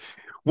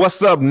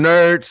What's up,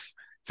 nerds?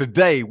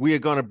 Today we are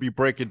going to be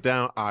breaking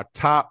down our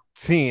top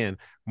 10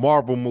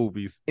 Marvel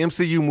movies,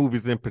 MCU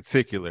movies in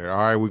particular. All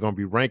right, we're going to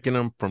be ranking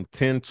them from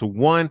 10 to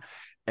 1.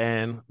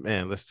 And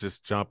man, let's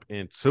just jump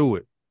into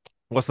it.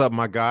 What's up,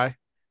 my guy? Of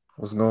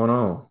What's going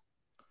on?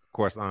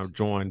 course, I'm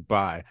joined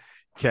by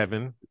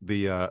Kevin,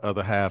 the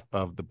other half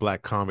of the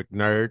Black Comic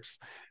Nerds.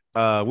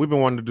 We've been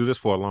wanting to do this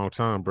for a long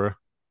time, bro.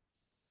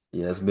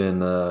 Yeah, it's been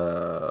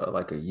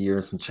like a year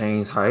and some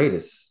change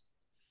hiatus.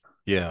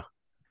 Yeah,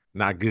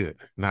 not good,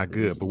 not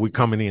good. But we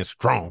coming in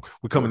strong.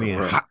 We coming in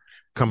Right. hot.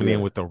 Coming in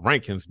Yeah. with the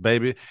rankings,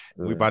 baby.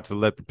 We Yeah. about to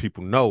let the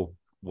people know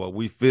what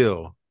we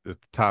feel is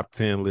the top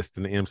 10 list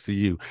in the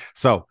MCU.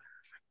 So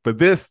for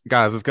this,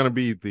 guys, it's going to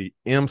be the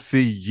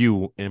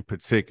MCU in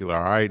particular,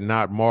 all right,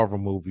 not Marvel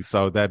movies.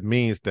 So that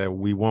means that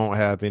we won't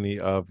have any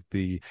of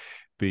the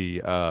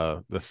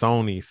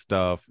Sony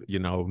stuff,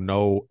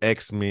 no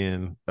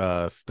X-Men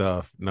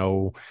stuff,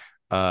 no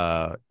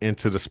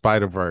Into the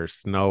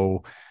Spider-Verse,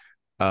 no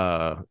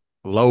uh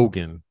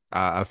Logan.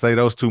 I say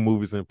those two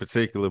movies in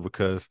particular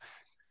because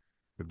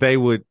they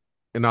would,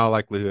 in all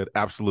likelihood,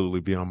 absolutely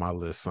be on my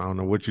list. I don't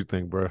know what you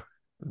think, bro.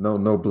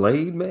 No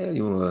Blade, man.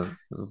 You want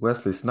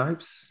Wesley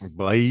Snipes?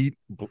 Blade,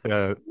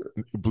 Blade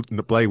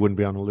wouldn't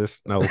be on the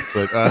list, no.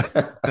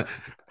 But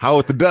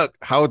Howard the Duck,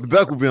 Howard the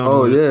Duck would be on the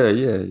Oh list. yeah,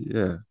 yeah,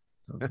 yeah.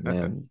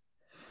 Man.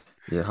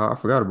 Yeah, I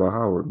forgot about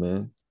Howard,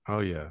 man. Oh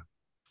yeah,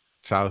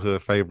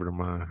 childhood favorite of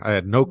mine. I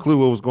had no clue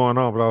what was going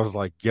on, but I was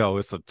like, "Yo,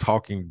 it's a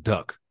talking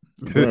duck."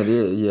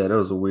 Man, yeah, that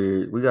was a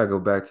weird. We gotta go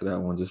back to that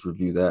one, just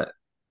review that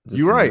just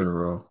You're in right.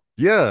 general.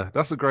 Yeah,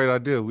 that's a great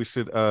idea. We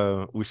should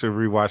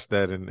rewatch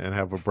that and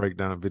have a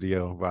breakdown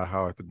video about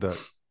Howard the Duck.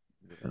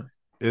 Yeah.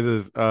 It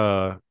is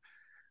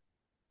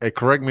hey,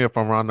 correct me if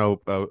I'm wrong.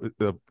 No,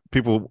 the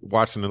people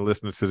watching and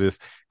listening to this,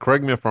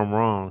 correct me if I'm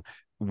wrong.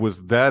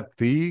 Was that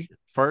the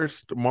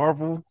first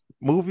Marvel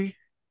movie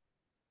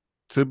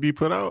to be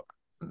put out?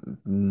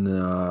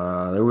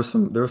 Nah, there was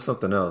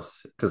something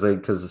else because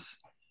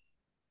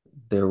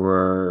there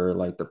were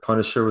like the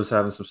Punisher was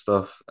having some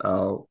stuff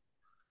out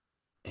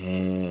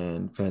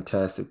and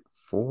Fantastic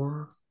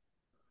Four.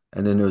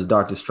 And then there was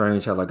Doctor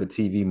Strange had like a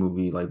TV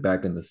movie like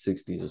back in the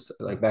 60s or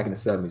like back in the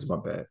 70s, my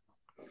bad.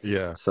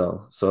 Yeah,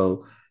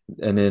 So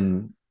and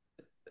then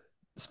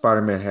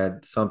Spider-Man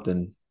had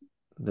something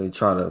they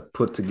try to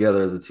put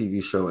together as a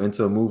TV show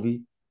into a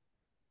movie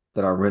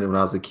that I rented when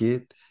I was a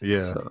kid.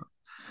 yeah, So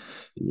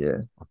yeah.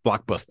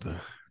 blockbuster,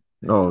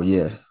 Oh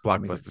yeah. I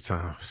mean blockbuster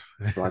times.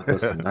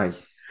 Blockbuster night.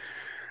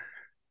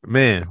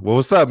 Man, well,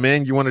 what's up,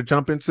 man? You want to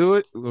jump into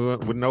it?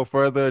 With no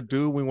further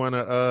ado, we want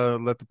to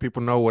let the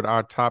people know what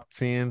our top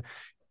 10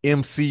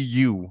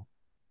 MCU,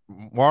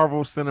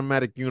 Marvel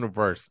Cinematic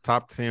Universe,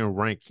 top 10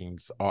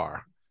 rankings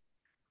are.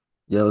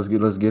 Yeah, let's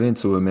get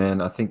into it,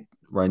 man. I think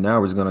right now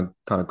we're just gonna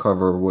kind of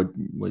cover what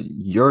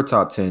your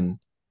top 10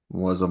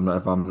 was.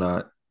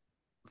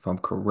 If I'm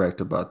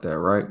correct about that,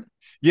 right?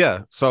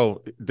 Yeah,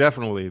 so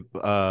definitely,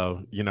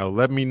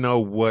 let me know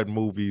what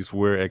movies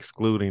we're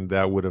excluding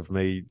that would have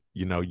made,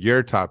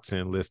 your top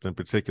 10 list in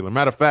particular.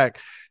 Matter of fact,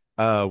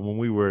 when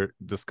we were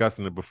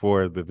discussing it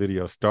before the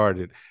video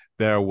started,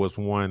 there was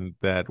one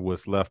that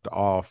was left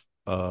off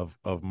of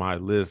my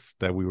list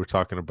that we were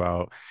talking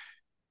about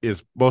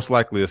is most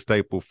likely a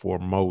staple for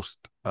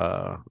most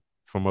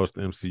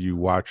MCU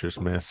watchers,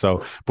 man.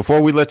 So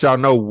before we let y'all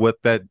know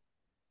what that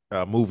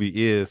movie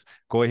is,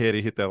 go ahead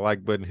and hit that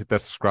like button, hit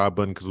that subscribe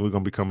button, because we're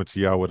going to be coming to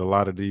y'all with a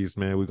lot of these,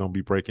 man. We're going to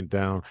be breaking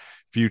down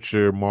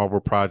future Marvel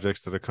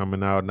projects that are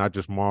coming out, not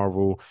just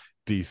Marvel,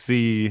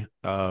 DC,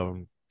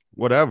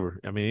 whatever.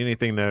 I mean,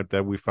 anything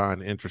that we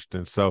find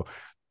interesting. So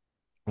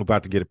we're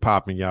about to get it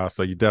popping, y'all.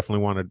 So you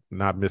definitely want to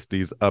not miss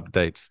these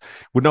updates.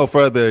 With no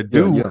further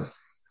Yeah, ado, yeah.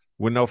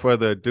 with no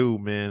further ado,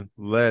 man,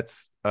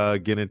 let's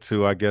get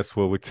into, I guess,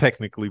 what would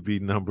technically be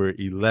number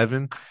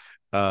 11,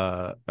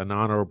 an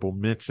honorable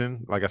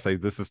mention. Like I say,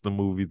 this is the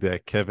movie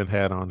that Kevin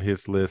had on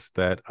his list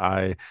that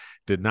I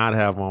did not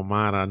have on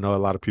mine. I know a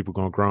lot of people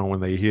gonna groan when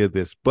they hear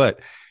this, but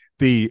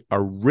the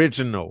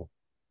original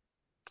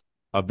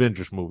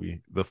Avengers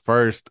movie, the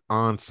first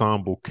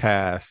ensemble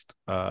cast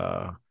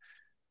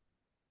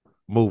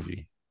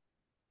movie,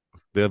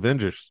 the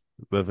Avengers.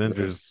 The Yeah.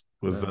 Avengers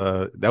was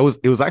Yeah.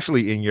 it was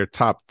actually in your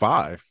top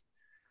five,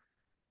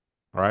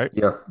 right?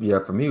 Yeah,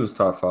 for me it was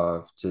top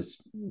five,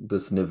 just the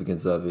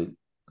significance of it.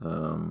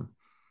 Um,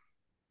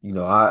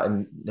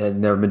 I had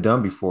never been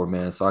done before,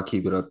 man, so I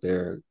keep it up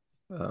there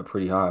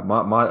pretty high.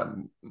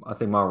 I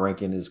think my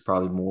ranking is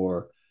probably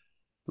more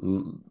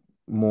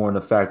in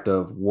the fact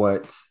of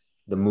what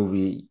the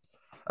movie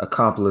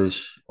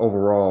accomplished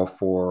overall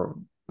for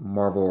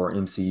Marvel or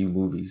MCU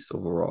movies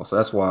overall. So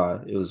that's why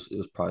it was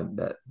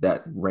probably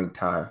that ranked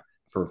high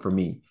for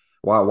me.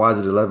 Why is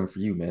it 11 for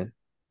you, man?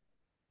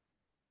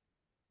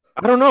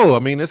 I don't know. I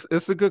mean,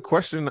 it's a good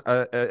question.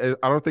 I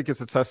don't think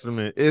it's a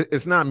testament.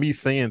 It's not me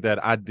saying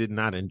that I did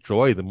not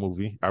enjoy the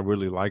movie. I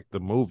really liked the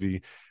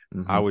movie.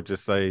 I Hmm. would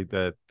just say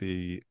that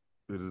the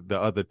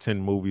other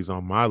 10 movies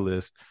on my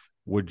list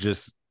were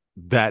just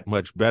that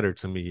much better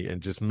to me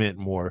and just meant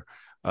more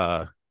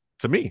uh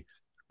to me.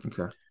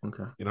 Okay.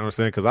 Okay. You know what I'm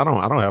saying? Because I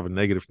don't have a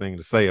negative thing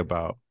to say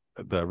about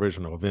the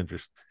original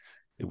Avengers.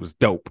 It was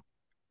dope.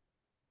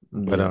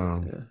 But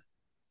Yeah. Yeah.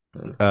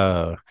 Yeah.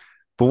 uh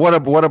but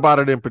what about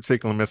it in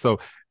particular, man? So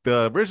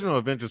the original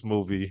Avengers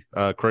movie,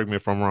 correct me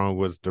if I'm wrong,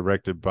 was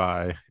directed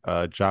by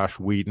Josh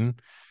Whedon.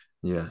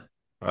 Yeah.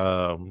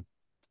 Um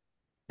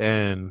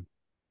and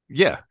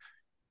yeah,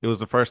 it was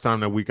the first time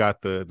that we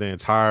got the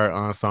entire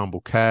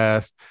ensemble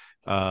cast.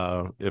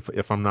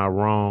 If I'm not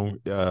wrong,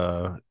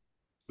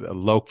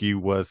 Loki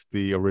was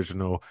the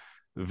original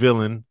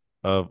villain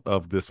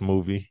of this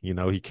movie. You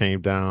know, he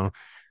came down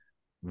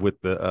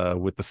with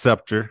the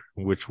scepter,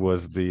 which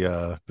was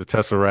the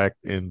tesseract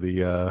in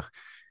the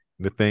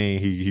thing.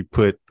 He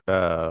put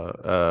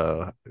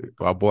our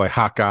boy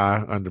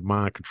Hawkeye under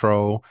mind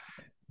control.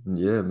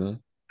 Yeah,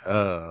 man.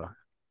 Uh,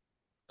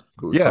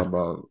 We'll yeah, talk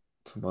about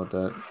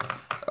that.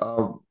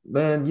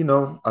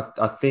 Man,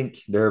 I think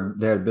there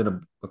had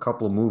been a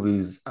couple of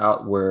movies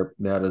out where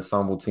they had an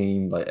ensemble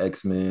team like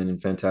X-Men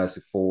and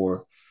Fantastic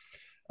Four.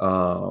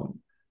 Um,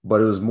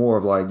 but it was more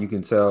of like you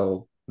can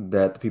tell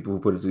that the people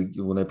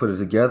who when they put it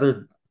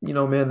together,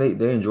 man,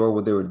 they enjoy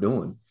what they were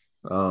doing.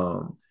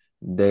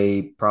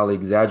 They probably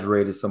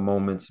exaggerated some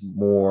moments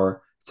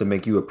more to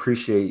make you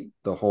appreciate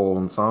the whole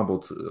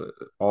ensemble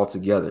all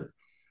together.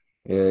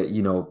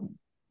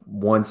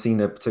 One scene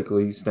that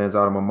particularly stands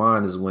out in my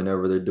mind is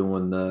whenever they're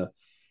doing the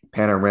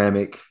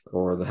panoramic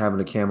or having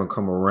the camera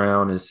come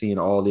around and seeing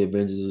all the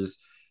Avengers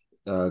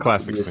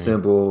classic be scene.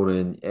 assembled,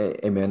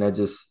 and man, that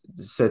just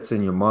sets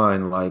in your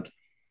mind like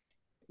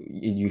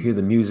you hear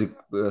the music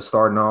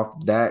starting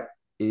off. That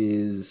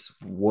is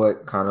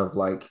what kind of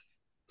like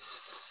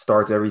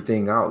starts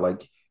everything out.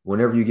 Like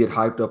whenever you get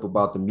hyped up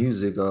about the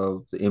music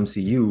of the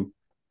MCU,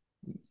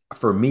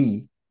 for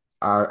me,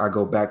 I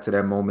go back to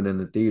that moment in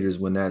the theaters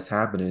when that's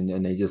happening,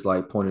 and they just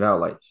like pointed out,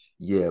 like,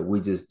 yeah, we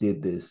just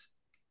did this,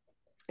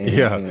 and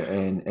Yeah,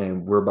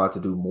 and we're about to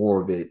do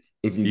more of it.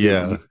 If you give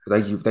yeah.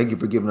 you, thank you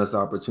for giving us the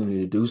opportunity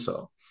to do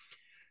so.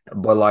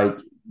 But like,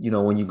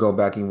 when you go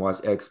back and watch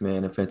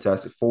X-Men and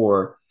Fantastic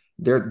Four,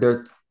 there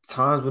are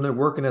times when they're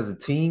working as a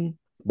team,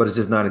 but it's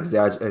just not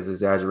as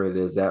exaggerated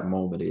as that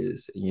moment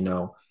is.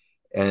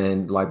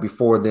 And like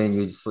before then,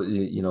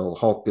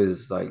 Hulk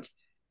is like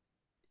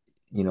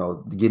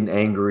getting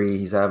angry.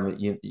 He's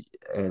having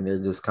and they're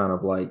just kind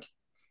of like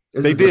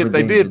there's They just did different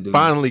they things to did do.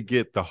 finally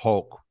get the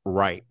Hulk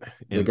right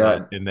They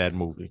got in that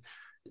movie,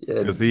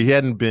 yeah, because he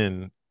hadn't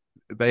been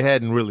they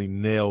hadn't really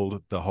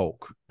nailed the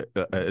Hulk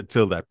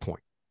until that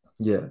point.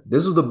 yeah.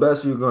 This was the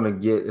best you're gonna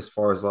get as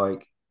far as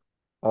like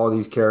all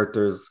these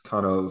characters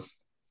kind of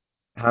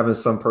having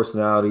some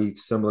personality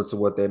similar to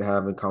what they'd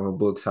have in comic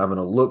books, having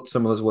a look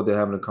similar to what they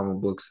have in the comic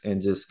books,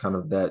 and just kind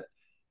of that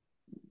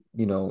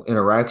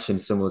interaction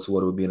similar to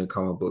what it would be in a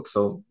comic book.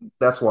 So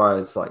that's why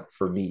it's like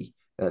for me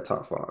that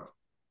top five.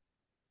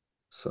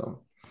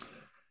 So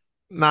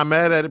Not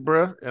mad at it,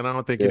 bro, and I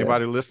don't think yeah,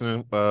 anybody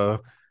listening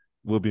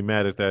will be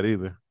mad at that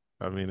either.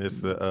 I mean,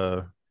 it's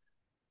a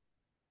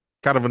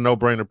kind of a no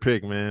brainer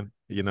pick, man.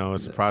 You know, yeah,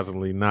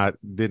 surprisingly not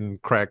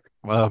didn't crack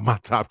my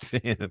top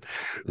 10,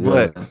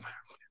 but yeah.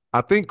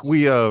 I think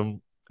we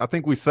I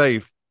think we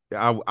safe.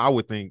 I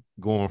would think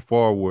going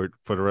forward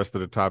for the rest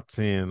of the top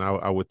 10,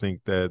 I would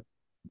think that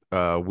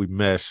we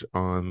mesh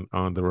on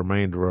the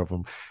remainder of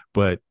them.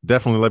 But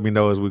definitely let me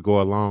know as we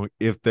go along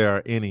if there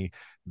are any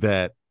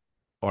that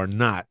are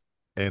not,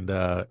 and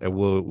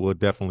we'll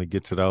definitely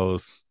get to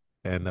those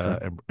Okay,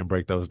 and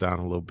break those down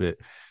a little bit.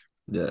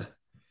 yeah.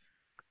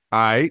 All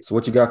right. So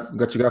what you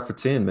got for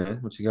 10, man?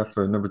 What you got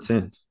for number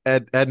 10?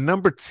 At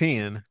number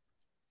 10,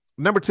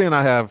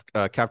 I have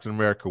Captain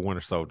America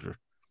Winter Soldier.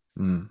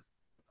 Mm,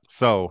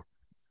 So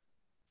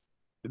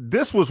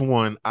this was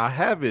one I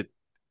have it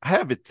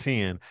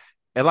 10.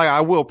 And like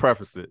I will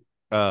preface it.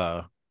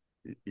 Uh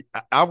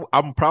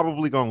I'm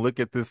probably gonna look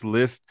at this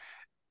list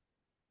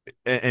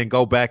and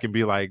go back and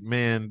be like,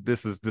 man,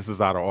 this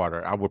is out of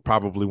order. I would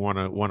probably want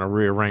to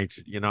rearrange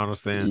it. You know what I'm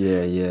saying?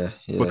 yeah, yeah,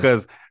 yeah.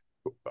 Because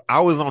I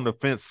was on the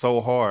fence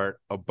so hard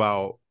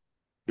about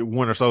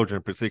Winter Soldier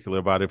in particular,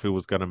 about if it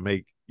was going to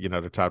make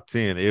the top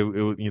 10.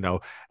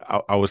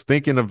 I was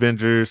thinking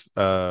Avengers.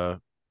 It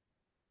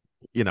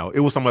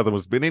was some other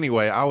ones, but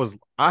anyway,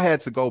 I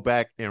had to go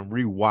back and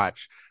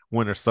rewatch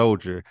Winter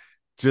Soldier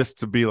just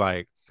to be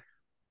like,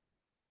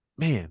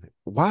 man,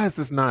 why is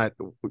this not?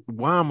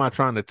 Why am I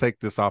trying to take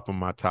this off of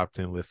my top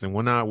 10 list? And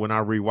when I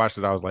rewatched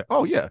it, I was like,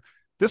 oh yeah,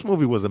 this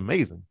movie was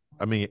amazing.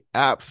 I mean,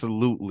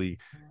 absolutely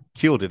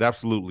killed it,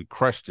 absolutely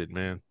crushed it,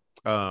 man.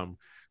 Um,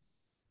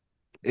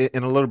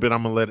 in a little bit,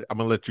 I'm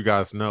gonna let you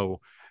guys know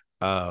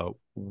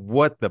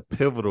what the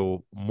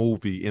pivotal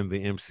movie in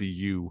the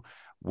MCU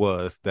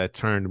was that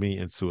turned me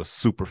into a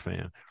super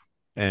fan,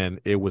 and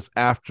it was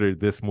after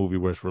this movie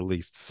was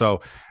released.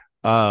 So,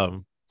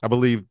 I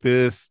believe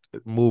this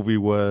movie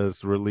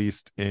was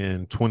released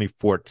in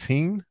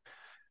 2014,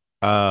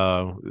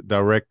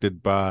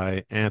 directed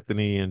by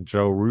Anthony and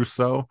Joe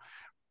Russo,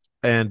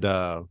 and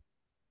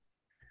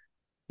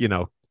you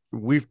know,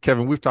 we've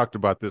talked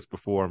about this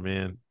before,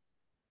 man.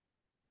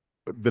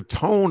 the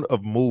tone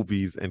of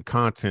movies and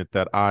content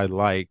that I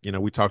like,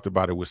 we talked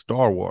about it with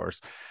Star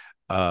Wars.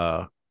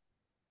 Uh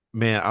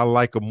Man, I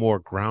like a more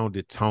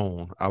grounded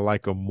tone. I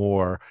like a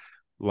more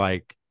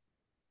like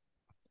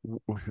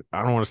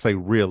I don't want to say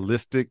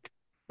realistic.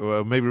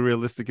 Well, maybe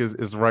realistic is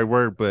the right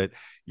word, but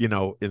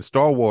in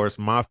Star Wars,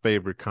 my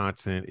favorite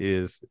content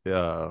is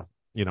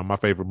my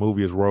favorite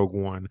movie is Rogue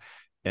One,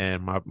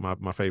 and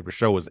my favorite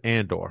show is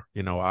Andor,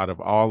 out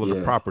of all of the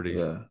Yeah,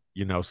 properties,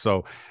 yeah,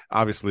 so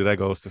obviously that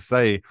goes to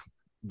say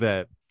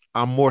that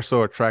I'm more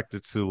so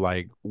attracted to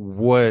like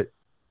what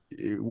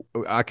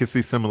I can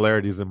see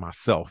similarities in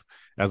myself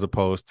as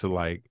opposed to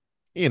like,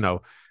 you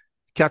know,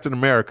 Captain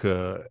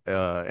America,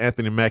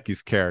 Anthony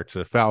Mackie's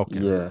character,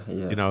 Falcon. yeah,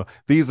 yeah,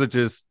 These are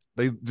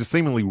they just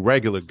seemingly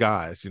regular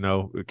guys.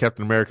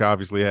 Captain America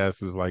obviously has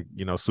his like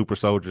super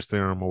soldier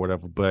serum or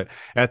whatever, but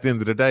at the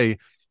end of the day,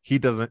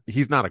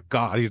 he's not a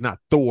god. He's not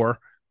Thor.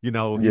 He's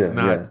yeah,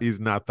 not yeah. he's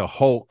not the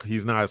Hulk.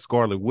 He's not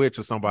Scarlet Witch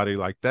or somebody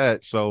like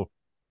that. So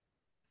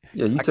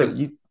Yeah, I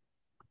can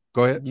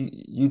go ahead.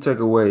 you take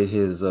away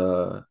his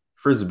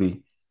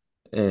frisbee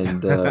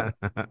and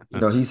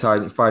he's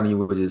fighting you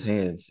with his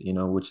hands,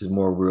 which is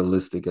more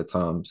realistic at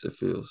times, it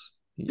feels.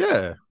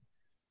 Yeah,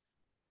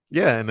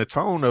 yeah, and the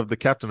tone of the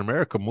Captain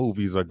America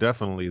movies are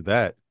definitely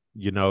that.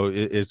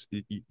 It's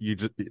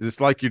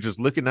like you're just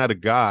looking at a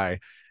guy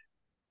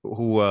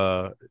who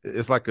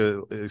it's like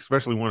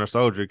especially Winter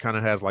Soldier, it kind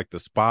of has like the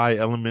spy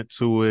element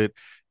to it.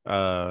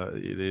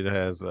 It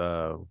has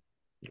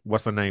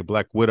what's her name,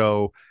 Black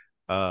Widow,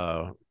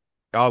 uh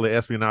all the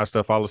espionage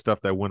stuff, all the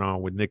stuff that went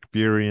on with Nick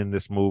Fury in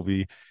this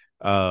movie.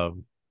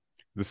 Um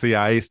the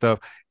CIA stuff.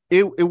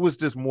 It was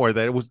just more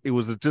that it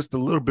was just a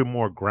little bit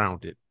more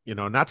grounded.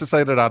 Not to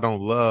say that I don't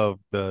love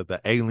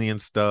the alien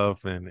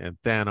stuff and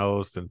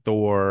Thanos and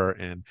Thor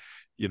and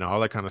all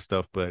that kind of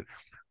stuff, but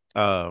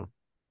uh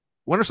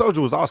Winter Soldier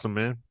was awesome,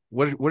 man.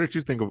 What did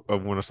you think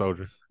of Winter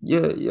Soldier?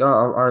 Yeah,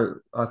 yeah.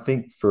 I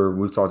think for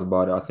we've talked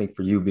about it. I think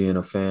for you being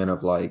a fan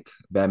of like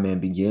Batman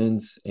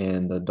Begins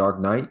and The Dark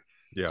Knight,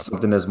 Yeah,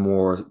 something that's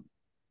more,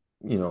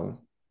 you know,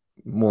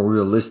 more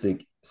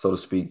realistic, so to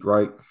speak,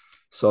 right?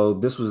 So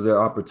this was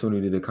their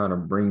opportunity to kind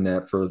of bring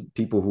that for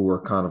people who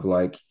are kind of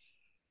like,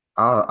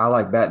 I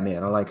like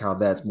Batman. I like how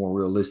that's more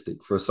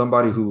realistic. For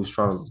somebody who's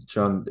trying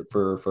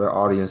for their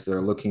audience,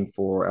 they're looking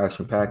for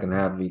action pack and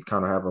have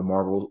a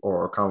Marvel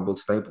or a comic book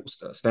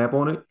stamp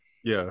on it.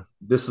 yeah,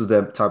 This is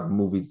that type of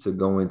movie to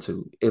go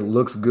into. It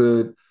looks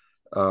good.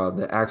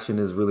 The action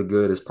is really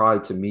good. It's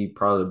probably to me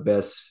probably the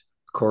best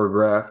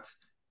choreographed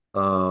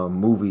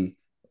movie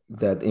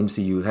that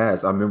MCU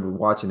has. I remember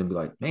watching and be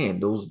like, man,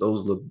 those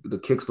look the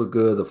kicks look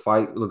good. The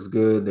fight looks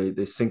good.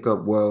 They sync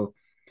up well.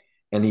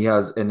 And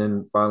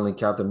then finally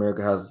Captain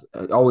America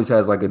always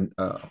has like an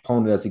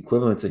opponent that's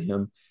equivalent to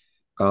him.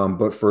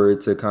 But for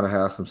it to kind of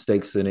have some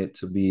stakes in it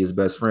to be his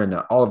best friend.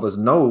 Now all of us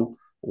know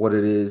what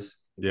it is,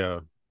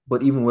 yeah,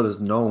 but even with us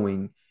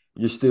knowing,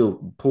 you're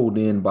still pulled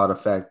in by the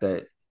fact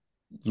that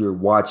you're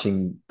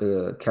watching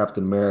the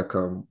Captain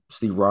America,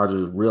 Steve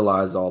Rogers,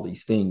 realize all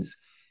these things.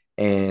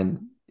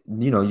 And,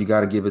 you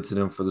got to give it to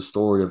them for the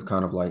story of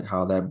kind of like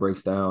how that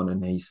breaks down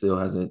and he still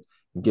hasn't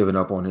given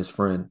up on his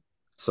friend.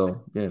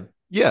 So, yeah.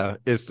 yeah.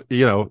 It's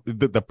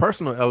the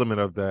personal element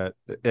of that,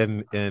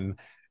 and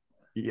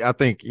I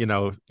think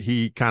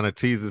he kind of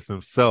teases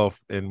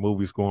himself in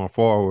movies going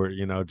forward.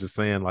 Just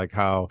saying like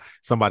how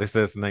somebody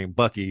says the name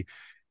Bucky,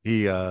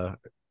 he kind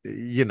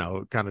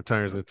of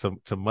turns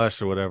into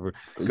mush or whatever.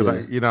 Because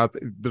Yeah.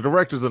 the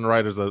directors and the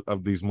writers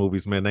of these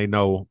movies, man, they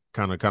know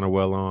kind of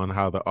well on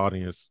how the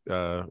audience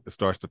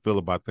starts to feel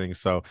about things.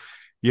 So,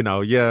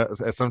 yeah,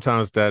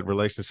 sometimes that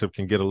relationship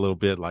can get a little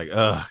bit like,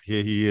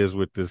 here he is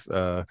with this,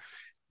 the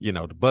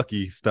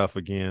Bucky stuff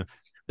again,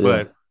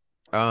 Yeah.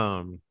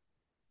 but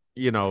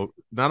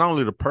not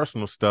only the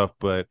personal stuff,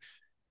 but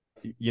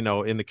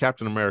in the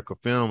Captain America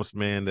films,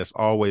 man, there's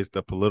always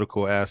the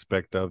political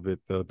aspect of it,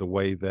 the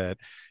way that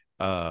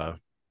uh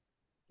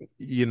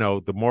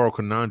the moral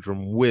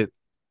conundrum with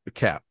the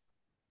Cap.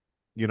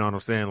 You know what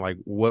I'm saying? Like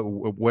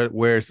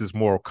where's his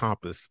moral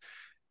compass?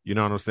 You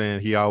know what I'm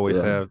saying? He always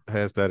Yeah.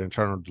 has that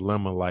internal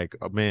dilemma, like,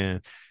 oh,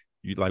 man,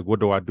 you like,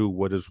 what do I do?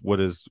 What is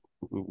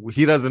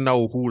he doesn't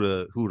know who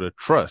to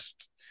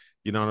trust.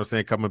 You know what I'm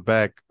saying? Coming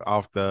back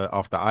off the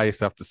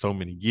ice after so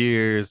many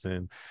years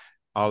and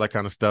all that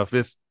kind of stuff.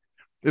 It's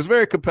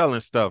very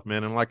compelling stuff,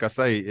 man. And like I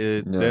say,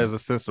 Yeah. there's a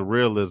sense of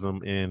realism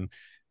in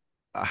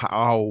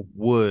how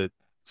would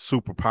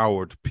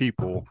superpowered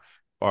people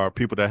or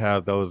people that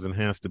have those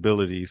enhanced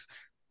abilities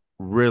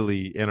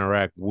really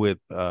interact with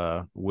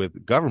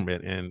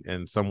government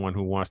and someone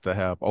who wants to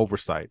have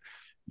oversight,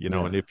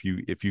 Yeah. and if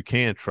you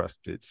can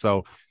trust it.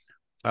 So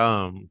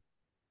um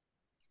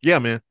yeah,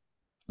 man.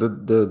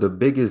 The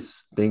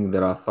biggest thing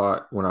that I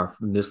thought when I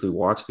initially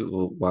watched it,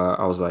 why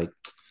I was like,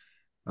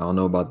 I don't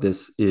know about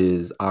this,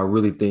 is I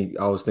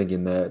was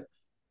thinking that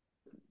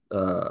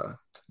uh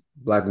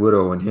Black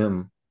Widow and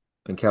him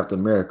and Captain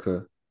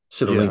America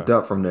should have linked Yeah,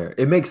 up from there.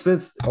 It makes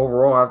sense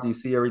overall after you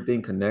see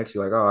everything connects.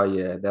 You're like, oh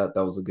yeah, that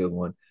was a good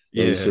one.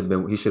 Yeah, yeah, he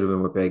should have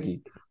been with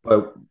Peggy.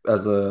 But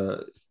as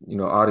a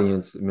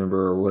audience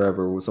member or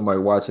whatever, with somebody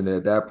watching it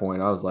at that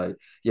point, I was like,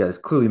 yeah,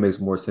 it clearly makes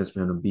more sense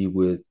for him to be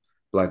with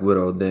Black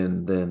Widow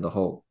than the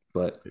Hulk.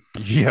 But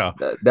Yeah,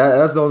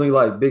 that's the only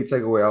like big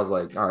takeaway. I was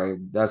like, all right,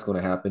 that's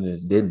gonna happen, and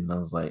it didn't. I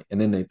was like,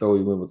 and then they throw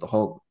you in with the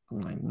Hulk.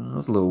 I'm like,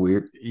 that's a little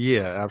weird.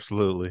 yeah,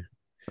 absolutely.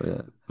 But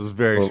yeah. It was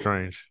very Well,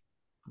 strange.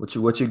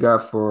 what you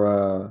got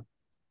for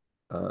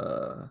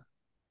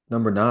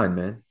number nine,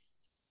 man?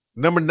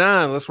 Number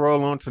nine, let's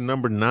roll on to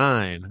number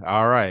nine.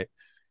 All right.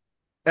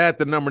 At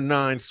the number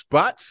nine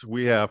spot,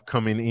 we have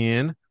coming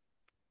in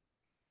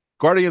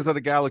Guardians of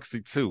the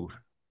Galaxy 2.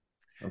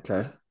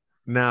 Okay.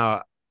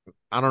 Now,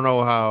 I don't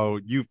know how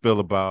you feel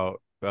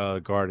about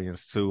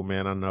Guardians 2,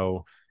 man. I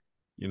know,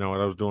 when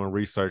I was doing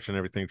research and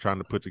everything, trying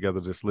to put together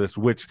this list,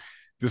 which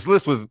this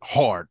list was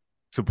hard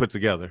to put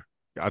together.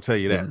 I'll tell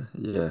you that. Yeah,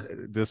 yeah,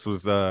 This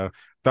was thought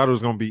it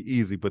was gonna be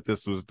easy, but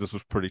this was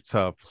pretty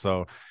tough.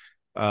 So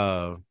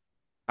uh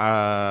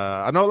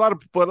I know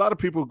for a lot of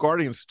people,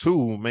 Guardians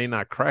 2 may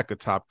not crack a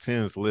top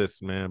tens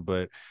list, man,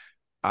 but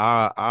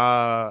I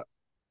I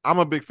I'm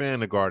a big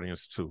fan of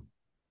Guardians 2.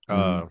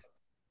 hmm Uh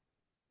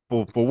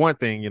for one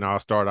thing, I'll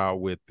start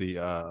out with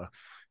the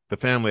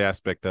family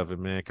aspect of it,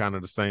 man. Kind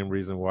of the same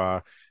reason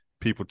why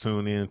people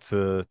tune in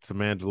to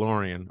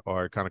Mandalorian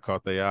or kind of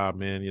caught their eye,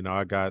 man.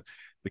 I got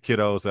the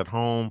kiddos at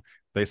home.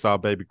 They saw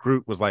Baby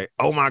Groot, was like,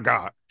 "Oh my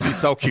God, he's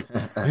so cute."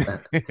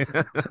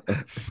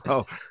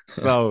 so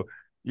so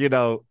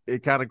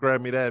it kind of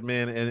grabbed me that,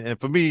 man. And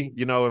for me,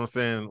 you know what I'm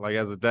saying? Like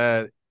as a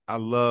dad, I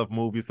love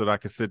movies that I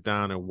can sit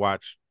down and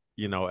watch,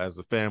 as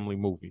a family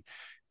movie.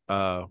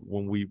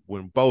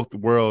 When both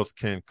worlds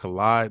can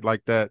collide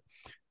like that,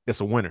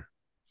 it's a winner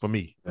for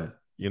me. Yeah,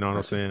 You know what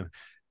I'm gotcha. saying?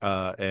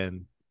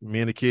 And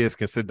me and the kids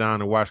can sit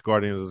down and watch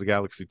Guardians of the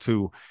Galaxy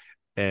 2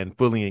 and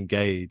fully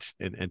engage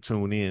and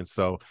tune in.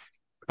 So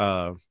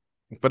uh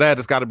for that,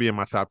 it's got to be in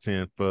my top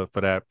 10 for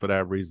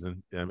that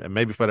reason. And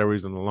maybe for that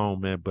reason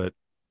alone, man. But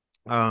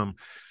um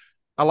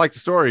I like the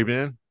story,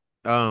 man.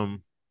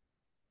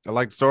 I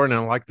like the story and I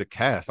like the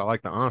cast. I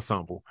like the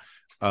ensemble.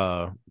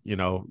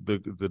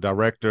 The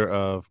director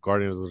of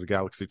Guardians of the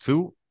Galaxy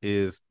 2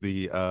 is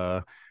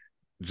the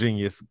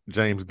genius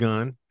James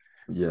Gunn.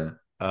 Yeah,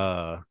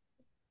 Uh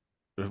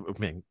I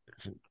mean,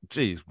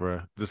 geez,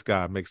 bro, this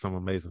guy makes some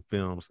amazing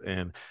films,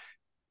 and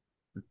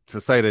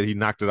to say that he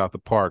knocked it out the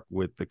park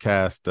with the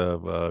cast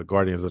of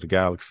Guardians of the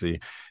Galaxy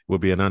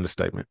would be an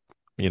understatement.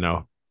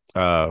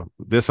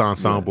 This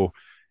yeah, ensemble,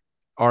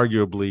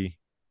 arguably,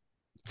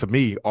 to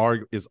me,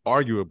 is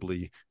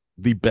arguably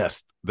the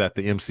best that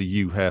the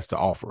MCU has to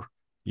offer.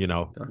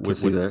 I can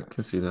see With that.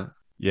 Can see that.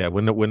 yeah,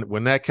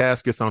 when that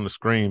cast gets on the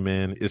screen,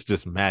 man, it's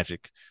just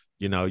magic.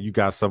 You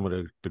got some of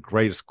the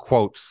greatest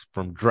quotes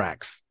from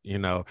Drax.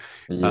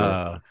 Yeah,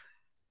 Uh,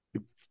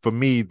 for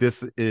me,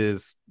 this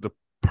is the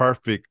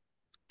perfect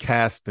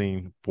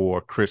casting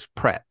for Chris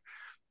Pratt.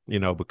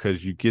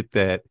 Because you get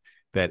that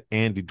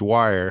Andy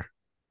Dwyer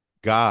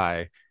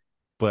guy,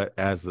 but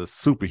as a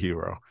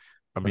superhero.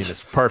 I mean,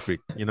 it's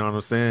perfect. You know what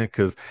I'm saying?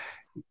 Because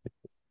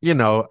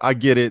I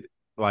get it.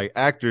 Like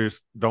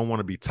actors don't want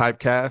to be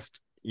typecast.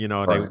 And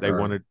right, they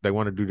right.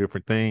 want to do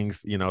different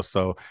things.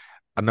 So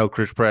I know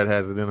Chris Pratt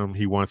has it in him.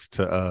 He wants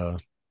to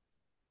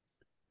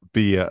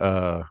be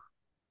a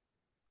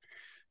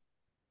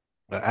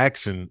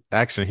action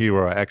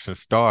hero, action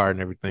star, and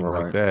everything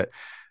like Right. that.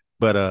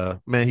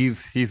 But man,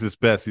 he's his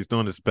best. He's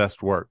doing his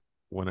best work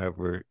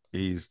whenever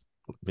he's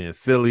being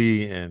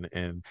silly and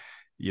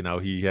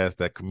he has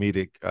that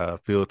comedic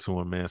feel to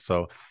him, man.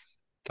 So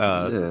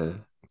uh Yeah.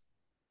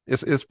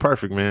 it's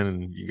perfect, man.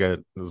 And you got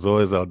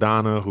Zoe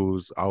Saldana,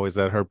 who's always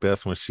at her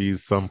best when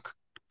she's some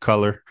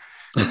color.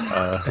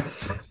 Uh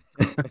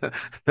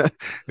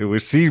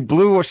was she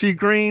blue or she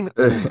green?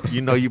 Ooh,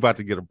 you about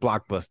to get a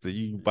blockbuster.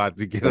 You about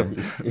to get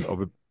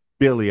a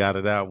Billy out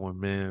of that one,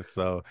 man.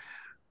 So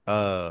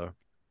uh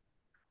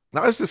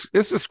no, it's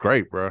just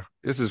great, bro.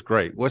 It's just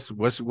great. What's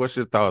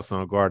your thoughts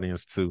on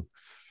Guardians 2?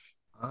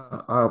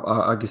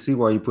 I can see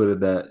why you put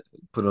it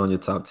on your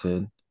top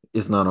 10.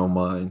 It's not on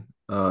mine.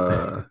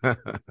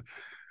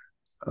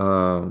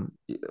 Um,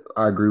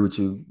 I agree with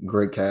you.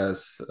 Great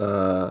cast.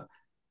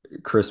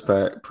 Chris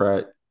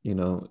Pratt,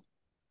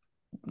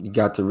 you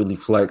got to really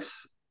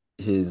flex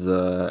his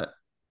uh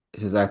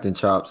his acting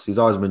chops. He's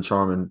always been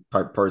charming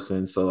type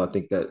person, so I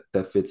think that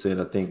fits in.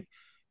 I think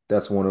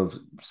that's one of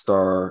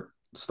Star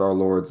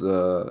Lord's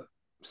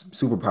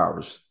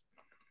superpowers.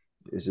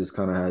 It's just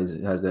kind of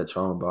has that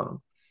charm about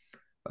him.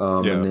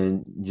 And Yeah,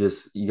 then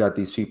just you got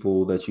these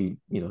people that you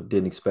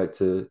didn't expect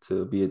to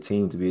be a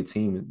team to be a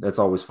team. That's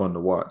always fun to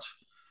watch.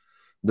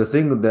 The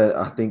thing that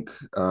I think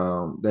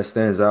that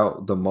stands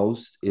out the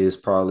most is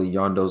probably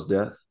Yondo's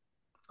death.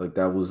 Like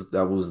that was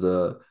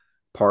the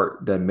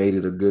part that made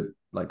it a good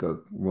like a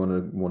one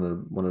of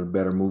the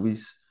better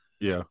movies.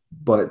 yeah,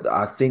 But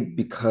I think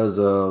because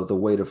of the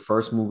way the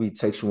first movie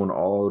takes you on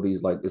all of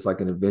these, like it's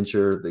like an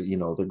adventure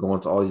that they're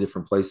going to all these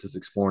different places,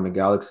 exploring the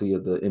galaxy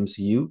of the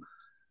MCU,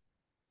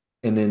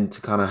 and then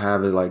to kind of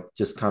have it like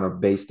just kind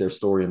of base their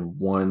story in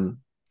one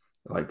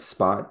like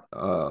spot.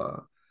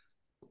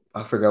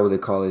 I forgot what they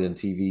call it in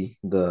TV.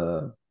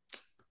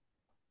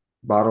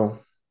 Bottle,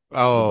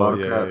 the Oh bottle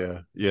yeah, cap.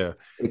 yeah, yeah,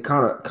 It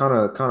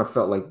kind of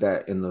felt like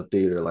that in the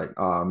theater. Like,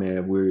 ah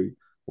man, we're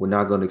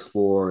not going to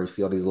explore and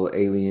see all these little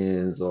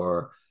aliens,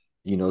 or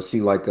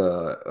see like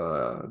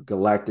a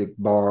galactic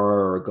bar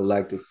or a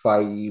galactic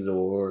fight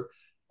or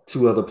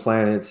two other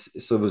planets.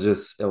 So it was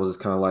just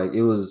kind of like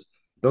it was.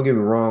 Don't get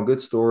me wrong,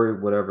 good story,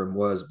 whatever it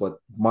was, but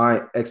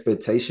my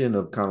expectation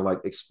of kind of like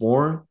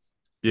exploring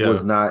yeah.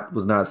 was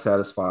not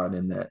satisfied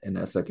in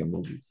that second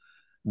movie.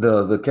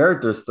 The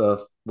character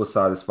stuff was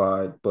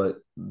satisfied, but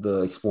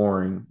the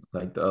exploring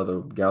like the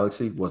other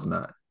galaxy was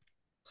not.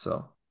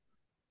 So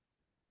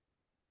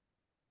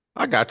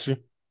I got you.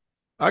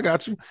 I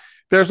got you.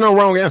 There's no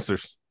wrong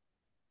answers.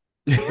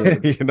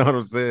 You know what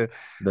I'm saying?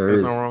 there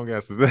There's no is. wrong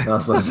answers. I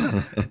was about to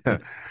say,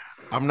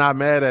 I'm not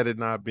mad at it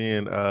not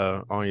being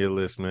on your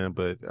list, man.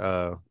 But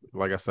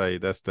like I say,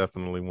 that's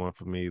definitely one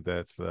for me.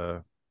 That's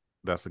a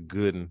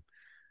good one.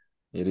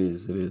 it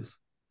is. It is.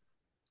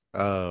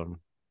 Um,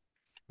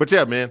 but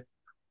yeah, man,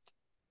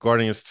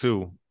 Guardians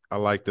 2. I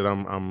like that.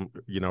 I'm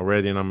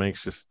ready and I'm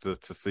anxious to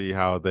see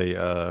how they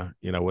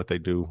what they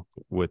do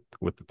with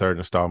the third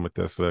installment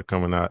that's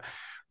coming out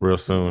real Yeah.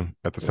 soon.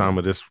 At the Yeah. time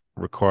of this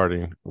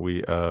recording,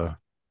 we A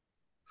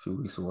few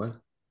weeks away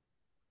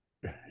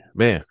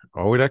man,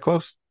 are we that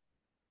close?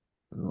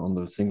 on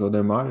the Cinco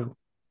de Mayo.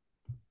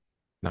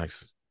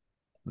 Nice.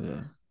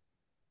 Yeah.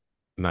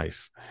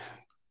 Nice.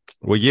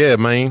 Well, yeah,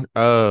 man.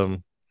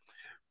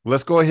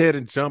 Let's go ahead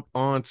and jump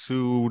on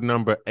to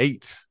number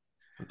 8.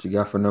 What you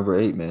got for number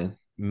 8, man?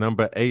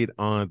 Number 8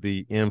 on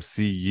the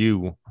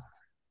MCU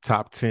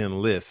top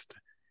 10 list.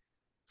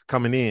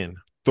 Coming in,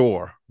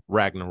 Thor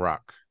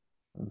Ragnarok.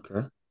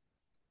 Okay.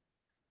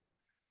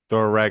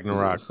 Thor So,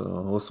 Ragnarok.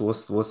 so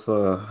what's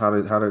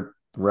how did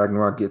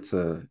Ragnarok get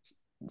to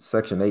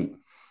section 8?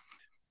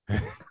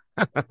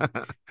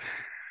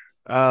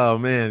 Oh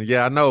man,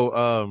 yeah, I know.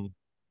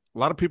 A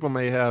lot of people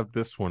may have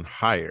this one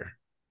higher,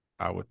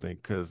 I would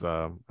think, because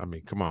I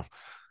mean, come on,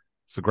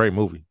 it's a great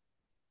movie.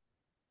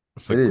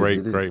 It's a It is. great,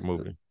 It great is.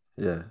 movie.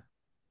 Yeah.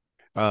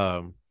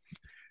 Um,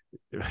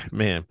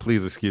 man,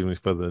 please excuse me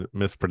for the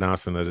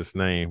mispronouncing of this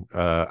name.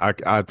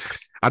 I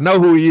know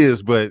who he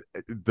is, but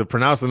the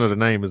pronouncing of the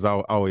name is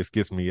always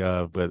gets me.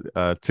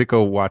 But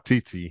Tico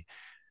Waititi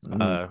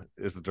Mm.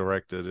 is the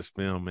director of this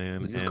film,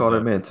 man, You just and call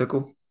that man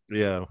Tickle?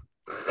 yeah,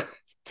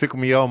 Tickle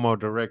Me Elmo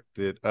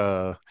directed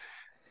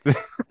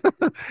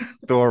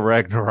Thor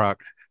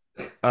Ragnarok.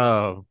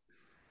 Uh,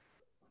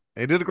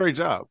 he did a great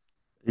job.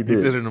 He He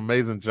did did. an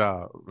amazing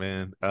job,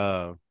 man.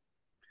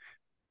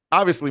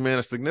 Obviously, man,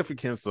 the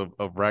significance of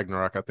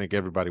Ragnarok, I think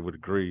everybody would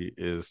agree,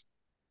 is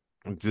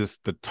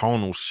just the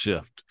tonal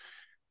shift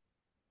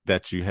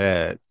that you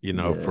had,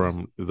 Yeah.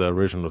 from the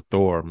original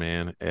Thor,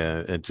 man,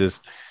 and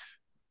just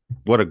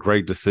what a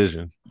great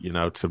decision,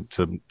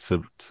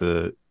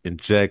 to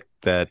inject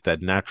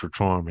that natural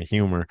charm and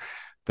humor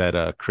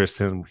that Chris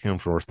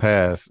Hemsworth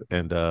has,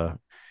 and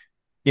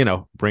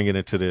bring it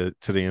into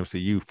the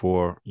MCU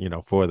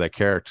for that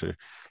character.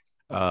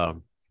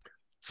 Um,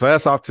 so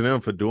that's off to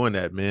them for doing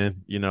that,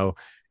 man. You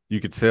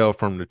could tell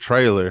from the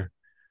trailer,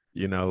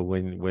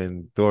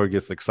 when Thor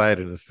gets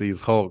excited and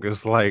sees Hulk,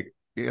 it's like,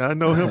 yeah, I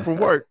know him from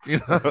work.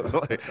 It's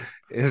like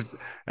it's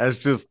that's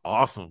just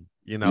awesome.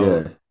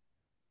 Yeah.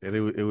 And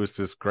it was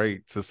just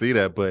great to see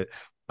that. But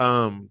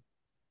um,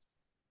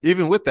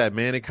 even with that,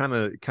 man, it kind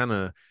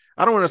of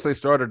I don't want to say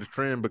started the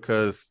trend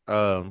because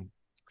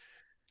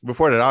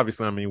before that,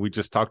 obviously, I mean, we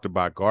just talked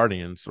about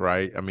Guardians,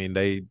 right? I mean,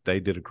 they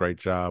did a great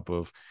job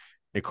of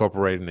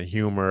incorporating the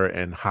humor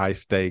and high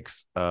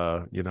stakes,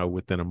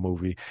 within a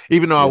movie.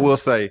 Even though I Yeah. will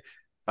say,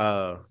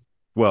 uh,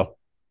 well,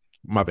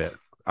 my bad.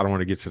 I don't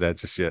want to get to that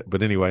just yet.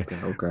 But anyway, Okay.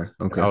 Okay.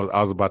 I Okay. was,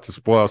 I was about to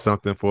spoil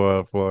something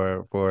for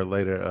a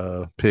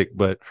later pick,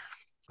 but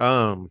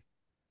um,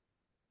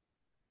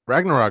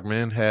 Ragnarok,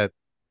 man, had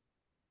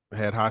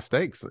high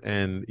stakes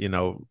and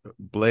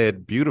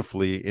bled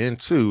beautifully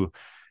into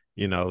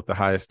the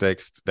highest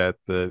stakes that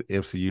the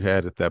MCU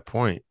had at that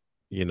point,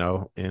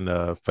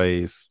 in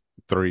phase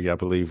 3, I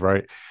believe,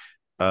 right?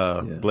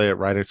 Yeah. Bled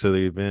right into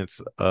the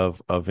events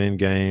of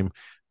Endgame.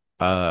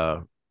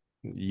 Uh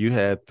you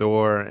had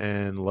Thor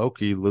and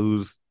Loki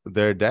lose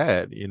their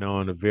dad, in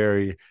a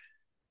very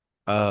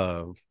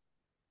uh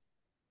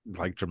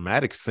like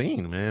dramatic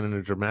scene, man, in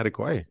a dramatic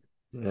way.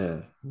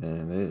 Yeah.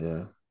 Man.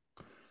 Yeah.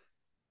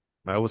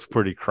 That was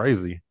pretty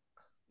crazy.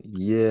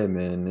 Yeah,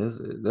 man.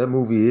 That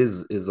movie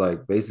is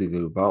like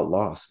basically about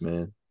loss,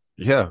 man.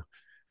 Yeah.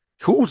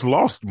 Who's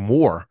lost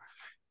more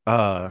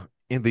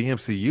in the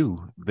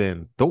MCU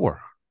than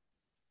Thor?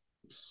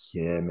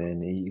 Yeah,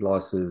 man. He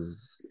lost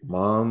his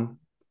mom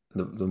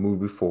the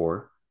movie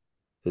before,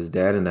 his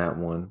dad in that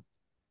one.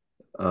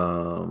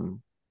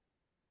 Um,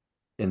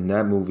 in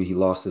that movie, he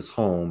lost his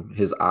home,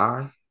 his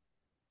eye,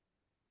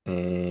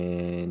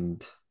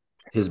 and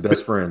his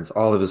best friends.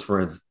 All of his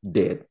friends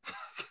dead.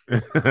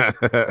 As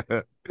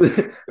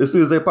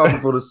soon as they pop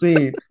up on the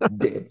scene,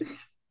 dead.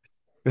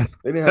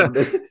 They didn't have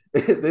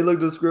they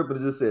looked at the script and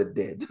it just said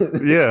dead.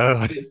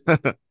 Yeah.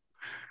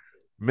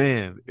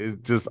 man,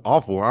 it's just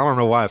awful. I don't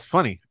know why it's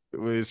funny.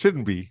 It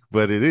shouldn't be,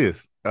 but it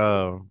is.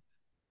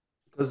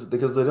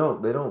 Because they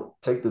don't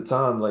take the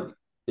time. Like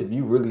if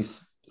you really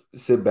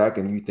sit back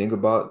and you think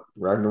about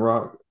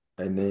Ragnarok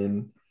and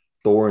then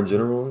Thor in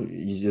general,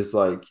 you just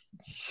like,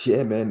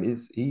 yeah, man,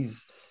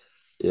 he's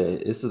yeah,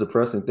 it's a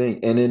depressing thing.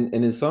 And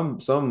in some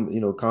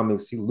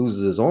comics, he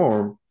loses his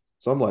arm.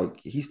 So I'm like,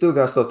 he still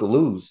got stuff to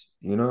lose,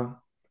 you know?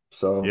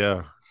 So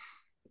Yeah,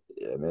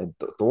 yeah, man,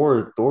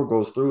 Thor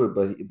goes through it,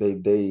 but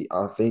they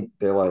I think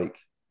they like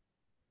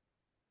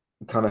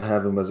kind of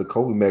have him as a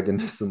coping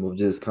mechanism of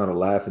just kind of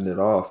laughing it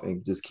off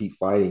and just keep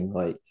fighting.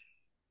 Like,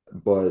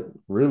 but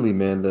really,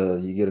 man,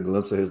 you get a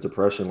glimpse of his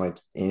depression like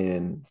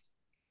in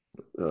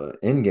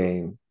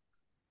Endgame,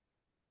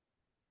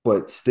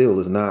 but still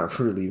is not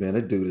really, man.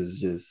 That dude is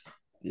just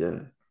yeah,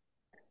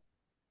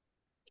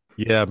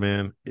 yeah,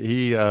 man.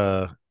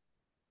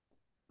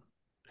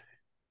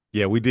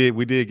 Yeah, we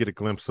did get a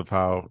glimpse of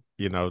how,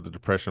 the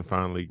depression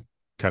finally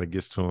kind of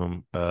gets to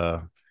him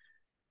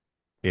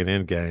in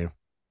Endgame.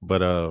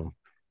 But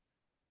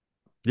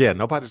yeah,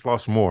 nobody's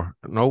lost more.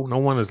 No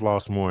one has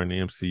lost more in the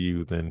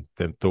MCU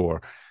than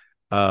Thor.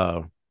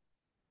 Uh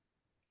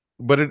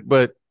but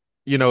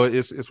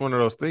it's one of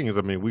those things.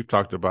 I mean, we've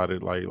talked about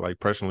it like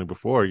personally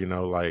before,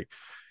 like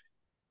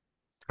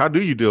how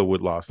do you deal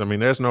with loss? I mean,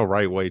 there's no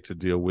right way to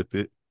deal with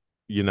it.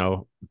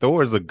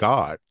 Thor is a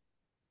god,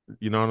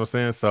 you know what I'm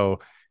saying? So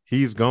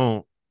he's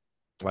going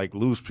to like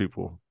lose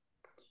people.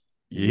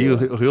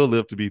 He'll yeah, he'll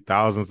live to be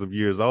thousands of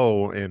years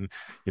old, and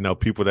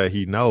people that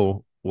he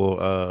know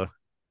will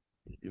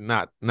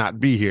not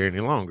be here any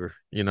longer.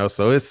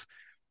 So it's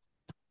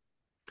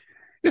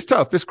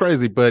tough, it's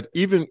crazy, but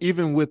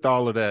even with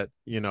all of that,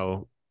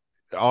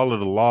 all of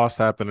the loss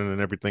happening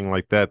and everything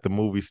like that, the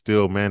movie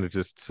still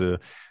manages to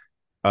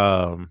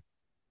um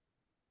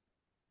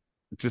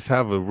just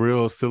have a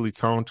real silly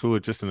tone to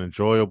it, just an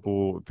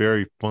enjoyable,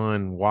 very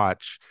fun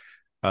watch.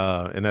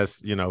 And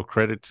that's,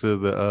 credit to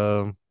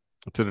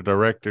the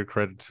director,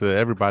 credit to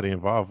everybody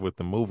involved with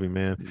the movie,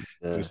 man.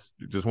 yeah.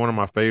 Just one of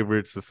my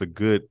favorites. It's a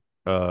good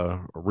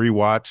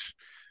rewatch.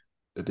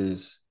 It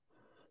is,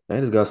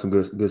 and it's got some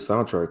good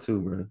soundtrack too,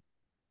 man.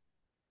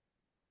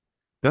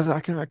 That's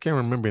I can't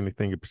remember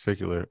anything in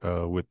particular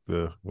with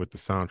the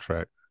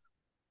soundtrack.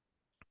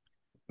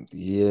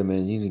 Yeah,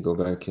 man, you need to go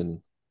back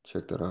and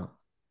check that out.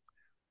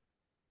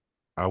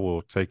 I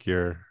will take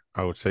your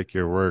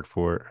word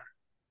for it.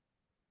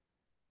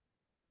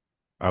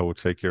 I will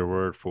take your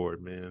word for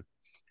it, man.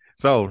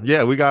 So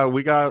yeah, we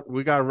got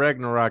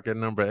Ragnarok at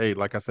number 8.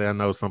 Like I say, I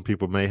know some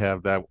people may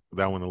have that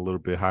one a little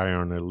bit higher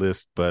on their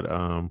list, but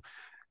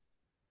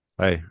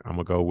hey, I'm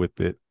gonna go with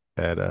it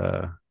at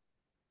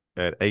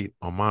 8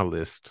 on my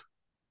list.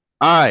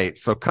 All right,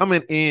 so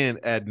coming in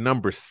at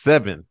number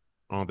 7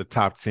 on the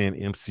top 10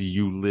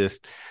 MCU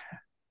list,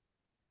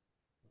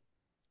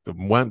 the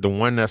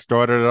one that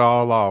started it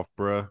all off,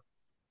 bruh.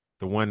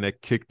 The one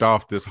that kicked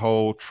off this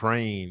whole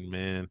train,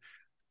 man.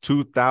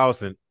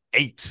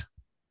 2008.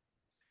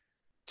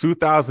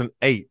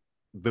 2008,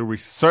 the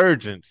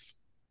resurgence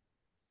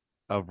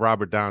of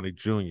Robert Downey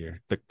Jr.,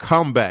 the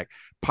comeback,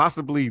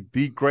 possibly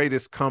the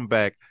greatest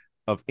comeback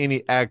of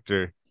any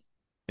actor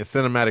in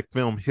cinematic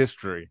film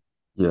history.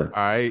 Yeah, All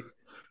right.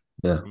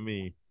 yeah, I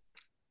mean,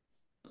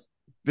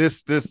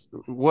 this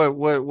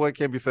what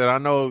can be said? I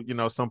know,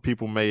 some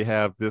people may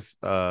have this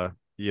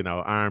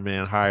Iron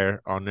Man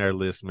higher on their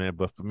list, man,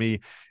 but for me,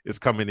 it's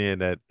coming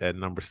in at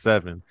number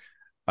 7.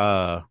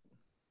 Uh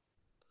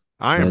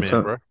Iron man. Man,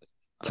 Tell bro.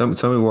 tell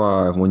me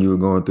why when you were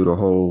going through the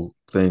whole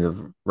thing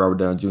of Robert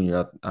Downey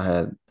Jr., I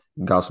had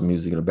gospel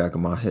music in the back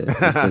of my head,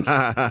 just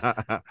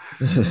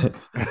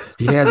thinking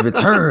he has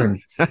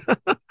returned.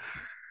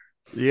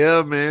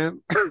 Yeah,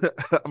 man.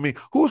 I mean,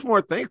 who's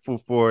more thankful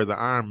for the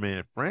Iron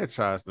Man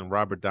franchise than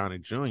Robert Downey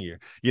Jr.?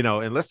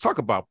 And let's talk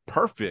about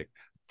perfect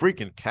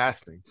freaking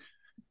casting.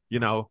 You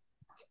know,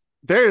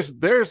 there's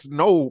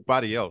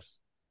nobody else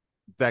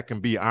that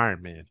can be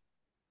Iron Man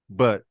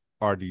but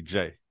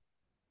RDJ.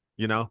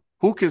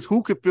 Who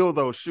could fill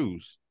those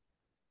shoes?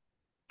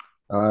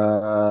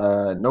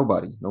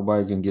 Nobody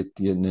can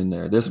getting in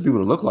there. There's some people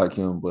that look like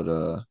him, but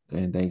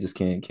and they just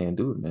can't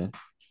do it, man.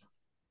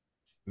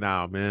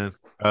 Nah, man.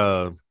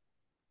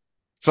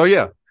 So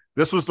yeah,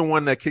 this was the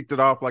one that kicked it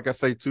off. Like I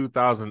say,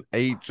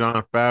 2008,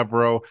 Jon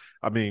Favreau.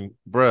 I mean,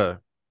 bruh,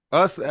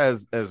 us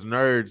as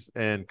nerds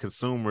and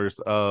consumers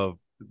of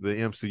the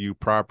MCU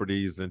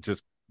properties and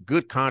just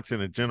good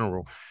content in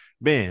general,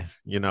 man,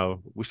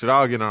 we should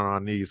all get on our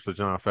knees for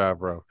Jon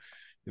Favreau.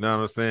 You know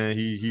what I'm saying?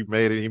 He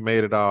made it. He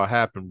made it all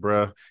happen,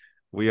 bruh.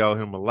 We owe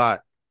him a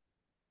lot.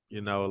 A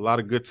lot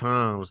of good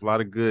times, a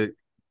lot of good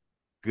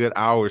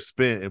hours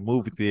spent in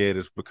movie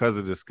theaters because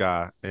of this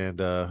guy and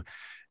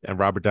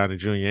Robert Downey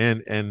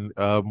Jr. and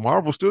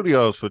Marvel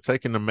Studios for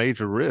taking a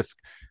major risk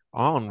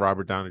on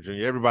Robert Downey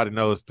Jr. Everybody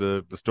knows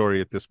the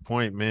story at this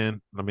point,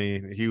 man. I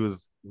mean, he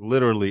was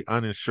literally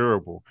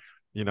uninsurable.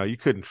 You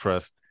couldn't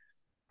trust.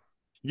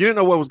 You didn't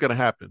know what was going to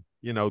happen.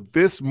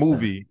 This Yeah.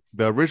 movie,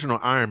 the original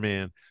Iron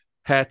Man,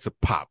 had to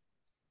pop.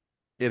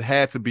 It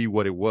had to be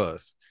what it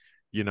was.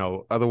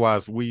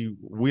 Otherwise we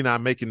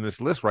not making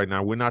this list right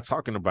now. We're not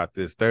talking about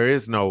this. There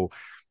is no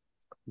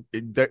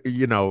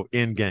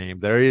end game.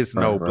 There is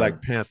Right, no right.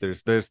 Black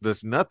Panthers.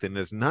 There's nothing.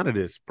 There's none of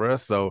this, bruh.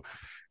 So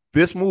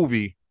this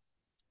movie,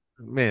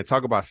 man,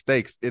 talk about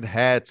stakes. It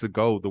had to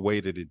go the way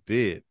that it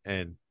did.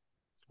 And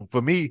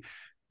for me,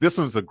 this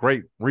one's a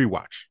great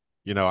rewatch.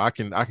 I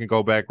can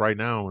go back right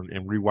now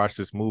and rewatch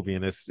this movie,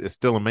 and it's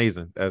still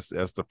amazing as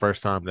the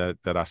first time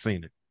that I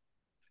seen it.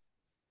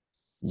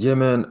 Yeah,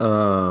 man.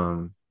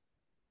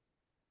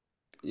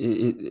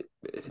 It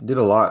did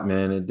a lot,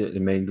 man.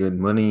 It made good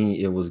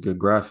money. It was good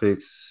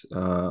graphics.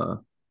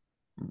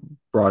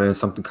 Brought in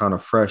something kind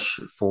of fresh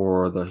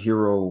for the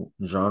hero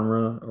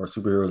genre or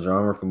superhero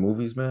genre for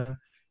movies, man.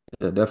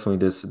 Yeah, definitely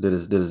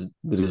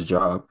did his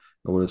job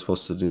or what it's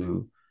supposed to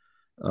do.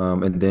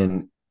 And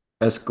then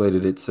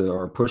escalated it to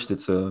or pushed it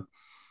to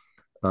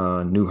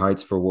new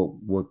heights for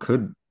what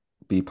could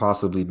be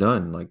possibly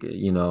done. Like,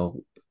 and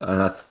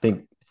I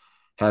think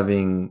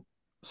having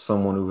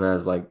someone who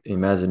has like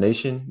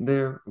imagination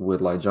there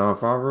with like John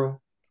Favreau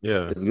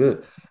Yeah. is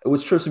good.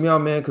 Which trips me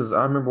out, man, because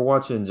I remember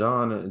watching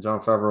John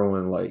Favreau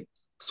in like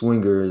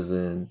Swingers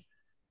and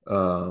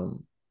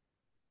um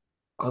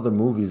other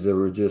movies that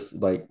were just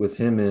like with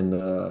him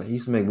and he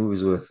used to make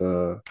movies with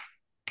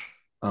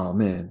oh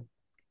man,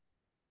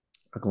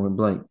 I going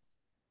blank.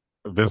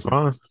 Vince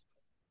Vaughn.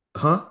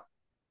 Huh?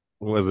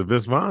 Was it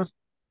Vince Vaughn?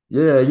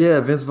 Yeah, yeah,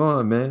 Vince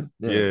Vaughn, man.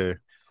 Yeah, Yeah.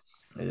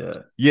 yeah,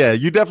 Yeah,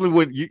 you definitely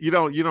would. You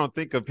don't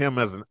think of him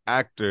as an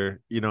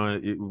actor,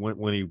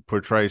 when he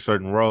portrays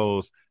certain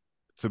roles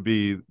to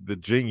be the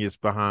genius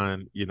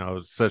behind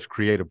such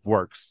creative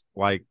works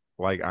like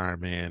Iron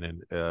Man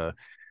and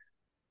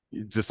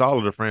just all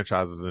of the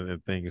franchises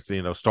and things,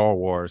 Star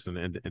Wars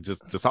and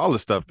just all the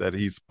stuff that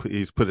he's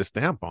put a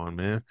stamp on,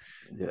 man.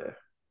 yeah,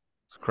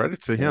 It's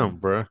credit to yeah, him,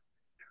 bro.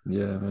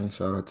 yeah, man.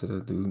 Shout out to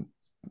that dude.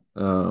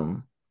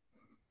 Um,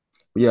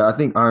 yeah, I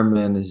think Iron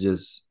Man is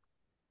just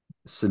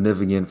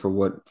significant for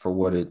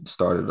what it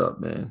started up,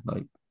 man.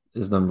 Like,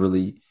 there's none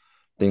really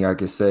thing I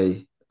could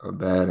say or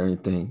bad or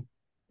anything.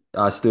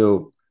 I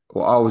still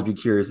will always be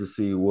curious to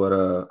see what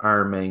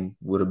Iron Man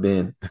would have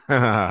been.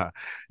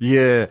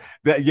 Yeah,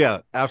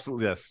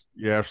 absolutely. Yes,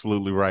 you're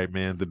absolutely right,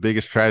 man. The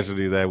biggest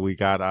tragedy that we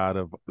got out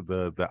of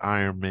the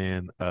Iron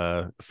Man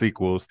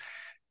sequels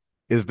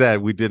is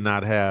that we did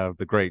not have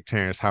the great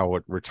Terrence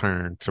Howard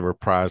return to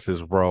reprise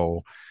his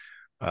role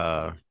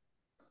uh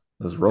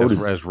As as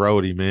Rhodey. as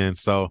Rhodey, man.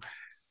 So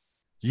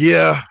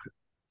yeah,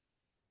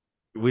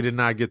 we did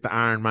not get the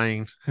Iron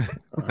Man.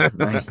 Iron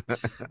Man.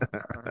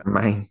 Iron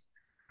Man.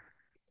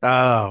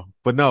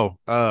 But no,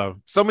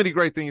 so many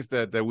great things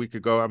that we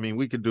could go. I mean,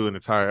 we could do an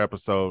entire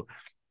episode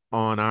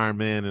on Iron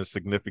Man and the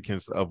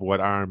significance of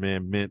what Iron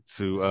Man meant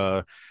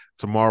to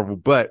Marvel.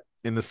 But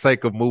in the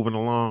sake of moving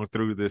along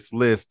through this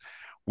list,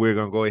 we're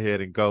gonna go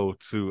ahead and go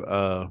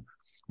to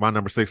my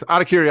number six.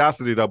 Out of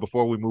curiosity though,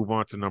 before we move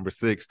on to number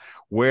six,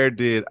 where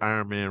did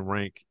Iron Man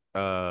rank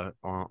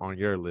on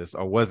your list?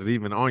 Or was it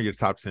even on your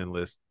top 10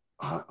 list?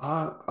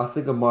 I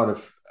think I might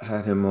have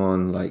had him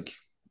on like,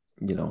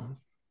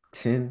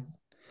 10.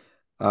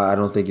 I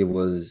don't think it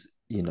was,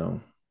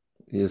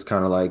 it's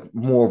kind of like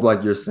more of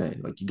like you're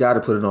saying, like you got to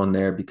put it on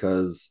there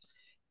because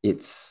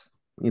it's,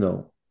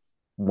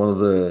 one of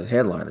the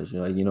headliners,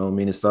 what I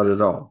mean, it started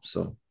it all.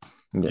 So,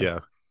 yeah. Yeah,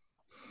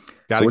 So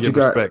gotta what you give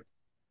got? respect.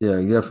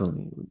 Yeah,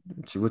 definitely.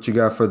 What you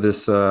got for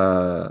this?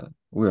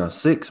 We're on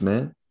six,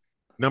 man.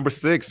 Number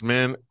six,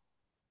 man.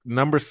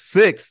 Number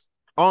six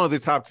on the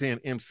top 10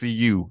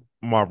 MCU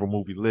Marvel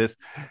movie list.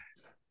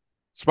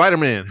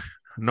 Spider-Man,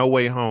 No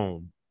Way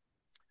Home.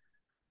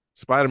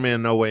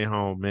 Spider-Man No Way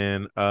Home,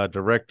 man.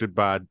 Directed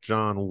by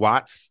John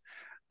Watts.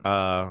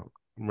 I'm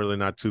really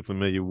not too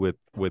familiar with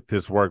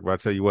his work, but I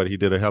tell you what, he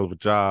did a hell of a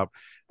job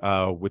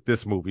with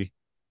this movie.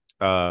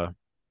 Uh,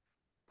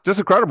 just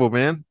incredible,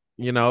 man.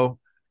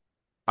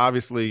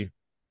 Obviously,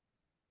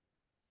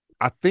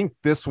 I think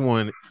this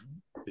one,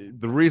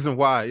 the reason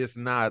why it's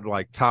not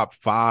like top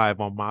five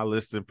on my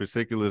list in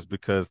particular is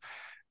because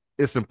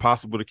it's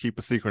impossible to keep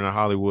a secret in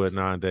Hollywood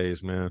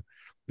nowadays, man.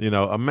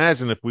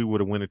 Imagine if we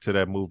would have went into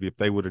that movie, if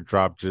they would have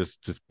dropped just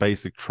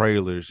basic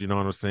trailers, you know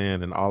what I'm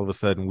saying? And all of a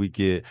sudden we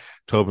get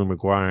Tobey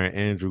Maguire and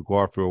Andrew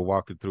Garfield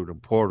walking through the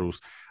portals.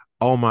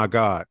 Oh my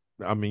God.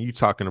 I mean, you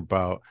talking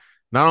about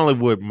not only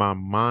would my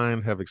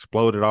mind have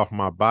exploded off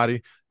my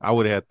body, I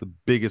would have had the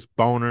biggest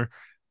boner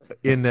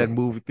in that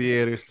movie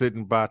theater,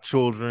 sitting by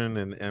children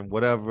and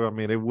whatever. I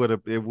mean, it would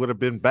have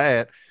been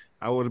bad.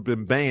 I would have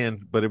been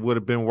banned, but it would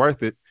have been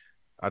worth it.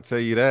 I tell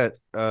you that.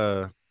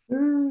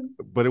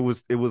 But it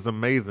was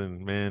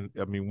amazing, man.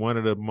 I mean, one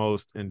of the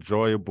most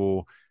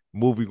enjoyable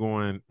movie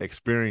going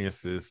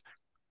experiences.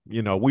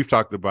 We've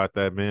talked about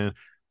that, man.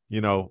 You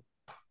know,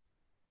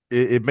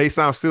 it may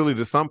sound silly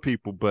to some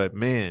people, but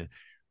man,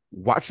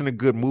 watching a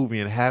good movie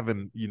and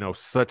having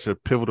such a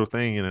pivotal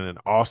thing and an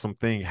awesome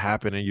thing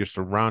happen, and you're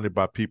surrounded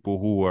by people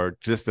who are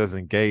just as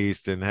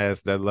engaged and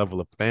has that level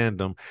of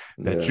fandom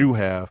that Yeah. you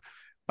have,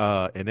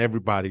 and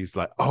everybody's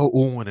like, oh,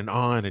 oohing and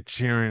on and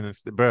cheering and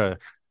bruh.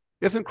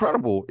 it's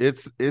incredible.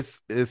 It's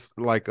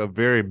like a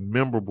very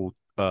memorable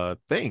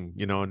thing,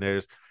 you know.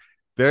 And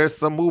there's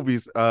some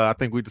movies I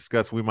think we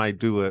discussed we might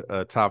do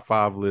a top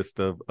five list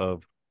of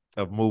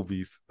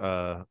movies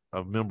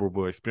of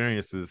memorable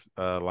experiences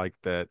like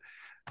that.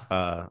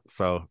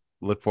 So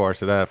look forward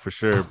to that for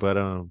sure. But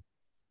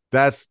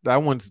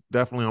that one's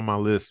definitely on my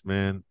list,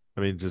 man.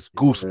 I mean, just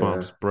Yeah,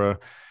 goosebumps, bro.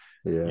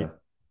 You,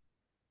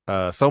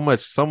 yeah. so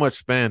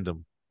much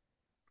fandom.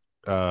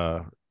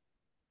 Uh,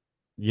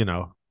 you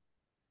know,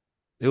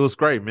 it was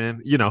great,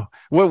 man. You know,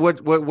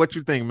 what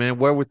you think, man?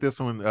 Where would this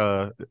one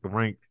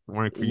rank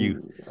for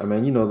you? I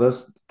mean,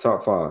 that's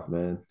top five,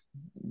 man.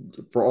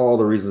 For all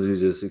the reasons you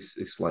just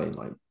explained,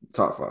 like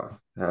top five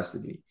has to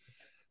be.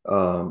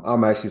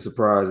 I'm actually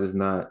surprised it's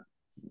not,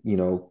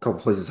 a couple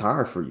places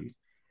higher for you.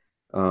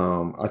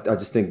 I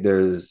just think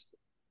there's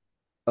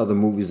other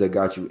movies that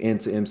got you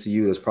into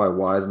MCU. That's probably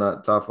why it's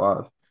not top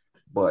five.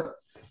 But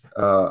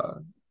uh,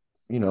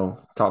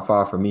 top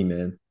five for me,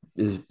 man,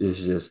 is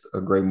just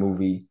a great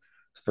movie.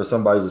 For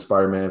somebody who's a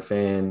Spider-Man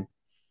fan,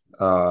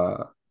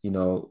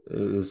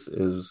 it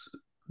was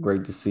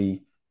great to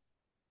see.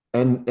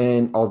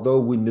 And although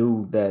we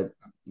knew that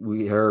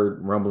we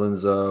heard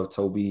rumblings of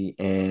Toby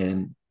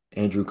and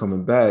Andrew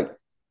coming back,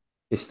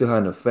 it still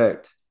had an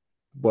effect.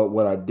 But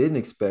what I didn't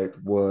expect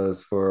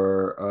was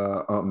for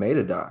Aunt May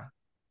to die.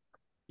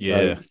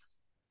 Yeah,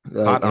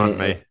 Like hot Aunt and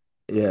May.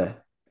 yeah.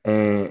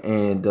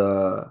 And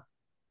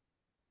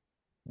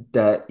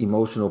that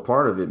emotional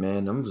part of it,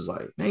 man, I'm just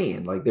like,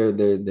 man, like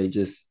they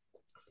just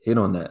hit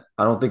on that.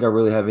 I don't think I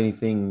really have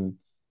anything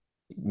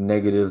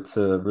negative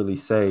to really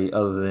say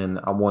other than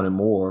I wanted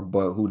more,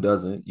 but who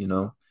doesn't?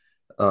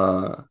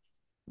 Uh,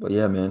 but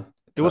yeah, man.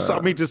 It was, I Uh,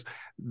 mean, just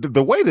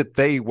the way that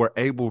they were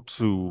able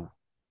to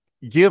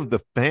give the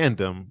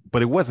fandom,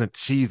 but it wasn't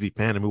cheesy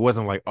fandom. It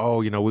wasn't like, oh,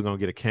 we're gonna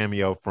get a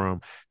cameo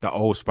from the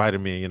old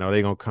Spider-Man,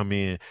 they're gonna come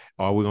in,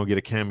 or we're gonna get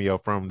a cameo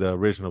from the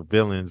original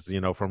villains,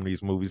 from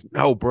these movies.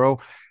 No, bro.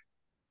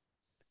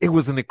 It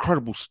was an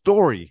incredible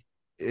story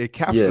yeah,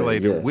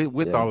 encapsulated yeah,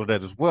 with yeah. all of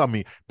that as well. I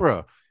mean,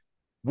 bro,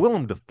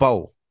 Willem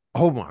Dafoe,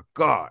 oh my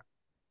God,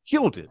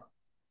 killed it.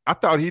 I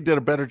thought he did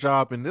a better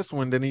job in this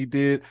one than he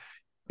did,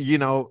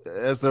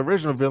 as the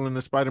original villain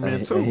in Spider-Man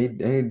And 2. he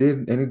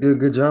did a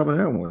good job in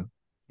that one.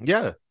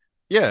 Yeah.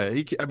 Yeah.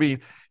 I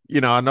mean,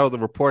 I know the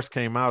reports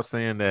came out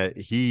saying that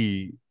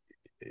he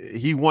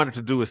wanted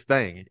to do his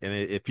thing. And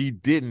if he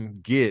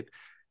didn't get,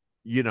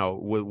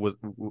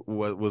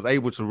 was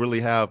able to really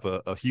have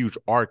a huge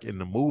arc in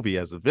the movie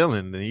as a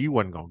villain, then he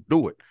wasn't gonna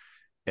do it.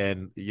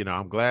 And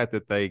I'm glad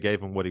that they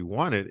gave him what he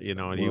wanted,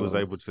 and he was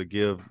Well, able to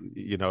give,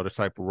 the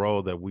type of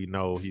role that we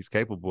know he's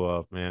capable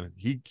of. Man,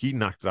 he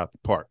knocked it out the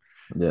park.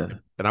 yeah.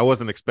 And I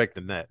wasn't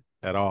expecting that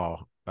at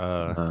all.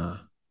 Nah,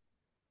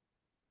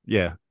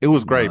 Yeah, it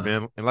was great, nah.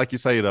 man. And like you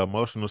say, the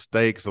emotional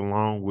stakes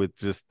along with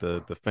just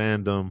the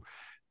fandom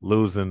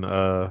losing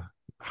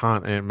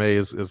Haunt Aunt May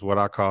is what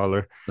I call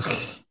her.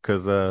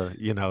 Cause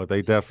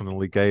they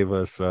definitely gave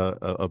us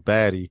a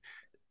baddie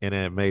and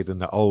Aunt May than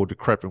the old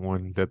decrepit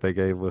one that they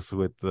gave us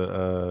with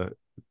the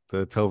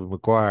Tobey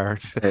Maguire.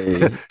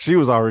 Hey, She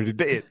was already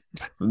dead.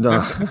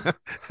 nah.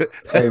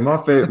 Hey, my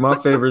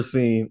favorite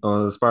scene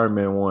on the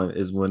Spider-Man one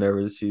is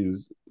whenever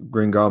she's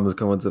Green Goblin's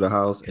coming to the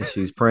house and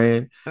she's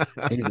praying,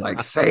 and he's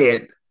like, "Say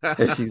it,"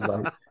 and she's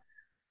like,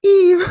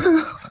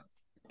 "Eve."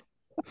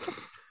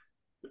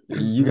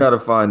 You gotta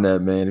find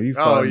that, man. If you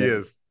Oh find that,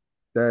 yes.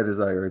 that is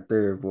like right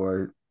there,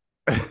 boy.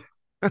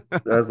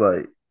 That's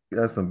like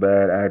that's some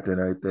bad acting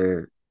right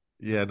there.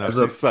 Yeah, no, That's she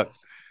up sucked.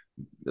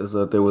 that's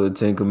up there with the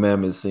Ten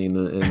Commandments scene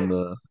in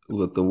the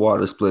with the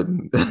water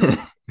splitting.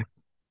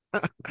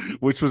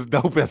 Which was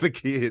dope as a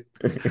kid.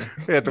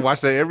 I had to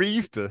watch that every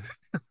Easter.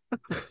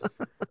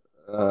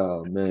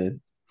 Oh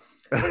man.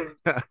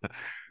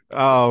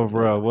 Oh,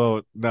 bro. Uh,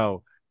 Well,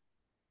 no.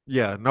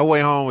 Yeah, No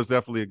Way Home was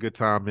definitely a good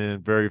time,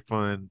 man. Very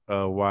fun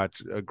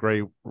watch, a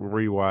great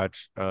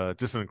rewatch.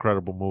 Just an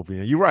incredible movie.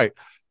 And you're right.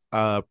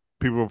 Uh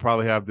People will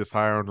probably have this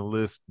higher on the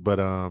list, but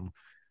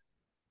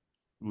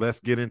let's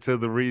get into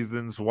the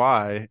reasons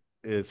why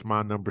it's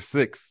my number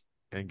 6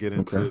 and get okay.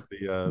 into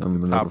the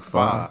Number top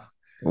five. 5.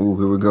 Oh,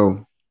 here we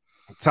go.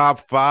 Top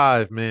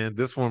 5, man.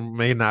 This one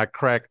may not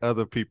crack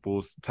other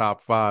people's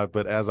top 5,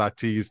 but as I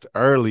teased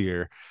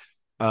earlier,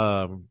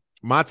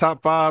 my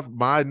top 5,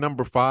 my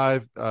number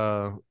 5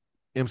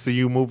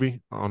 MCU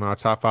movie on our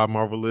top 5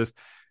 Marvel list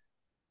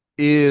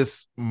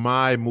is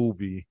my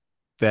movie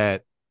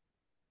that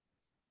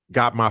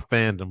got my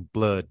fandom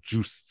blood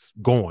juice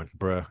going,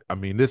 bruh. I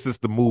mean, this is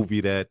the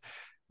movie that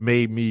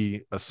made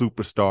me a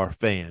superstar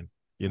fan,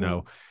 you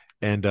know.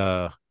 Mm. And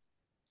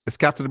it's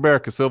Captain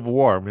America Civil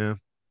War, man.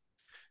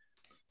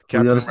 Fully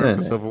Captain understand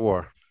America that. Civil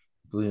War.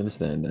 Fully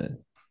understand that.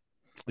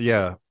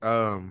 Yeah.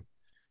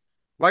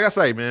 Like I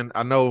say, man,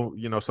 I know,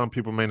 some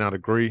people may not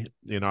agree.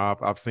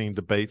 I've seen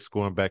debates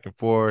going back and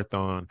forth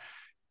on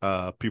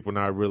people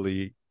not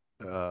really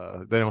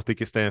they don't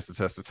think it stands the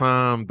test of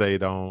time. They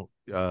don't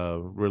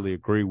really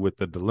agree with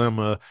the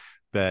dilemma,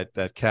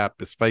 that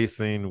Cap is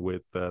facing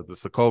with the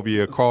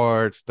Sokovia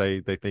cards.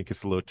 They think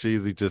it's a little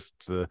cheesy just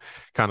to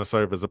kind of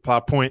serve as a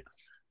plot point.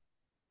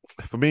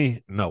 For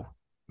me, no,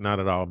 not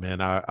at all,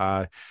 man.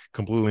 I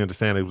completely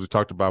understand it. We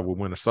talked about with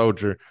Winter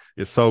Soldier.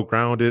 It's so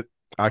grounded.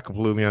 I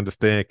completely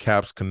understand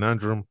Cap's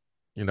conundrum,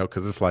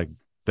 because it's like,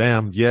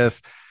 damn,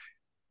 yes,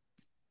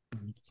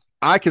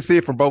 I can see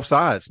it from both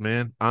sides,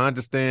 man. I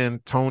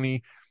understand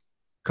Tony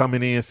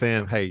coming in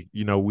saying, "Hey,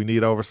 we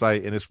need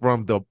oversight," and it's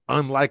from the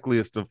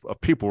unlikeliest of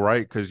people,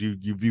 right? Because you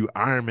view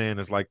Iron Man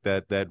as like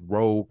that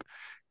rogue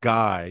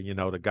guy,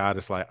 the guy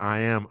that's like, "I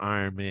am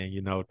Iron Man,"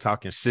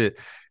 talking shit,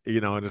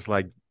 and it's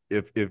like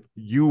if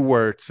you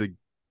were to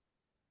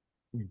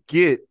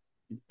get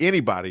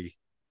anybody,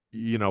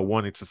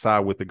 wanting to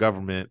side with the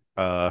government,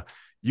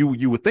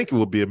 you would think it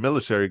would be a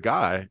military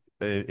guy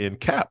in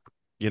Cap,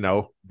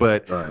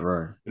 but Right,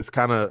 right. it's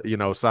kind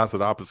of sides of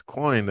the opposite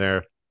coin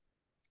there.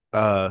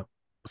 uh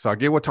so I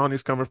get where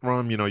Tony's coming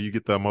from. You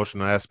get the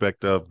emotional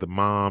aspect of the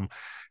mom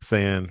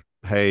saying,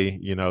 "Hey,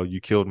 you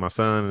killed my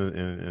son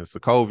in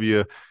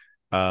Sokovia."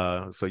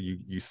 So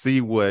you see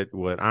what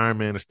Iron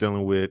Man is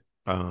dealing with.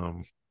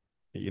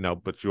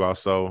 But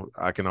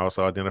I can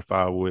also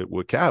identify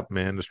with Cap,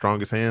 man. The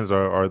strongest hands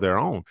are their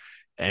own.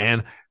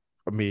 And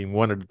I mean,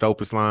 one of the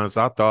dopest lines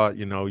I thought,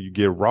 you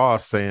get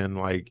Ross saying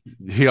like,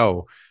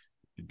 "Yo,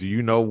 do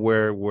you know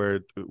where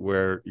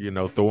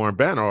Thor and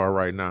Banner are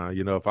right now?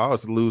 If I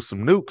was to lose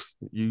some nukes,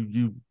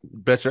 you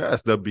bet your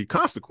ass there'll be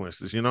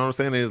consequences." You know what I'm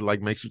saying? It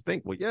like makes you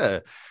think, well,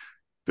 yeah,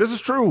 this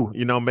is true.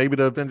 Maybe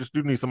the Avengers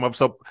do need some of.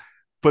 So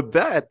for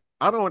that,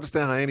 I don't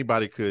understand how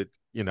anybody could,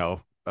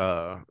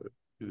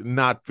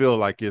 not feel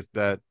like it's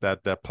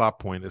that plot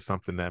point is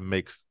something that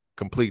makes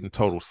complete and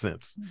total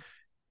sense.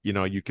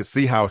 You can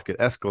see how it could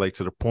escalate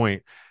to the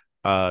point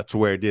to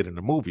where it did in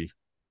the movie.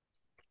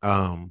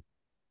 Um,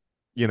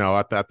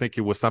 I think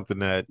it was something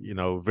that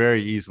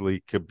very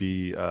easily could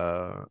be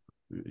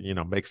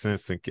make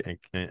sense and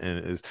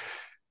is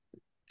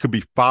could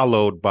be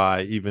followed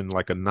by even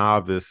like a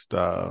novice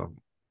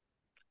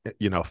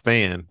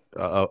fan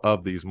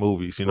of these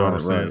movies. You know what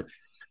I'm Right, saying?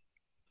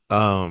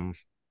 right. Um,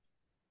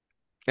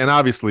 and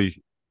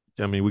obviously,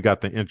 I mean, we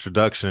got the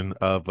introduction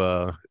of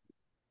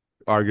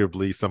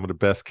arguably some of the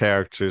best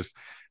characters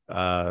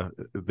the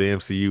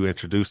MCU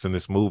introduced in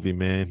this movie.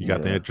 Man, you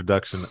got the Yeah.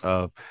 introduction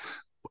of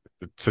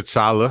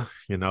T'Challa,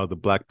 the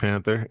Black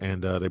Panther,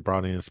 and they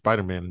brought in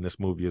Spider-Man in this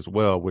movie as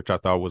well, which I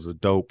thought was a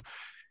dope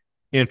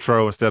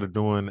intro. Instead of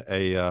doing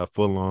a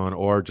full-on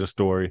origin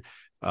story,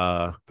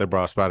 they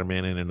brought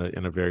Spider-Man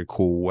in a very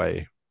cool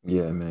way.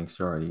 Yeah, man.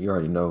 You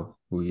already know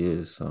who he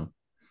is. So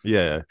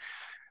Yeah.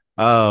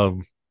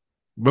 Um,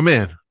 but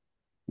man,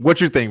 what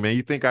you think, man?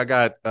 You think I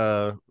got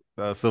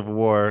Civil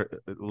War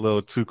a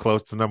little too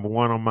close to number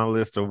one on my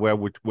list, or where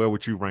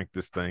would you rank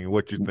this thing?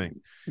 What you think?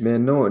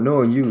 man,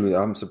 knowing you,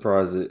 I'm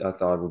surprised that I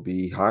thought it would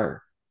be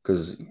higher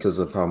because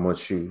of how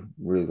much you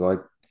really like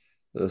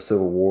the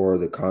Civil War,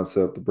 the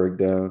concept, the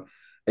breakdown.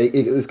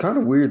 It's kind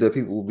of weird that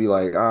people will be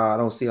like, I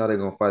don't see how they're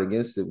gonna fight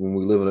against it when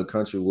we live in a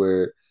country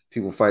where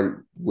people fight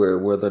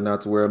whether or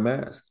not to wear a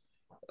mask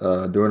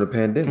during a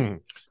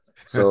pandemic.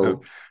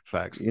 So,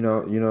 Facts.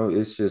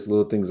 it's just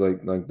little things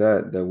like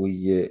that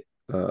we get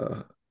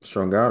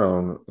strung out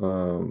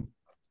on.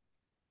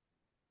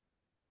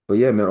 But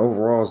yeah, man,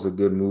 overall it's a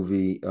good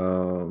movie.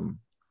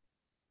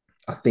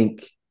 I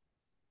think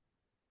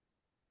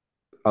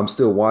I'm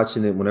still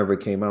watching it whenever it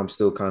came out. I'm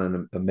still kind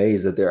of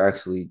amazed that they're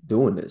actually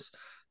doing this.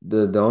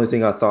 The only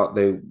thing I thought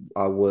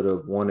I would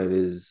have wanted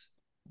is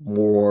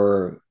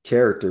more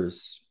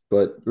characters,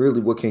 but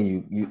really, what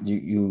can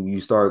you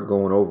start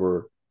going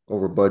over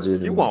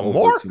budget You and want over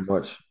more? too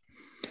much.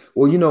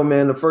 Well,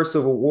 man, the first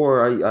Civil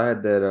War, I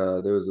had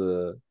that there was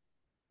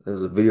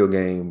a video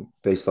game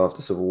based off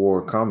the Civil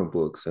War comic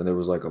books, and there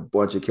was like a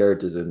bunch of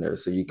characters in there.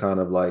 So you kind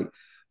of like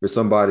for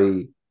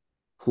somebody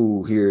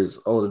who hears,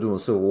 oh, they're doing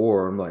Civil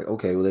War, I'm like,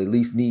 okay, well, they at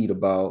least need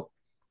about,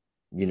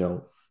 you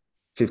know,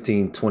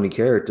 15, 20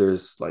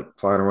 characters like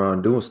flying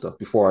around doing stuff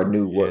before I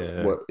knew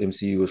Yeah. what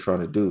MCU was trying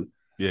to do.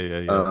 Yeah, yeah,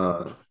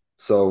 yeah.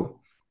 So,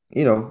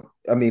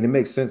 I mean, it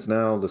makes sense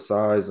now, the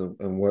size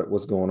and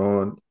what's going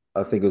on.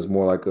 I think it was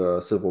more like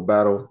a civil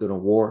battle than a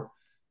war.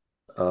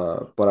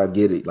 But I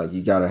get it. Like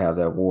you got to have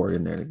that war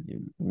in there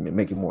to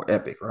make it more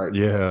epic, right?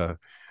 Yeah.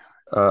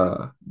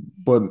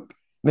 But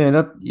man,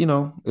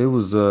 it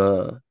was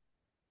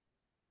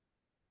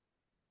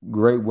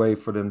great way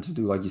for them to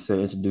do, like you said,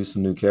 introduce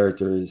some new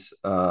characters.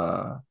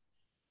 Thought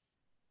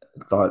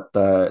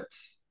that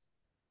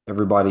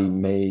everybody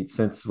made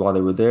sense while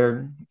they were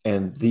there,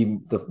 and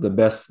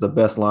the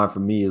best line for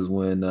me is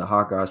when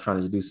Hawkeye's trying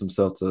to introduce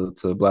himself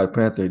to Black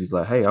Panther. He's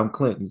like, "Hey, I'm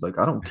Clint." He's like,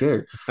 "I don't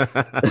care."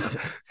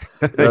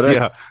 That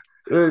Yeah.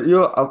 you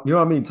know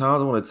how many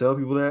times I want to tell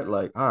people that,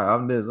 like, "Hi,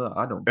 I'm this.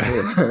 I don't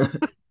care."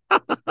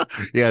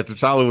 Yeah,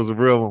 T'Challa was a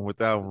real one with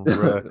that one,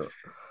 bro.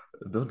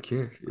 Don't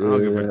care. I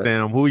don't give a Yeah,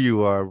 damn who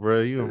you are,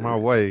 bro. You in my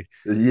way.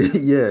 yeah,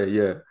 yeah,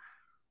 yeah.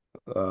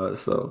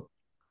 So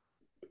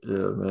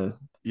yeah, man.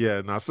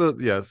 Yeah, no, so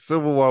yeah,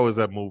 Civil War was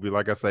that movie.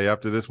 Like I say,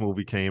 after this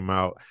movie came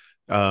out,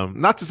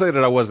 Not to say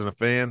that I wasn't a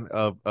fan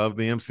of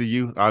the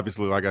MCU.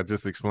 Obviously, like I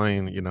just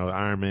explained,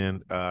 Iron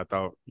Man, I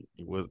thought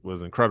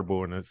was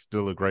incredible, and it's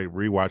still a great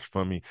rewatch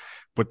for me.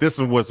 But this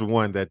one was the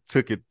one that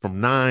took it from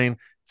 9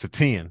 to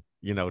 10.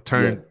 Yeah,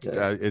 Turned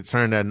yeah. it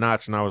turned that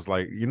notch, and I was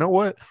like, you know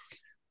what?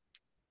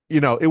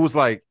 It was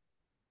like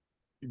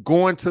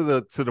going to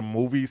the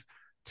movies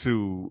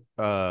to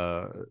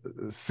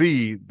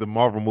see the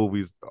Marvel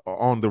movies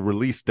on the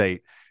release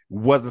date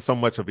wasn't so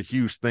much of a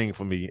huge thing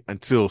for me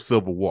until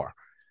Civil War.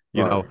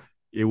 You know, Right.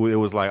 it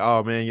was like,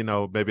 oh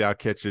man, maybe I'll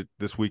catch it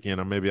this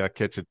weekend or maybe I'll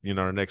catch it, the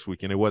next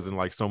weekend. It wasn't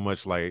like so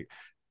much like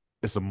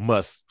it's a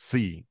must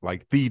see.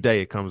 Like the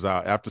day it comes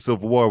out after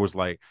Civil War was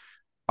like,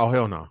 oh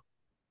hell no.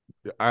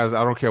 I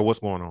don't care what's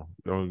going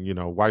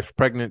on. Wife's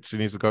pregnant, she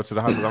needs to go to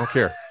the hospital. I don't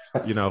care.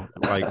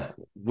 Like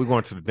we're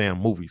going to the damn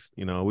movies.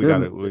 We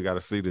Yeah,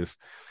 gotta see this.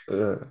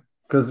 yeah.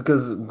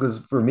 Because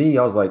for me,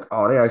 I was like,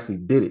 oh, they actually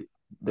did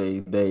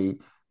it.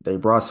 They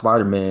brought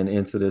Spider-Man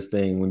into this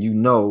thing when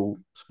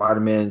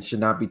Spider-Man should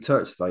not be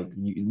touched. Like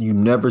you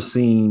never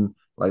seen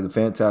like the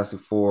Fantastic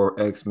Four,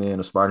 X-Men,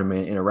 or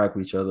Spider-Man interact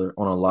with each other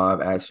on a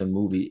live action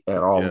movie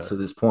at all Yeah. to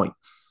this point.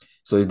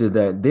 So they did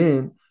that.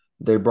 Then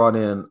they brought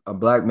in a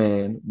black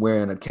man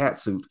wearing a cat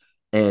suit,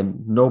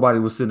 and nobody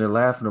was sitting there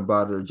laughing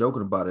about it or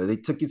joking about it. They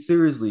took it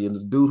seriously, and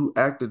the dude who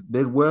acted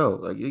did well.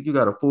 Like you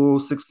got a full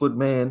 6 foot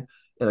man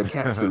in a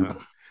cat suit,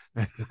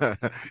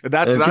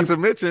 not, and not to people,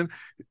 mention,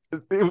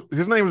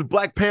 his name is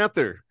Black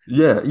Panther.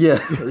 yeah, yeah,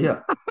 yeah,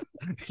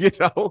 you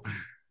know,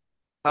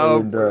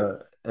 um,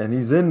 and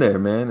he's in there,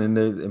 man,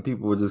 and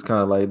people were just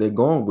kind of like they're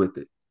going with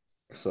it.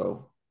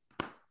 So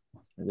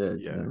yeah,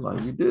 yeah. and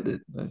like you did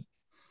it, man.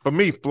 For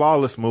me,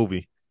 flawless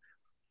movie,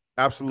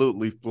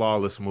 absolutely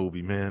flawless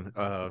movie, man.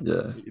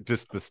 Yeah,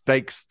 Just the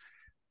stakes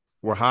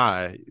were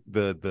high.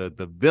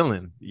 The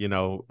villain,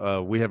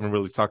 we haven't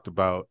really talked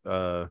about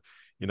the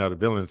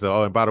villains.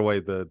 Oh, and by the way,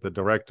 the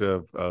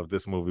director of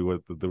this movie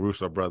with the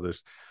Russo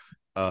brothers,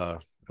 as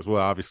well.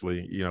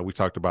 Obviously, we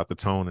talked about the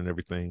tone and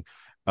everything.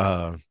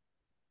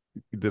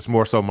 This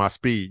more so my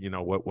speed,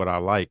 what I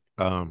like.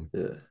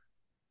 yeah,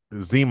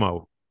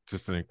 Zemo,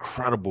 just an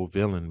incredible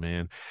villain,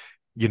 man.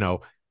 You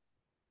know,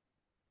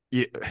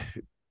 it,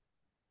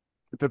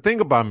 the thing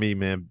about me,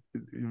 man,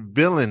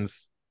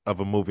 villains of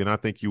a movie, and I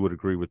think you would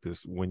agree with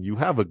this, when you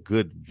have a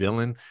good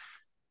villain,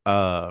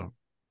 uh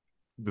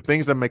the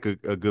things that make a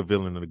good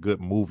villain and a good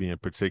movie in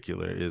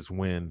particular is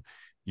when,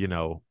 you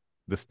know,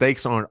 the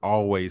stakes aren't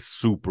always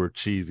super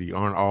cheesy,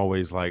 aren't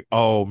always like,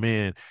 oh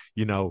man,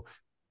 you know,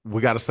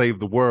 we got to save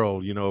the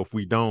world. If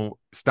we don't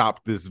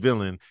stop this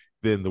villain,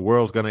 then the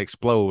world's gonna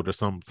explode or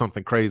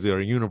something crazy, or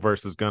a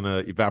universe is gonna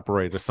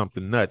evaporate or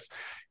something nuts.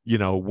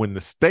 When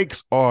the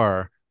stakes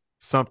are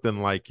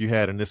something like you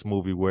had in this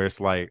movie, where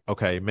it's like,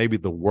 okay, maybe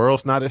the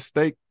world's not at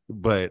stake,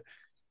 but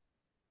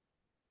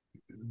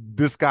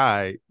this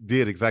guy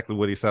did exactly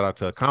what he set out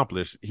to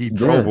accomplish. He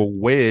drove yeah. a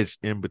wedge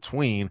in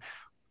between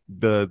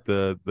the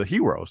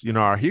heroes,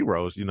 our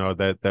heroes,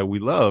 that we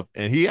love,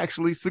 and he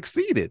actually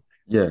succeeded.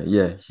 Yeah,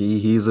 yeah.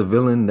 He's a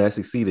villain that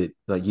succeeded.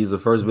 Like he's the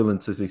first villain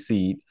to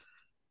succeed.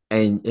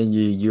 And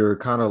you're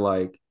kind of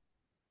like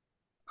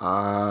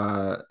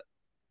uh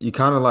you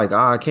kind of like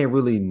I can't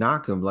really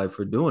knock him like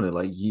for doing it.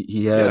 Like he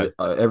Yeah,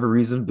 had every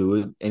reason to do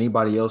it.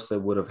 Anybody else that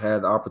would have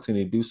had the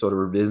opportunity to do so to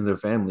revenge their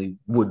family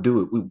would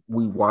do it.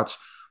 We watch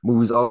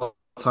movies all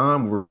the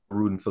time. We're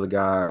rooting for the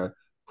guy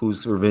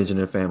who's revenging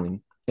their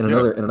family. yeah, In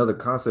another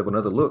concept,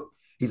 another look,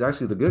 he's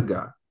actually the good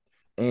guy.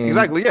 And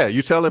exactly. Yeah,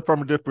 you tell it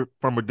from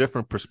a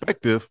different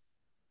perspective.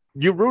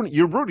 You're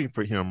rooting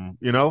for him.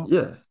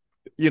 yeah,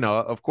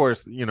 Of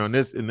course,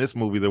 in this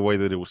movie, the way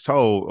that it was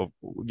told,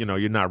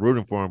 you're not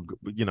rooting for him,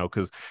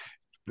 because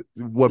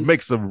what it's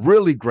makes a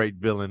really great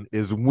villain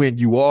is when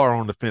you are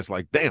on the fence,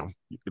 like, damn,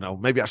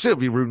 maybe I should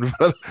be rooting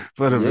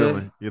for the yeah.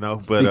 villain,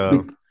 but Be,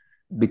 be,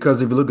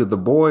 because if you look at the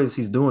boys,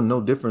 he's doing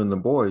no different than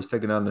the boys,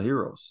 taking out the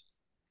heroes.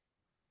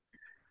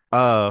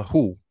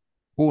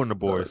 who in the Uh,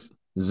 boys?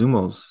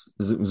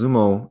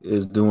 Zumo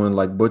is doing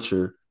like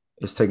Butcher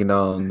is taking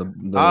down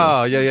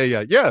Yeah, yeah,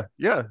 yeah, yeah,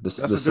 yeah. That's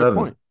the a good seven.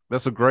 point.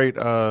 That's a great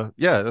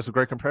yeah, that's a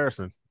great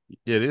comparison.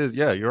 It is,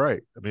 yeah, you're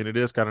right. I mean, it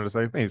is kind of the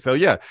same thing. So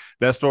yeah,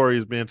 that story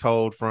is being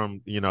told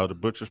from, the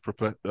butcher's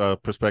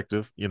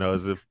perspective,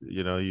 as if,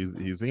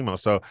 he's Zemo.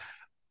 So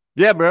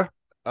yeah, bro.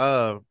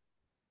 Uh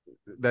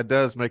that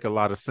does make a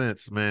lot of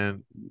sense,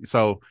 man.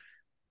 So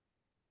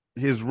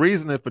his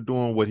reasoning for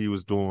doing what he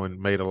was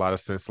doing made a lot of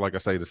sense. Like I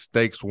say, the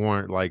stakes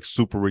weren't like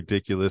super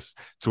ridiculous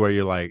to where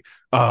you're like,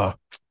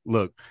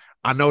 look,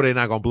 I know they're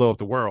not gonna blow up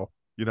the world,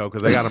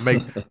 because they got to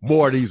make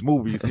more of these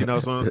movies,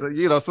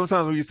 So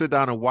sometimes when you sit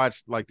down and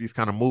watch like these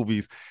kind of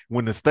movies,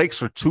 when the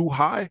stakes are too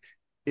high,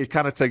 it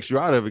kind of takes you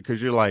out of it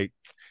because you're like,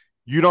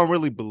 you don't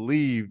really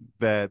believe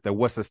that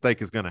what's at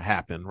stake is gonna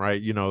happen,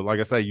 right? Like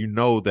I say,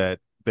 that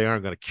they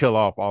aren't gonna kill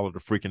off all of the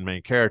freaking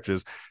main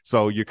characters,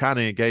 so you're kind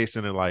of engaged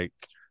in it, like,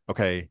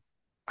 okay,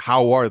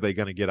 how are they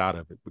going to get out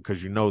of it?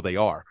 Because they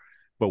are.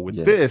 But with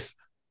Yeah, this,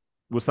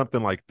 with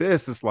something like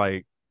this, it's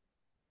like,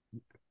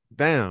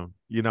 damn,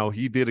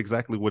 he did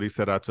exactly what he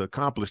set out to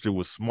accomplish. It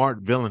was smart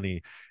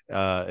villainy,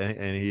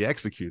 and he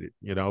executed.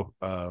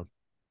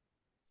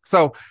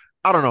 So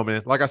I don't know,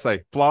 man. Like I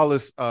say,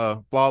 flawless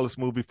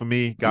movie for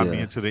me. Got me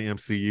Yeah. into the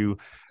MCU.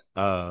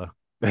 Uh,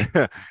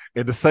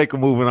 in the sake of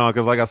moving on,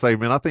 because like I say,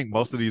 man, I think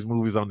most of these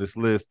movies on this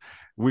list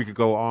we could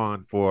go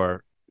on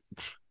for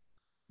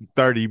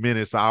 30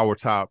 minutes, hour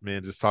top,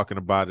 man, just talking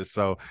about it.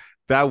 So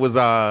that was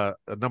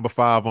number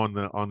 5 on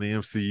the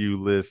MCU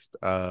list.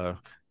 So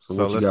So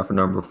what you let's got for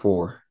number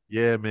four?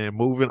 yeah, man,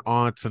 moving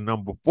on to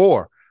number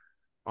 4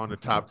 on the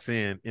top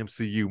 10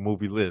 MCU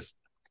movie list.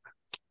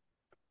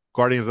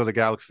 Guardians of the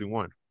Galaxy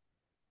 1.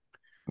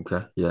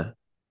 Okay. Yeah.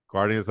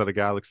 Guardians of the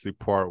Galaxy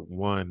Part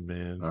 1,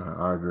 man.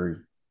 I agree.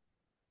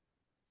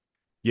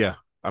 Yeah.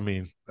 I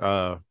mean,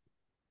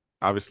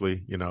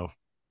 obviously,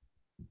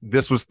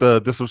 this was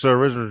the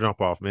original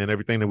jump off, man.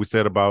 Everything that we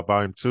said about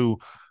volume 2,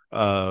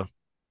 uh,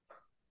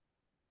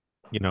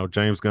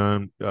 James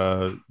Gunn,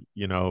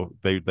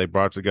 they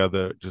brought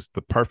together just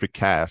the perfect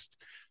cast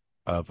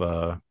of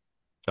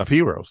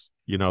heroes,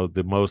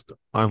 the most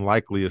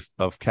unlikeliest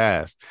of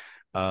cast.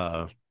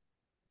 Uh,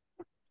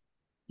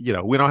 we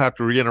don't have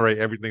to reiterate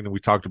everything that we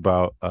talked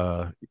about,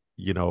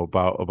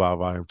 about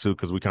volume 2,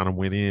 because we kind of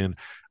went in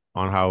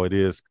on how it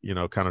is,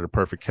 kind of the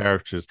perfect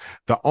characters.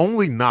 The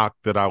only knock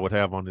that I would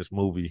have on this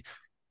movie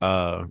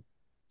uh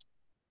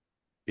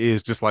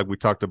is just like we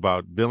talked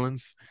about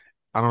villains.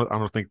 I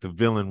don't think the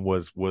villain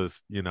was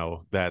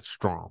that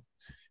strong.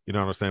 You know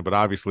what I'm saying? But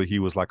obviously he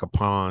was like a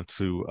pawn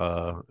to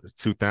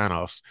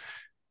Thanos,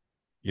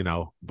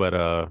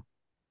 but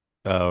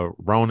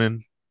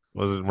Ronan,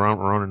 was it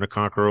Ronan the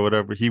Conqueror or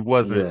whatever? He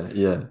wasn't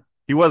Yeah. Yeah.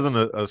 he wasn't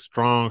a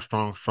strong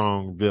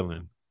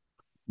villain.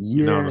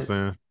 You know what I'm Yeah.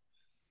 saying?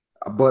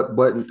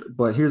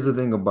 But here's the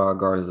thing about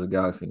Guardians of the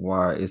Galaxy and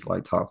why it's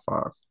like top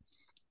five.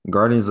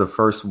 Guardians is the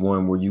first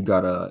one where you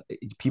gotta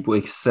people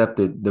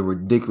accepted the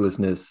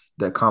ridiculousness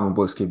that comic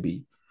books can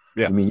be.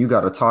 Yeah. I mean, you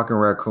got a talking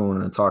raccoon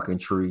and a talking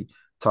tree,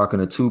 talking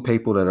to two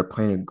people that are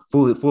painted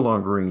full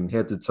on green,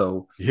 head to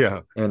toe,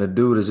 Yeah. and a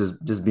dude is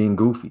just being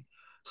goofy.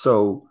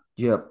 So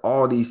you have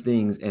all these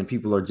things, and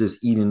people are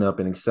just eating up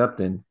and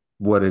accepting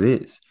what it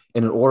is.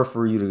 And in order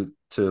for you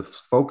to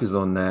focus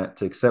on that,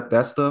 to accept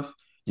that stuff,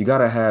 you got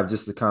to have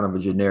just a kind of a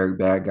generic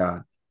bad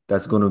guy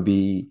that's going to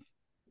be,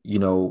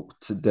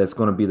 that's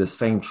going to be the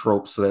same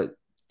trope, so that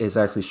it's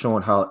actually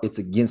showing how it's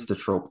against the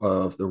trope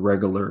of the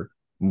regular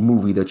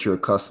movie that you're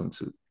accustomed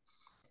to.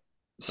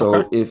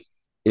 Okay. So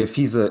if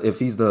he's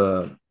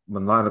the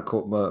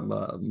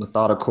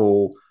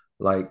methodical,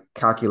 like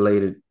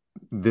calculated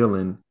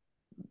villain,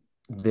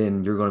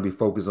 then you're going to be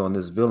focused on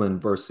this villain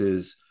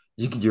versus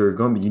you're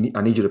going to be.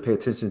 I need you to pay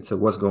attention to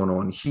what's going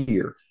on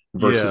here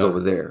versus Yeah. over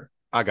there.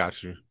 I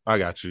got you. I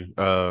got you.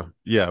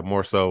 Yeah,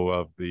 more so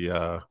of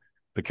the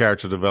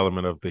character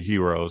development of the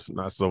heroes,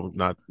 not so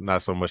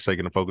much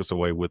taking the focus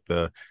away with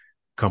the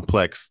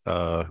complex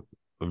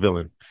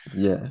villain.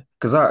 Yeah,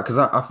 because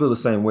I feel the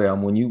same way.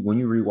 When you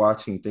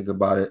rewatch and you think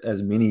about it,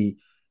 as many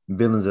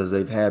villains as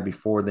they've had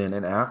before then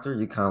and after,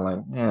 you're kind of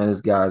like, man,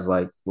 this guy's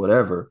like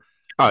whatever.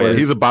 Oh But yeah,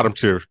 he's it's a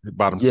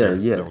bottom Yeah, tier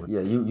yeah, villain.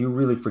 yeah. You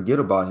really forget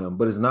about him,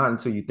 but it's not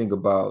until you think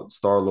about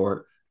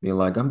Star-Lord being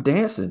like, I'm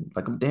dancing,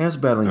 like I'm dance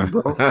battling you,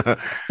 bro.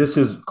 Just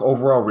his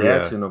overall Yeah,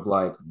 reaction of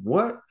like,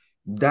 what?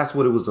 That's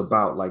what it was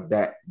about, like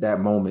that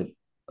moment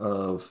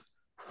of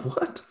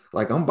what?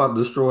 Like I'm about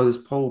to destroy this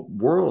whole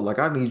world. Like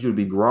I need you to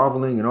be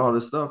groveling and all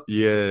this stuff.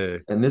 yeah,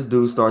 And this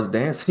dude starts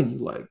dancing, you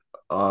like,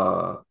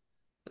 uh,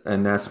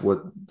 and that's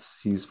what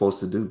he's supposed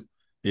to do.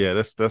 yeah.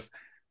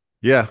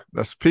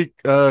 That's peak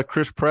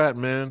Chris Pratt,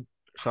 man.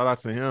 Shout out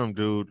to him,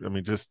 dude. I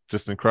mean, just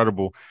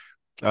incredible.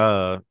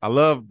 I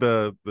love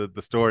the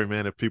story,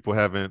 man. If people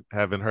haven't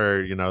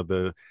heard,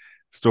 the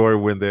story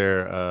when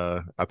they're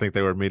I think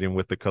they were meeting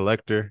with the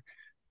collector,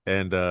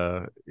 and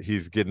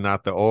he's getting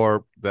out the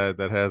orb that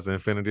has the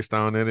Infinity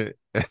Stone in it,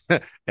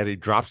 and he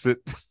drops it,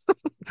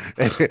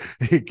 and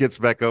he gets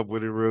back up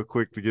with it real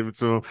quick to give it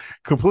to him,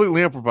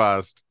 completely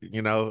improvised,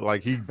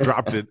 like he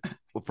dropped it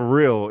for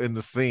real in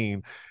the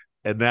scene,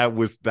 and that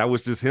was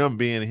just him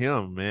being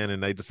him, man,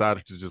 and they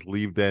decided to just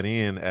leave that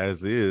in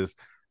as is.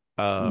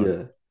 uh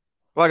Yeah,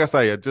 like I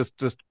say, just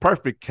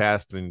perfect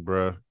casting,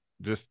 bro.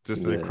 Just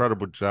an yeah,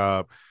 incredible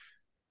job.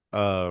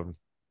 um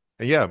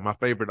and yeah, my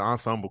favorite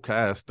ensemble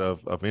cast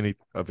of any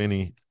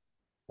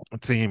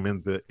team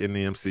in the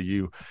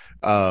MCU.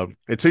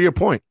 And to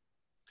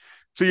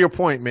your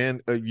point,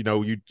 man,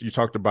 you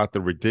talked about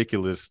the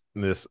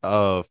ridiculousness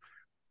of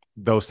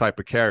those type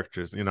of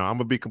characters. I'm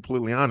gonna be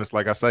completely honest.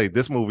 Like I say,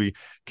 this movie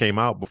came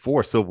out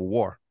before Civil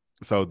War,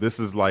 so this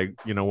is like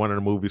one of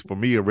the movies for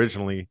me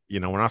originally.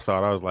 When I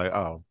saw it, I was like,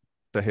 oh,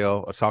 the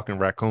hell, a talking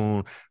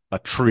raccoon, a yeah,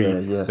 tree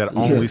yeah, that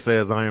only yeah.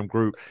 says I am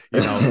Groot.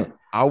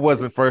 I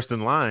wasn't first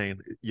in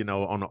line,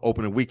 on the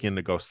opening weekend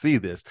to go see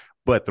this,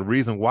 but the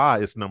reason why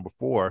it's number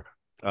 4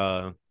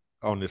 uh,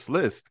 on this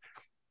list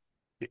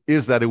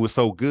is that it was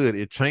so good,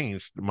 it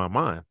changed my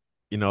mind.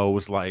 It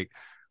was like,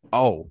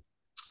 oh,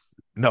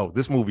 no,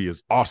 this movie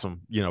is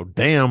awesome.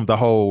 Damn the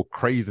whole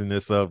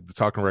craziness of the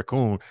talking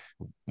raccoon.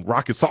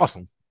 Rocket's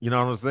awesome. You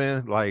know what I'm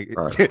saying? Like,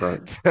 Right,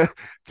 right.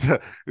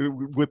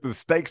 with the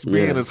stakes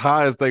being Yeah, as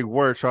high as they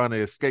were trying to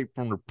escape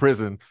from the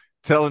prison,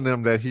 telling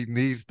them that he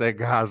needs that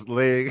guy's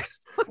leg.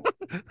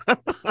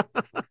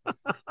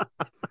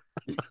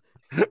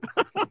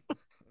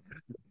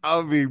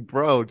 I mean,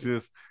 bro,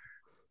 just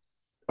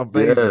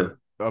yeah, amazing,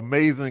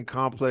 amazing,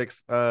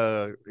 complex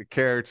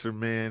character,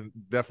 man.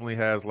 Definitely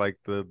has like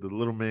the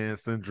little man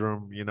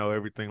syndrome,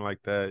 everything like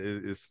that.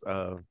 It's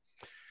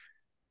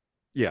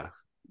yeah,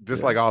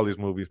 just yeah, like all these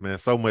movies, man.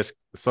 So much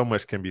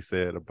can be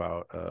said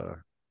about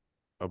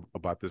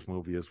this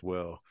movie as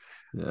well.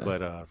 yeah.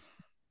 But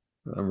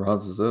That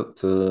rises up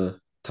to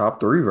top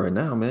three right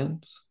now,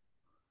 man.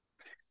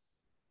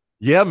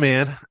 yeah,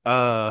 man.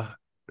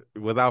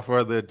 Without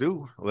further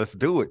ado, let's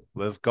do it.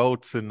 Let's go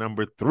to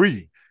number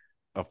three,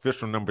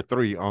 official number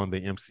three on the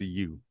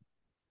MCU,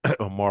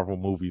 a Marvel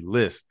movie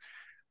list.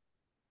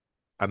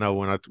 I know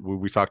when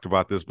we talked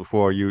about this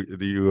before, you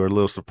were a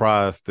little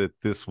surprised that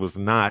this was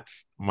not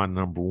my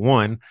number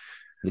one.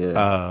 Yeah,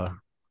 Uh,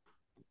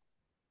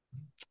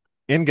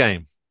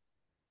 Endgame,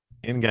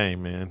 Endgame,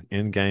 man.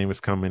 Endgame is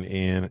coming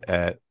in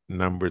at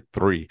number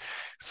three.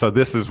 So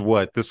this is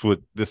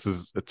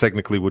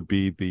technically would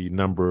be the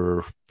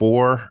number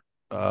four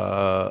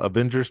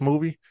Avengers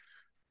movie.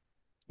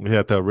 We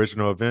had the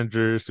original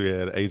Avengers, we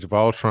had Age of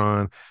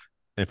Ultron,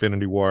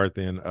 Infinity War,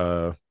 then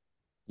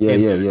yeah,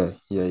 yeah, Endgame. yeah,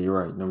 yeah.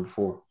 You're right. Number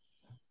four.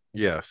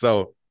 Yeah.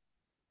 So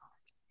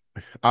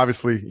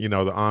obviously,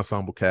 the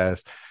ensemble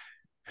cast.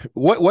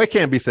 What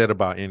can be said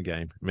about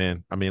Endgame,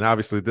 man? I mean,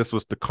 obviously, this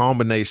was the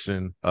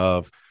combination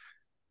of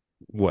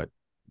what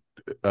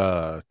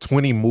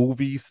 20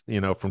 movies,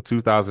 from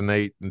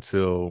 2008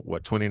 until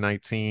what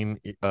 2019.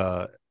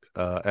 At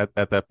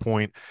that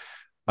point,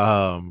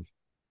 um,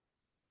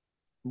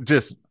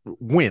 just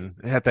when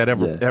had that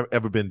ever Yeah,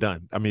 ever been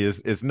done? I mean,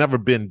 it's never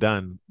been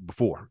done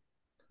before.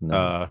 no,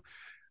 Uh,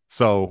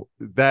 so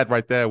that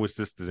right there was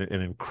just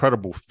an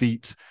incredible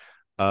feat.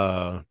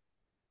 Uh,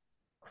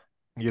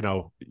 you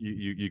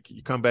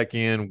come back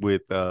in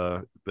with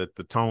the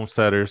tone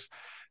setters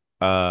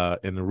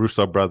and the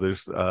Russo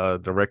brothers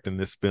directing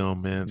this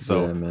film, man.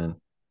 So yeah, man,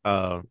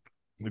 uh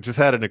it just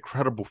had an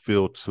incredible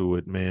feel to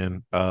it,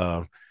 man.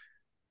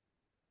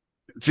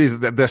 Jesus,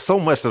 there's so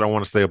much that I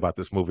want to say about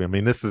this movie. I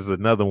mean, this is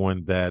another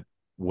one that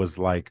was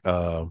like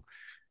uh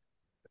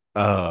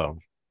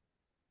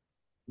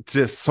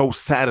just so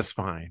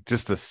satisfying,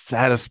 just a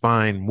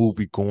satisfying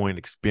movie going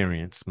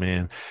experience,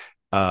 man.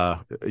 uh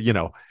you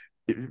know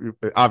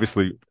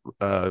Obviously,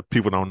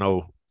 people don't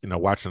know,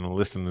 watching and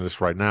listening to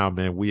this right now,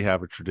 man, we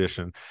have a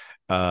tradition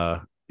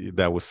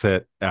that was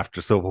set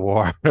after Civil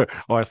War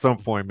or at some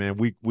point, man,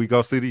 we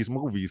go see these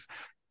movies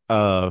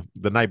the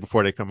night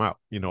before they come out,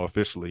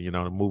 officially.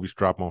 The movies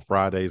drop on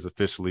Fridays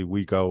officially.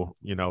 We go,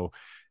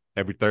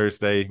 every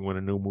Thursday when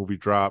a new movie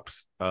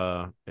drops,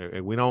 and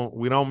we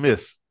don't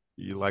miss.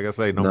 Like I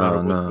say, no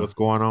matter no, what's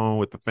no. going on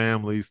with the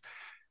families,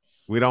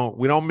 we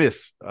don't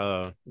miss.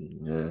 Yeah,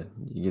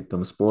 you get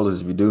them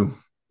spoilers if you do.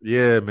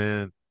 Yeah,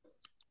 man,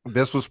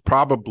 this was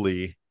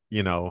probably,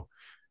 the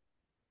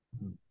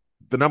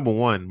number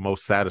one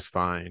most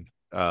satisfying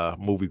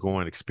movie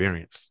going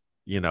experience.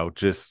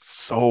 Just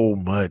so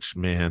much,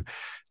 man.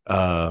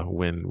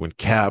 When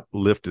Cap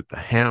lifted the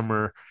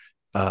hammer,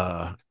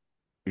 uh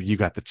you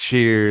got the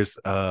cheers.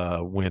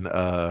 When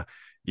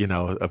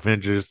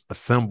Avengers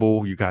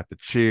assemble, you got the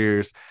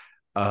cheers.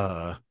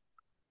 uh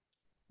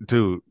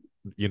Dude,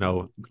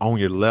 on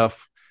your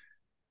left,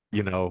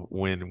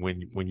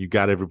 when you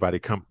got everybody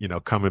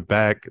coming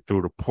back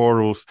through the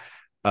portals.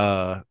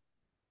 I'm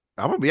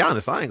gonna be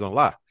honest, I ain't gonna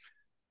lie.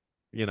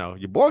 Your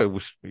boy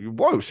was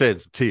shedding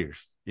some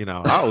tears.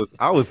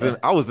 I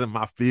was in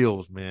my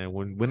feels, man,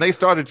 when they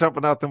started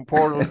jumping out them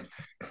portals.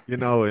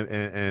 And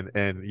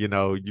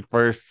you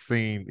first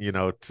seen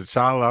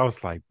T'Challa. I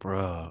was like,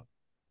 bruh,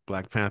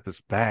 Black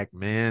Panther's back,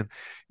 man.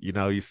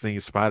 You seen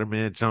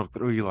Spider-Man jump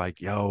through, you're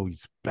like, yo,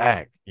 he's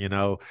back.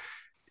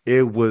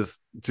 It was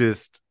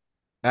just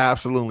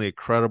absolutely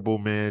incredible,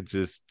 man.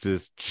 Just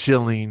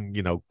chilling,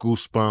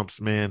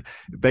 goosebumps, man.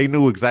 They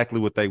knew exactly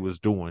what they was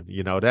doing.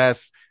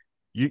 That's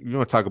you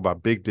want to talk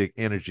about big dick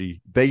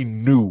energy. They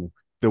knew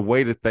the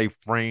way that they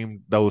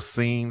framed those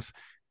scenes.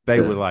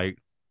 They were Yeah. like,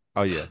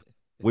 oh yeah,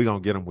 we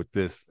gonna get them with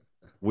this.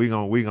 We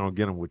gonna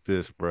get them with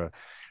this, bro.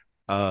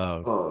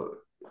 uh Oh,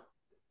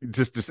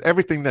 just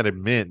everything that it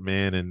meant,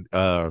 man. And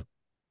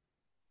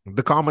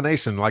the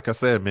combination, like I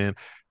said, man,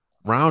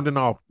 rounding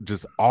off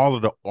just all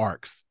of the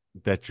arcs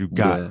that you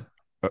got,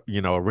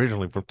 yeah,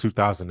 originally from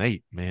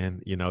 2008,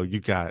 man. You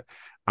got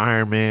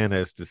Iron Man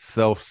as the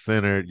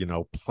self-centered,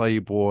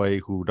 playboy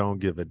who don't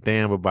give a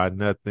damn about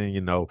nothing,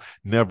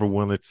 never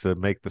willing to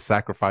make the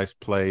sacrifice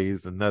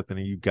plays and nothing.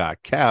 And you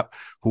got Cap,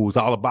 who's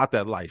all about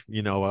that life.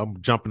 I'm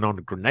jumping on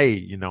the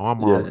grenade. I'm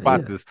all yeah,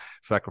 about yeah, this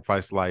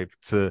sacrifice life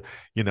to,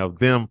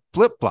 them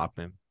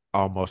flip-flopping.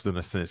 almost in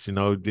a sense.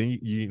 Then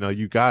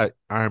you got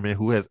Iron Man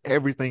who has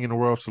everything in the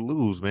world to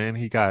lose, man.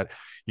 He got,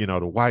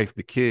 the wife,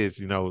 the kids,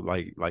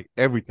 like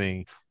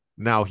everything.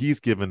 Now he's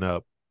giving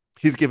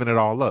it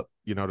all up,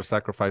 to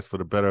sacrifice for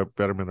the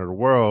betterment of the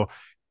world.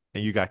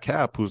 And you got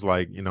Cap who's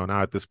like,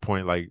 now at this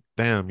point, like,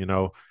 damn,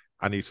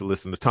 I need to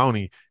listen to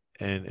Tony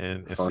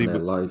and Find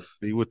that life.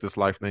 see what this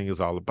life thing is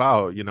all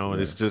about, and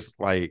Yeah, it's just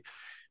like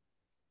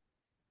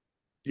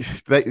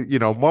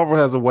Marvel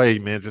has a way,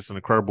 man, just an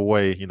incredible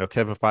way.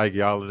 Kevin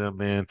Feige, all of them,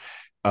 man,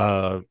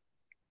 uh,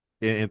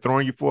 and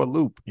throwing you for a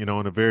loop, in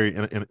a very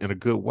in a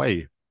good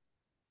way.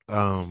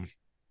 Um,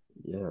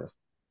 yeah.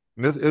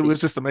 it was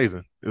just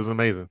amazing. It was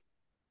amazing.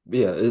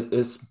 Yeah,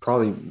 it's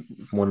probably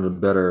one of the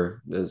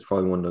better. It's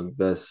probably one of the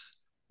best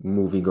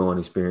movie going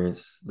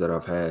experience that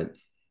I've had,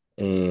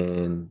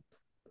 and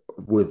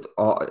with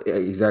all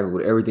exactly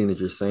with everything that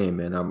you're saying,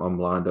 man, I'm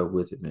lined up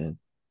with it, man.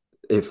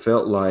 It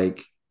felt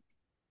like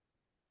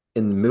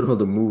in the middle of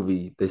the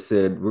movie, they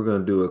said we're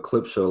gonna do a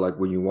clip show like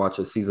when you watch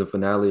a season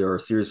finale or a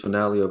series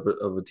finale of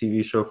a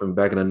TV show from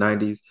back in the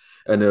 90s,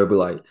 and they'll be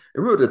like,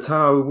 remember the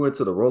time we went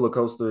to the roller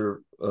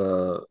coaster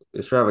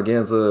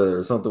extravaganza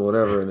or something,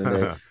 whatever, and then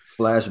they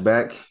flash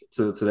back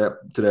to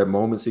that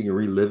moment so you can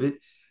relive it.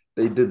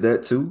 They did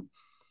that too.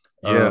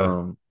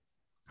 Yeah,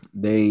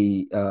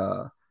 They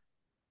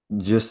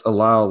just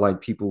allow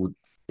like people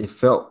it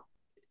felt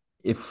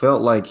it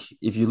felt like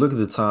if you look at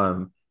the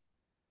time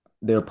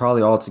they're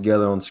probably all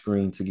together on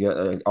screen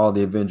together. All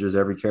the Avengers,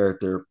 every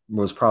character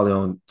was probably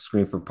on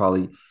screen for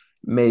probably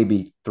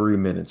maybe 3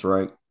 minutes,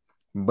 right?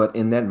 But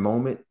in that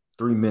moment,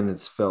 3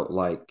 minutes felt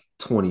like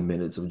 20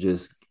 minutes of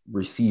just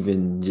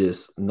receiving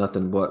just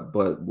nothing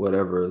but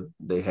whatever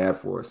they had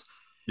for us.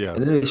 yeah,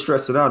 And then they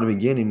stressed it out in the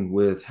beginning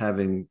with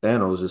having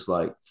Thanos just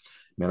like,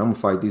 man, I'm gonna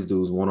fight these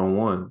dudes one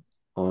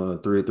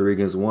on three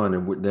against one,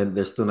 and then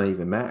they're still not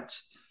even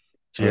matched.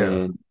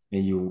 yeah, And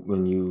you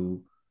when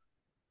you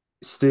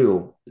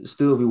still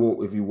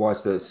if you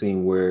watch that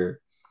scene where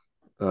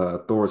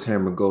Thor's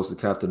hammer goes to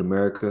Captain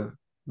America,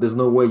 there's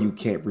no way you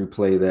can't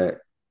replay that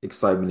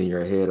excitement in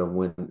your head of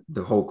when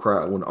the whole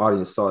crowd, when the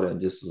audience saw that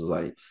and just was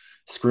like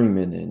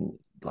screaming and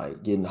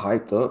like getting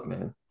hyped up,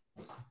 man.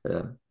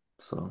 Yeah.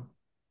 So,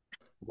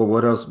 but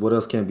what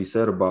else can be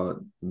said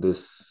about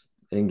this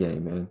end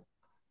game, man?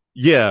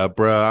 yeah,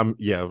 bro.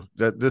 Yeah.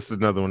 This is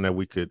another one that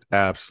we could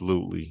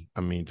absolutely.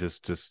 I mean,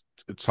 just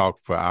talk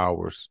for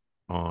hours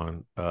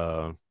on.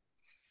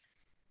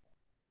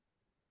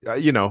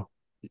 You know,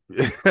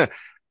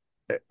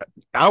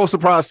 I was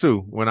surprised too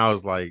when I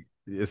was like,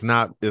 it's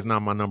not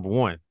my number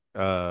one.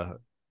 Uh,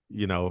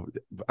 you know,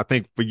 I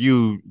think for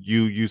you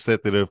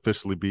said that it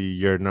officially be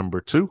your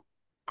number two,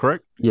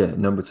 correct? Yeah,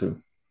 number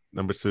two.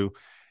 Number two.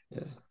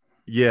 Yeah.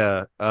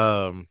 Yeah.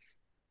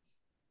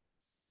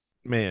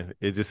 Man,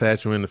 it just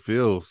had you in the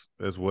feels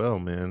as well,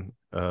 man.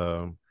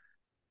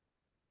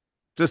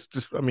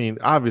 Just I mean,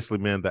 obviously,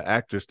 man, the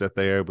actors that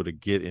they're able to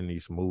get in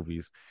these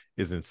movies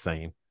is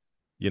insane.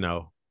 You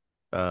know,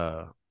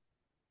 uh,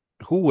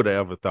 who would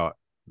have ever thought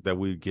that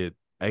we'd get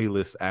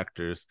A-list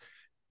actors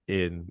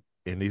in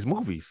these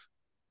movies?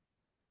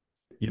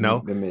 You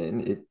know,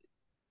 Man,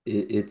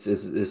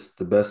 it's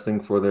the best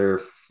thing for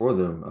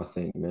them, I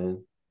think,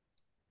 man.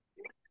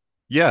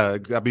 yeah.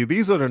 I mean,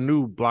 these are the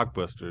new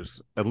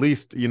blockbusters. At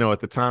least at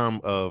the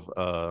time of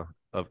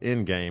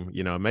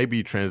Endgame.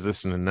 Maybe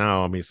transitioning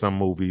now. I mean, some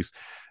movies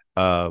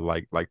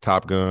like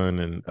Top Gun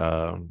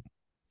and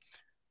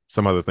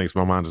some other things.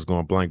 My mind is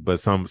going blank, but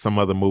some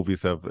other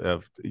movies have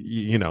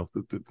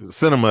the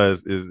cinema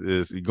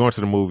is going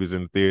to the movies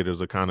in the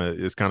theaters are kind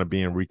of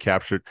being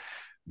recaptured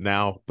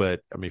now.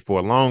 But I mean, for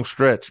a long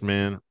stretch,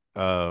 man,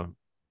 were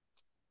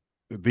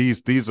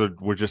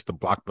just the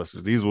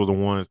blockbusters. These were the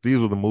ones. These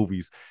were the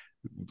movies.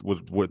 Was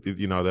what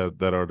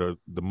that are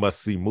the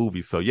must see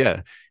movies. So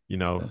yeah,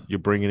 Yeah, you're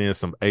bringing in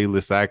some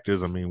A-list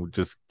actors. I mean, we're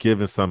just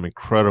giving some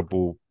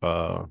incredible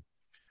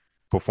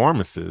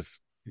performances.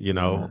 yeah,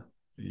 man.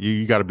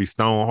 You got to be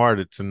stone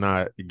hearted to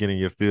not get in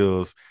your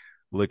feels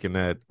looking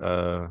at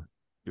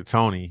your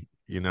Tony.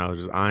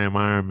 Just I am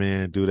Iron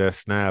Man, do that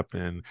snap,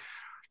 and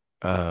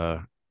uh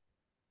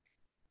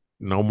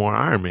no more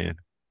Iron Man.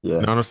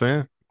 You know Yeah, what I'm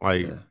saying?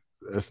 Like yeah,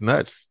 it's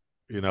nuts.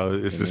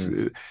 It's it just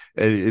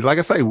is. like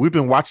I say, we've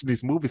been watching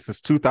these movies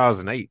since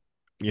 2008.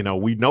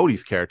 We know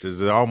these characters.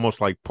 They're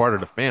almost like part of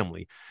the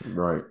family.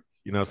 Right.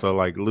 So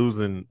like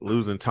losing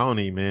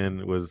Tony,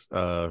 man, was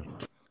like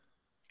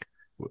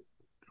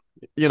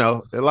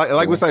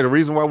we Yeah. say, the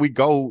reason why we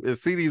go and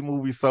see these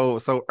movies so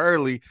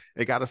early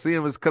and got to see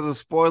them is because of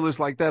spoilers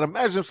like that.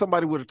 Imagine if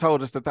somebody would have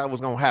told us that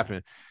was gonna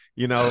happen.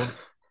 You know,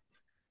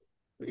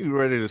 you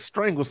ready to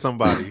strangle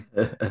somebody.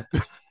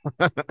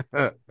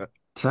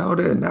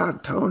 Tony,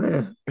 not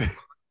Tony.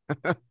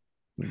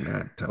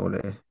 Not Tony.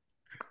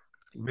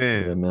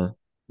 Yeah, Man, man.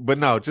 but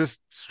no, just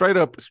straight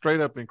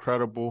up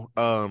incredible.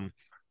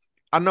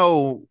 I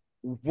know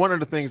one of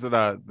the things that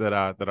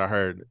I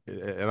heard,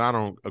 and I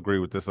don't agree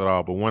with this at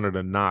all, but one of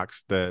the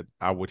knocks that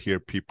I would hear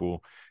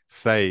people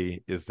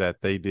say is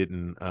that they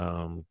didn't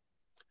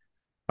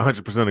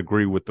 100%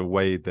 agree with the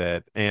way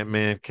that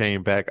Ant-Man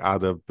came back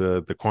out of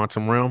the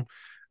quantum realm,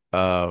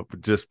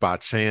 just by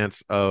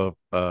chance of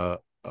a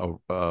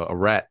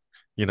rat,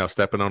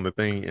 stepping on the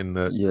thing in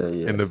the Yeah,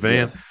 yeah,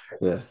 van.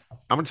 yeah, yeah.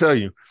 I'm gonna tell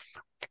you,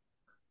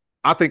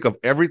 I think of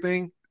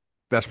everything,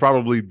 that's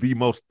probably the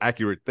most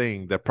accurate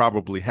thing that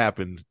probably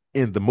happened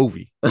in the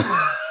movie.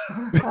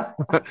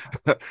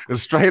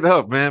 Straight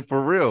up, man,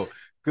 for real.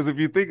 Because if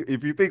you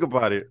think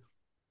about it,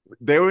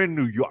 they were in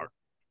New York,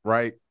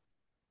 right?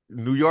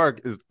 New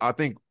York is, I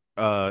think,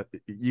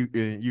 you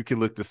can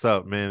look this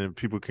up, man, and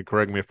people can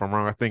correct me if I'm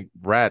wrong. I think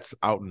rats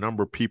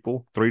outnumber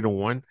people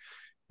 3-1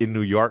 in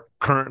New York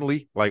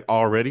currently, like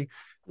already.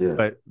 Yeah,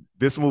 But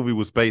this movie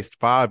was based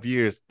 5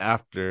 years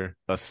after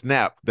a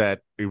snap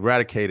that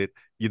eradicated,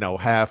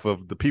 half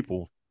of the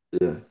people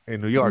yeah.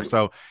 in New York.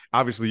 So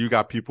obviously you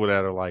got people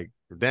that are like,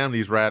 damn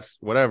these rats,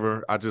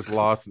 whatever. I just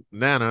lost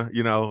Nana,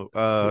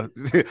 Yeah,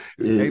 ain't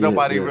yeah,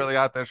 nobody yeah. really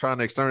out there trying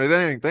to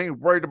exterminate. They ain't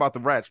worried about the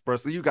rats, bro.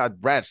 So you got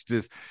rats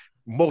just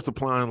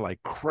multiplying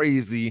like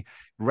crazy,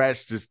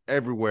 rats just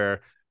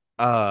everywhere.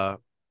 Uh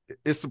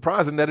it's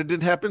surprising that it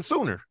didn't happen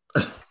sooner.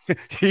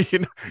 You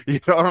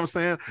know what I'm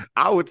saying?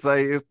 I would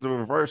say it's the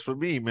reverse for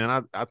me,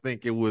 man. I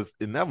think it was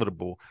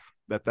inevitable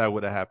that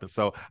would have happened.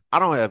 So I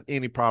don't have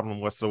any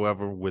problem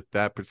whatsoever with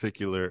that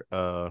particular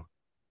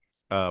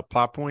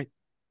plot point.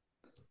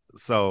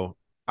 So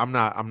I'm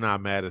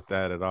not mad at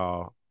that at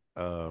all.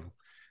 Um,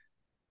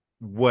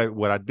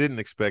 what I didn't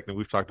expect, and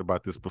we've talked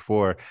about this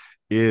before,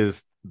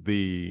 is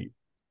the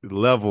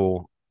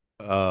level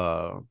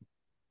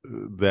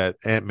that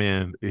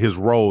Ant-Man, his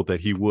role that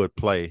he would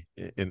play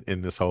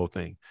in this whole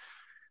thing.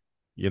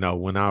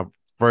 When I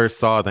first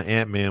saw the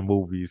Ant-Man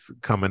movies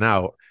coming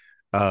out,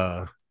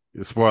 uh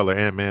spoiler,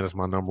 Ant-Man is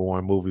my number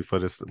one movie for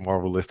this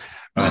Marvel list.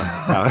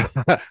 No,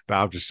 no,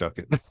 I'm just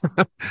joking.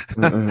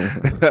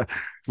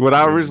 When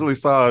I originally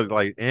saw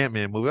like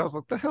Ant-Man movie, I was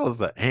like, the hell is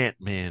the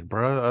Ant-Man,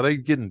 bro? Are they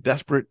getting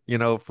desperate,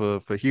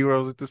 for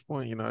heroes at this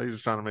point? They're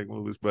just trying to make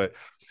movies. But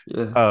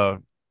Yeah. uh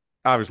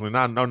obviously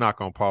not no knock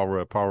on Paul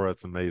Rudd. Paul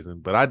Rudd's amazing,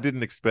 but I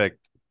didn't expect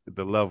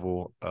the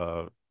level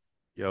of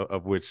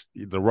which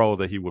the role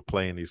that he would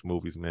play in these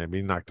movies, man.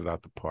 He knocked it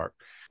out the park.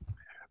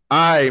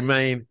 All right,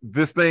 man.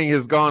 This thing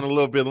has gone a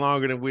little bit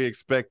longer than we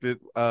expected.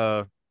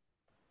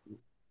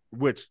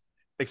 Which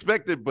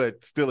expected,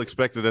 but still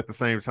expected at the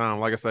same time.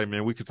 Like I say,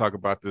 man, we could talk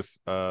about this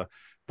for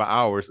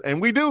hours,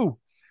 and we do.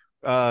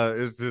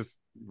 It's just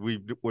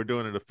we're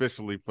doing it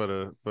officially for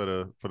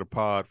the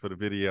pod, for the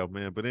video,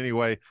 man. But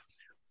anyway,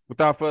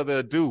 without further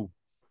ado,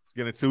 let's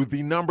get into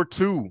the number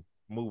two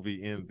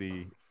movie in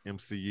the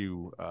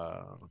MCU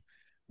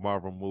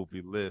Marvel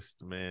movie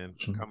list, man.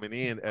 Coming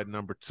in at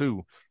number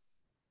two,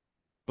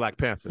 Black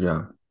Panther.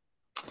 Yeah.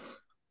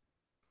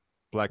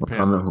 Black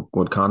Panther.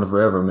 Wakanda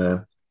forever,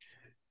 man.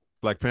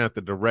 Black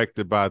Panther,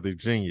 directed by the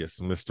genius,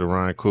 Mr.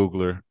 Ryan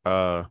Coogler.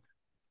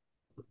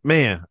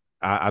 Man,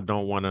 I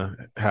don't want to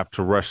have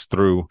to rush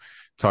through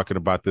talking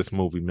about this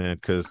movie, man,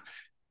 because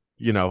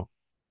you know,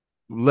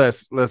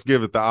 let's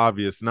give it the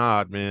obvious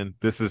nod, man.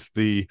 This is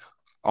the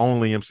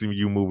only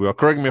MCU movie, or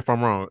correct me if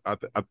I'm wrong.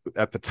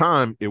 At the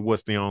time, it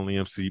was the only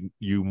MCU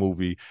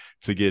movie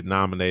to get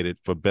nominated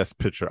for Best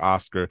Picture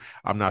Oscar.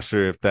 I'm not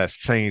sure if that's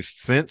changed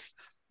since,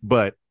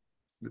 but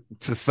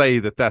to say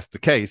that that's the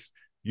case,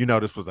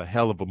 this was a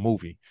hell of a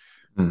movie.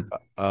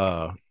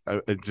 Mm.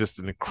 Just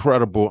an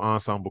incredible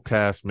ensemble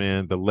cast,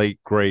 man. The late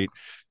great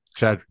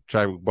Chadwick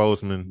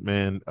Boseman,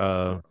 man.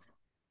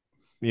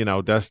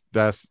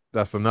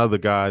 That's another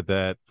guy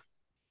that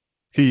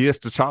he is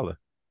T'Challa.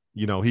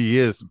 He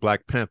is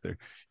Black Panther.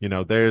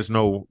 There's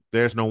no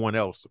one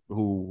else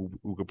who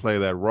could play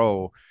that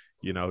role.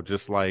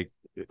 Just like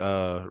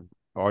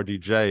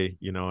RDJ,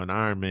 and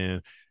Iron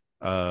Man.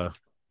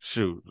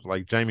 Shoot,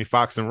 like Jamie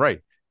Foxx and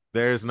Ray.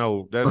 There's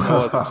no other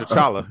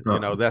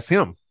T'Challa. That's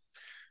him.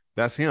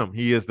 That's him.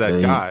 He is Yeah,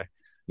 that guy.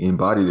 he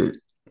embodied it.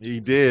 He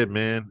did,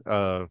 man.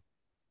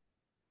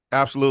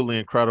 Absolutely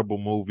incredible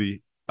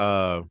movie.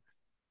 The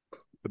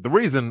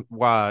reason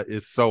why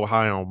it's so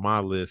high on my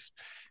list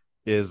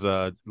is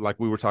like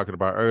we were talking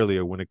about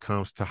earlier when it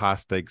comes to high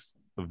stakes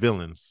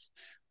villains.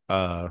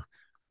 Uh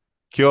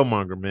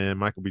Killmonger, man,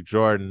 Michael B.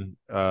 Jordan,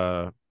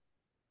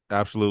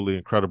 absolutely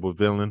incredible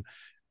villain.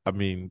 I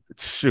mean,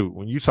 shoot,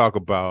 when you talk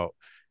about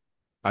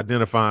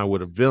identifying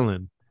with a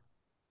villain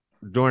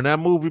during that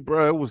movie,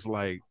 bro, it was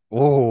like,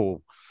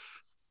 oh,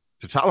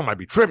 T'Challa might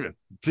be tripping.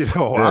 I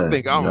Yeah,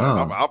 think no.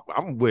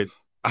 I'm with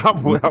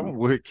I'm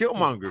with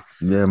Killmonger.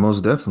 Yeah,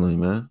 most definitely,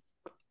 man.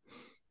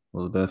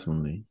 Most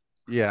definitely.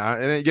 Yeah,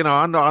 and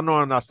I know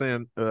I'm not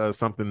saying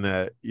something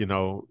that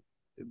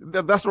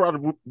that's why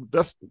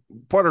that's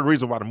part of the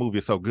reason why the movie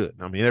is so good.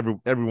 I mean,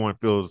 everyone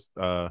feels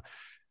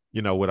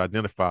would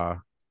identify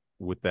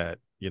with that,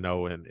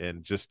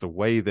 and just the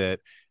way that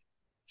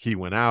he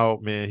went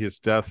out, man. His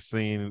death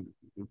scene,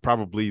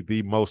 probably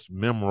the most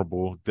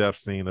memorable death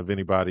scene of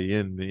anybody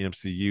in the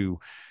MCU.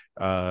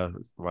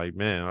 Like,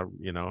 man,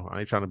 I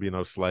ain't trying to be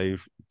no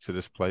slave to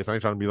this place. I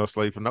ain't trying to be no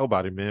slave for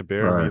nobody, man.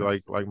 Bury me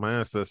Right. like my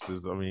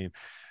ancestors. I mean,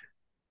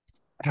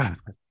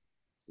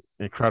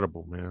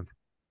 incredible, man.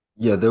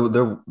 Yeah,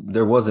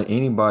 there wasn't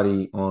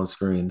anybody on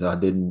screen that I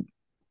didn't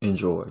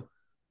enjoy,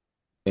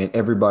 and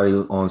everybody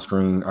on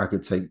screen I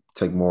could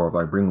take more of,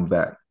 like bring them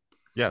back,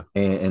 Yeah,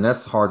 and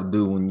that's hard to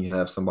do when you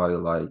have somebody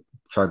like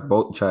Chadwick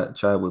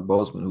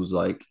Boseman, who's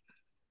like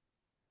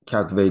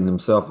captivating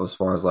himself as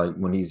far as like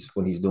when he's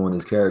doing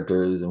his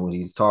characters and when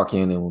he's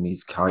talking and when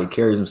he's how he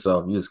carries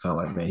himself. You're just kind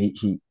of like, man,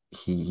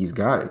 he's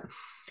got it.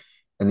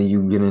 And then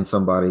you get in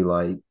somebody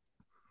like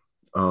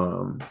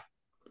um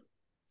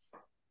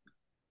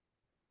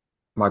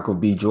Michael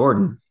B.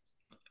 Jordan,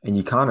 and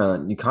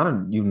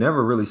you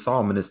never really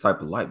saw him in this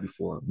type of light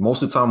before.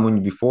 Most of the time,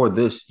 when before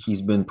this,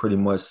 he's been pretty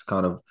much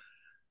kind of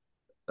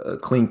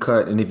clean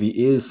cut. And if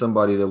he is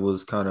somebody that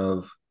was kind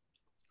of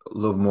a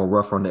little more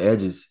rough on the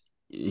edges,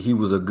 he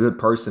was a good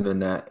person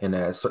in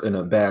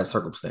a bad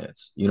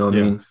circumstance. You know what I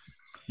yeah, mean?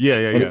 yeah,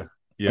 yeah, And yeah, and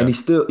yeah.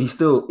 he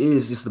still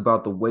is just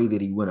about the way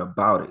that he went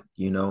about it.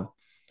 You know,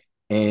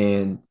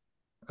 and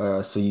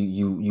so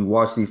you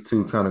watch these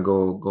two kind of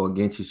go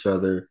against each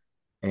other,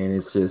 and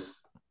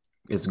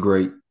it's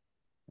great.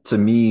 To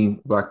me,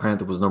 Black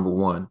Panther was number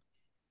one,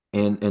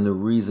 and the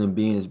reason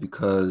being is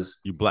because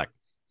You black.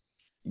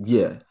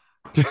 yeah,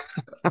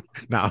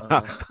 No, no,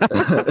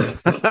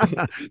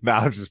 uh,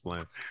 I'm just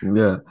playing.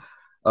 yeah,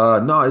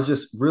 no, it's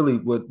just really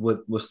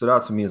what stood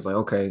out to me is like,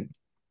 okay,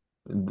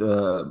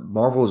 the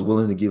Marvel is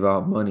willing to give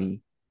out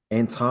money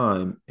and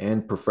time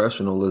and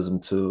professionalism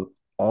to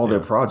all their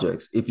Yeah,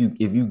 projects. If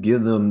you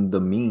give them the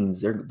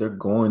means, they're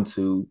going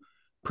to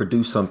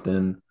produce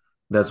something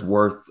that's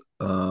worth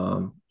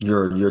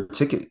your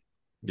ticket,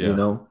 you yeah,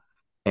 know.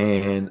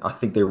 And I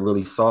think they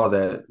really saw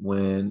that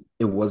when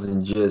it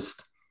wasn't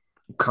just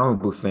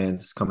comic book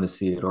fans coming to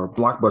see it or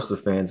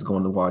blockbuster fans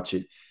going to watch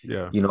it.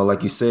 yeah, You know,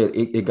 like you said,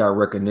 it got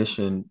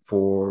recognition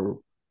for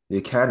the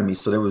Academy.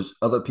 So there was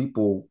other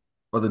people,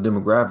 other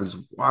demographics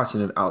watching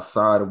it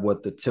outside of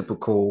what the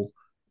typical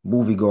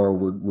moviegoer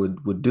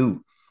would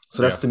do.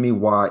 So yeah, that's to me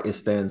why it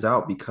stands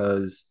out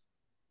because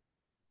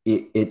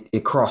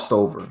it crossed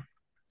over.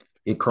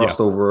 It yeah, crossed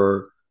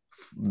over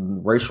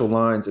racial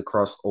lines. It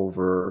crossed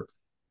over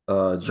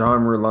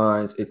genre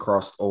lines. It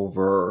crossed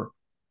over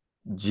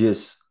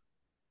just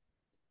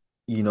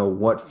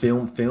what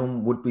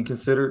film would be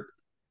considered.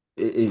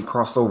 It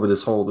crossed over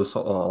this whole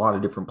a lot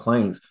of different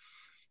planes,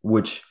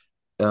 which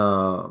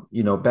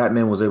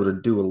Batman was able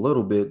to do a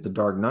little bit. The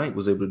Dark Knight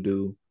was able to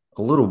do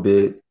a little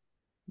bit,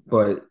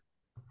 but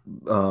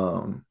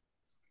um,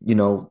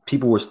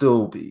 people were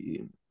still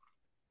the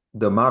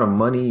amount of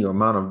money or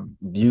amount of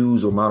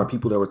views or amount of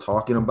people that were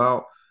talking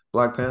about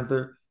Black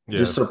Panther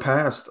just yeah,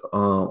 surpassed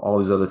all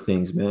these other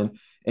things, man.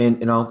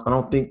 And I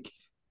don't think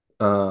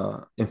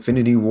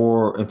Infinity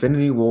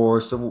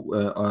War, Civil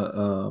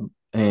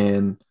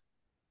and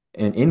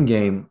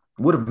Endgame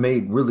would have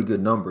made really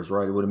good numbers,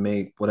 right? It would have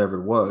made whatever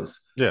it was,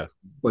 yeah.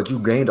 but you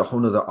gained a whole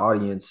nother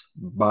audience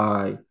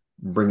by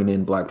bringing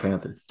in Black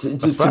Panther.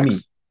 That's To me,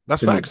 facts.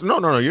 That's to me, facts. No,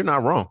 no, no. You're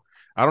not wrong.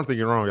 I don't think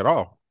you're wrong at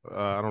all.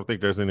 I don't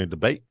think there's any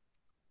debate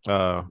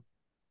uh,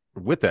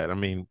 with that. I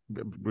mean,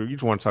 you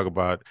just want to talk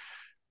about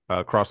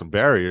crossing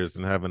barriers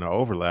and having an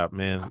overlap,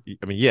 man.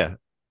 I mean, yeah,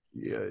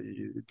 yeah,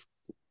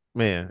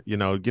 man.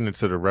 Getting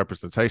into the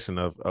representation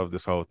of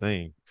this whole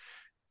thing.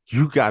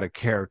 You got a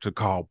character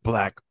called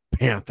Black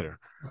Panther.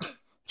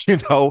 You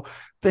know,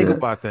 think yeah.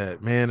 about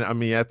that, man. I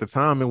mean, at the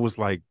time, it was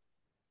like,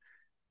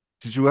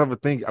 did you ever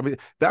think? I mean,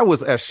 that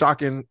was as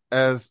shocking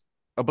as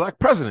a black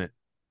president.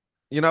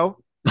 You know,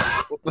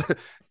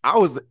 I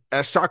was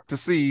as shocked to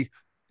see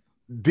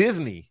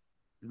Disney.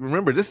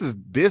 Remember, this is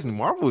Disney.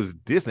 Marvel is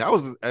Disney. I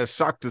was as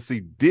shocked to see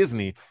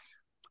Disney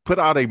put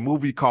out a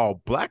movie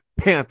called Black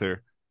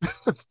Panther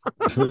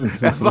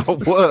as I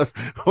was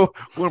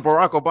when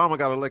Barack Obama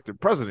got elected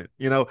president.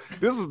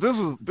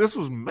 This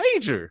was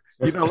major.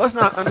 Let's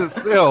not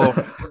undersell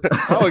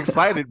how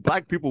excited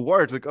black people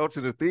were to go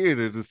to the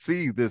theater to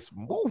see this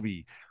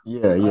movie.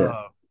 Yeah, yeah.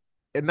 Uh,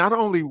 and not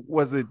only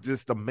was it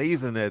just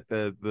amazing that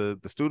the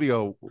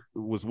studio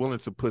was willing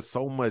to put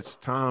so much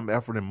time,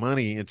 effort, and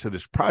money into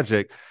this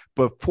project,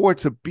 but for it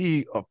to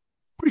be a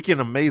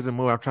freaking amazing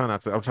movie. I'm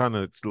trying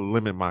to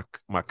limit my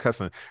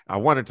cussing. I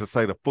wanted to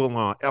say the full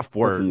on F Good for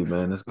word. you,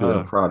 man. That's good. Uh,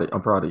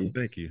 I'm proud of you.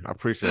 Thank you. I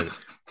appreciate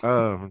it.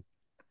 Um,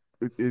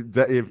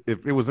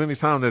 if it was any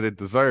time that it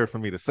deserved for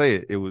me to say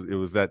it, it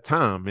was that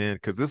time, man,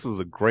 because this was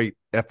a great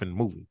effing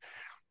movie.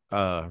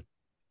 Uh,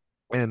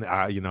 and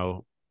I,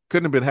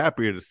 couldn't have been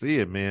happier to see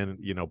it, man.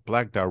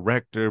 Black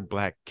director,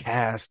 black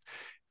cast,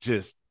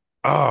 just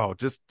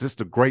just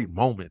a great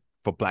moment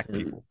for black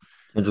people.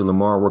 Kendrick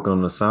Lamar working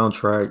on the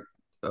soundtrack.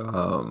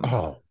 Um,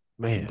 Oh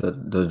man,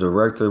 the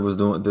director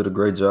did a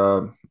great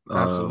job.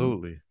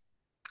 absolutely.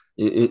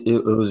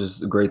 It was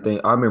just a great thing.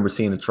 I remember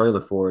seeing a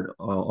trailer for it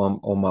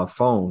on my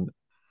phone.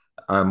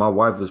 My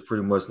wife was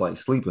pretty much like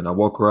sleeping. I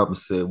woke her up and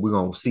said, "We're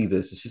gonna see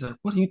this," and she's like,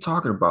 "What are you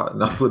talking about?"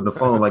 And I'm putting the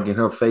phone like in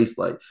her face,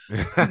 like,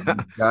 "You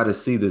got to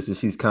see this," and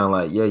she's kind of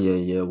like, "Yeah, yeah,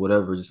 yeah,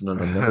 whatever." Just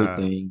another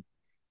thing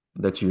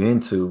that you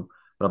into.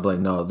 But I'm like,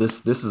 "No,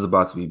 this is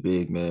about to be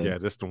big, man." Yeah,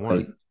 that's the one.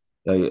 Like,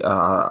 like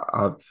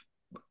I,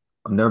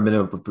 I've never been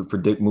able to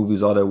predict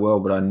movies all that well,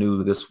 but I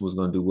knew this was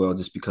going to do well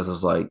just because I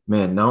was like,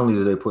 man, not only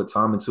did they put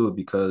time into it,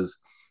 because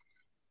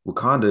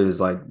Wakanda is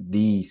like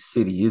the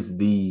city, is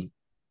the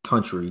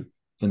country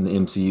in the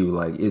MCU.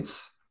 Like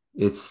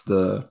it's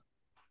the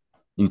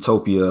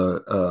utopia,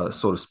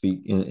 so to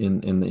speak,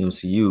 in the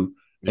MCU,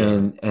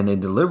 Yeah. and they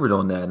delivered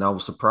on that, and I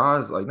was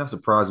surprised, like not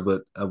surprised,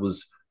 but I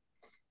was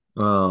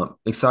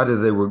excited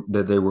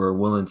that they were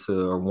willing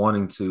to or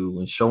wanting to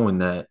and showing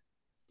that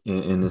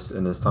in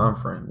this time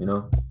frame, you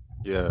know.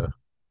 Yeah.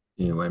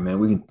 Anyway, man,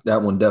 we can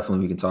that one definitely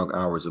we can talk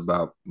hours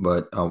about,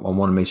 but I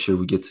want to make sure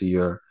we get to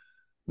your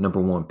number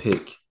one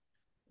pick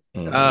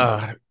and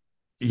Uh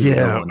see what that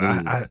yeah,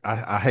 one is.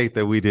 I hate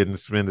that we didn't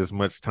spend as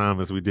much time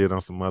as we did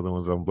on some other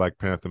ones on Black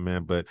Panther,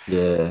 man. But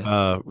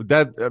Yeah,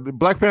 that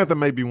Black Panther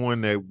may be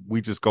one that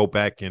we just go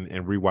back and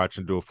rewatch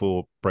and do a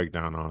full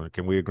breakdown on it.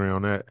 Can we agree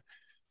on that?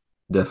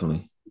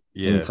 definitely.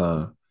 Yeah,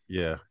 Anytime.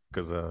 yeah,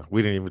 because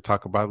we didn't even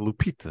talk about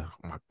Lupita.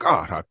 Oh my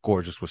God, how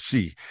gorgeous was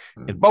she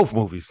in both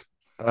movies?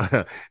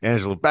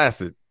 Angela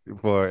Bassett,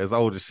 for as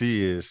old as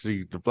she is,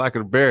 she the blacker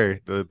the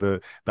berry,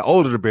 the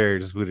older the berry,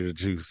 the sweeter the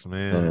juice,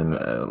 man. And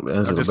No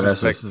Angela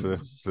Bassett,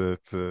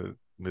 disrespect to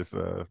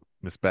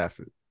Miss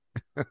Bassett.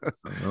 I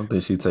don't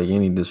think she'd take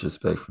any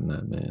disrespect from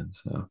that man.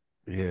 So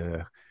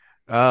Yeah.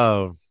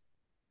 Um,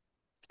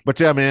 but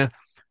yeah, man,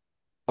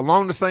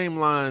 along the same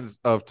lines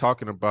of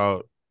talking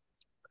about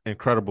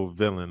incredible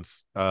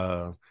villains,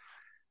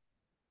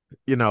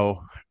 you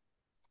know,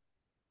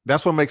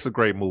 that's what makes a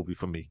great movie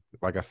for me.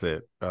 Like I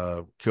said,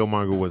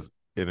 Killmonger was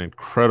an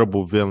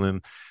incredible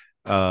villain,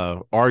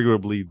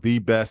 arguably the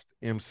best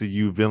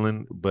MCU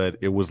villain, but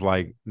it was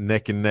like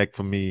neck and neck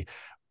for me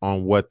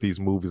on what these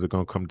movies are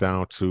going to come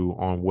down to,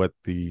 on what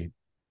the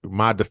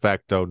my de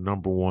facto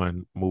number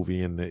one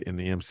movie in the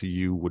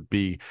MCU would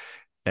be.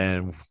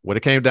 And what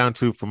it came down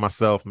to for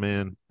myself,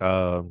 man,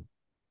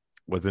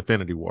 was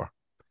Infinity War.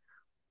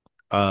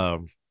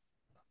 Um,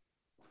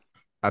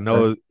 I okay.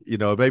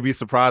 know, it may be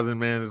surprising,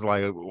 man. It's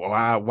like,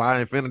 why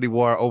Infinity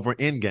War over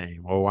Endgame,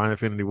 or why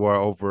Infinity War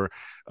over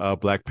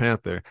Black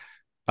Panther?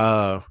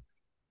 Uh,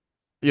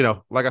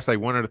 like I say,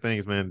 one of the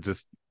things, man,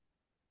 just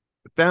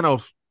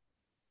Thanos.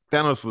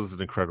 Thanos was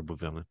an incredible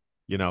villain,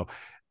 you know,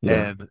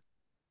 Yeah. and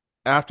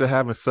after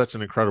having such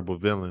an incredible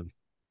villain,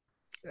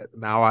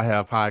 now I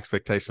have high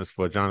expectations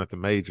for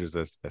Jonathan Majors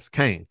as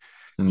Kane,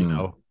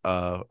 Mm.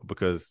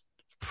 because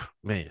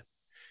man,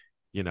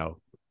 you know,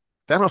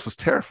 Thanos was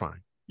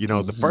terrifying.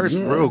 The first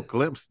real Yeah.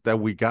 glimpse that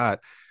we got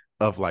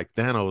of like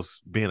Thanos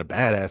being a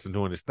badass and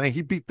doing this thing,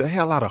 he beat the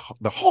hell out of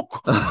the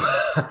Hulk.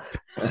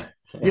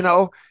 You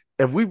know,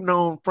 and we've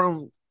known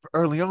from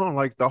early on,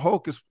 like the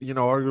Hulk is,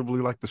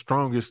 arguably like the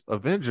strongest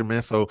Avenger,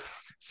 man. So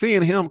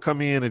seeing him come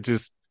in and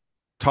just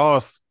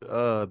toss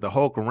the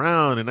Hulk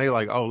around, and they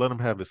like, oh, let him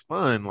have his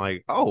fun.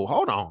 Like, oh,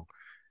 hold on,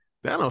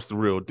 Thanos the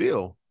real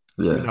deal,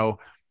 you Yeah. know.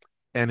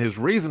 And his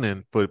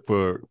reasoning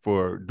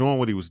for doing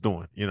what he was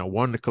doing,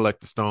 wanting to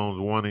collect the stones,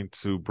 wanting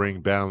to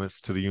bring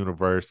balance to the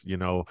universe,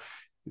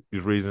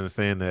 his reason is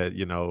saying that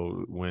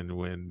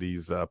when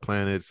these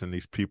planets and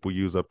these people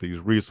use up these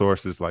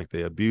resources, like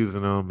they're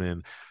abusing them,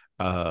 and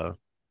uh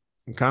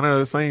kind of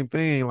the same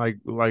thing like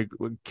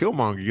with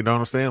Killmonger, you know what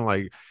I'm saying?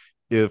 Like,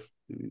 if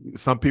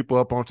some people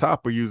up on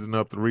top are using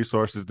up the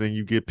resources, then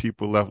you get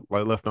people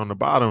left on the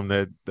bottom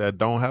that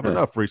don't have Yeah.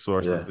 enough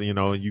resources, Yeah.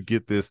 and you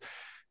get this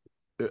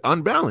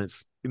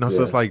unbalanced. So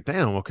it's Yeah. like,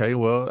 damn, okay,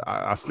 well,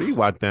 I see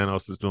why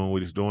Thanos is doing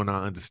what he's doing.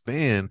 I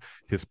understand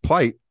his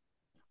plight.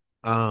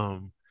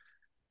 um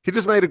he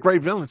just made a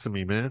great villain to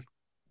me, man.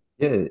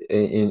 Yeah.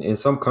 In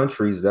some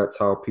countries, that's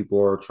how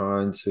people are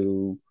trying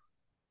to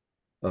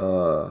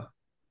uh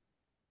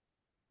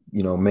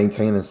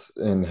maintain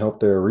and help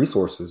their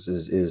resources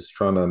is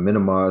trying to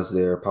minimize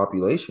their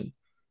population.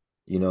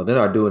 They're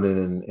not doing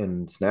it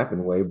in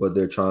snapping way, but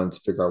they're trying to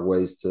figure out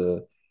ways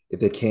to, if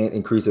they can't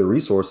increase their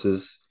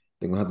resources,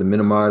 they're gonna have to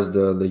minimize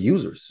the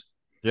users,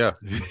 Yeah.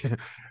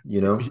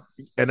 you know?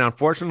 And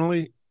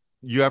unfortunately,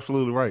 you're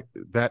absolutely right.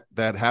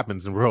 That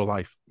happens in real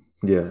life.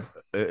 Yeah.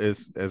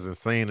 It's as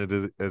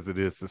insane as it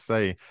is to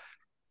say.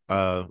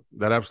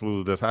 That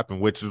absolutely does happen,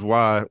 which is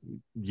why,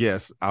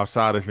 yes,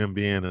 outside of him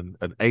being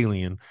an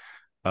alien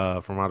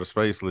from outer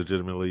space,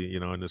 legitimately,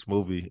 in this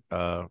movie,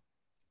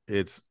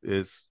 it's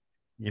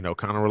kind of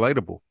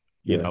relatable.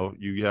 Yeah.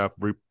 You have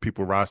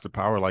people rise to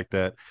power like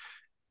that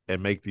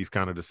and make these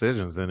kind of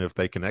decisions, and if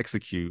they can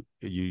execute,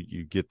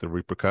 you get the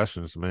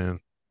repercussions, man.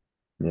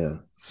 Yeah.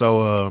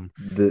 So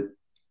The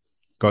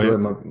go Go ahead. ahead,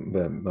 my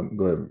bad.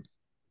 Go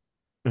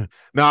ahead.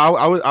 No,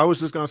 I was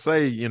just gonna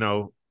say,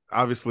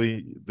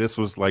 obviously this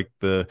was like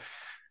the,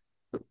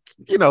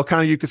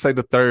 kind of, you could say,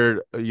 the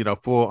third,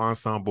 full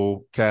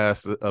ensemble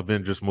cast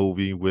Avengers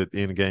movie, with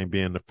Endgame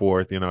being the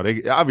fourth. They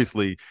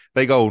obviously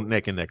they go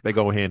neck and neck, they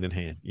go hand in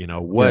hand.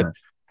 What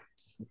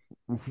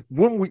Yeah.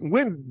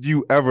 when do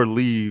you ever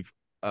leave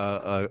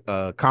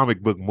a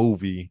comic book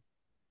movie,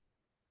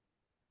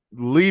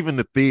 leaving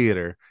the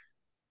theater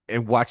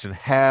and watching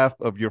half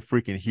of your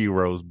freaking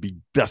heroes be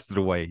dusted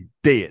away,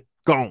 dead,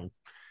 gone,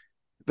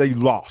 they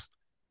lost?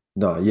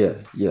 No, yeah,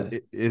 yeah,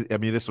 I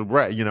mean, it's a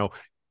rat.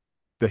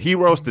 The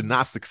heroes did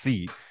not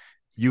succeed.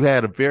 You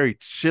had a very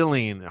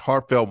chilling,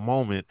 heartfelt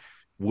moment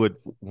with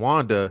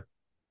Wanda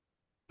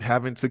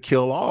having to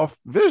kill off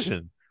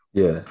Vision.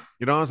 yeah,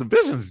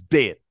 Vision's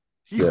dead.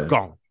 He's yeah,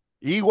 gone.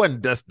 He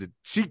wasn't dusted.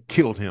 She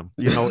killed him.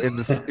 In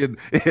the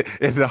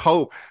in the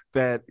hope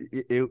that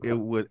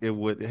it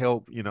would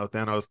help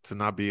Thanos to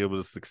not be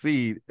able to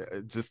succeed.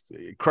 Just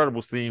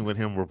incredible scene with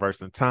him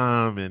reversing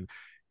time and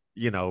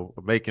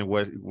making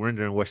what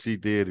rendering what she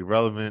did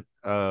irrelevant.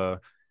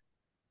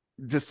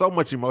 Just so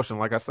much emotion.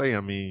 Like I say,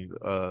 I mean,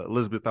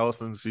 Elizabeth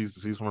Olsen,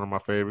 she's one of my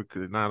favorite.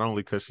 Not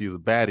only because she's a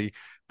baddie,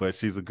 but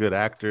she's a good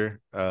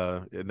actor.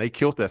 And they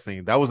killed that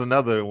scene. That was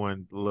another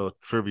one. Little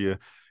trivia.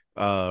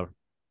 Uh,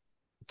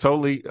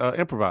 totally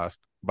improvised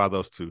by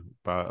those two,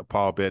 by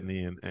Paul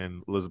Bettany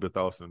and Elizabeth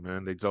Olsen.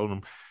 Man, they told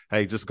them,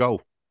 "Hey, just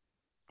go.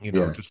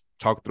 yeah, Just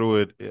talk through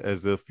it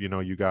as if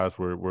you guys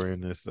were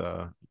in this.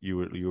 You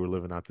were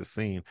living out this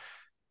scene."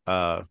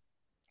 Uh,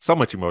 so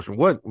much emotion.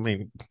 What I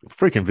mean,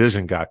 freaking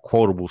Vision got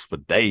quotables for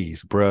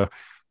days, bruh.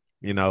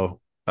 You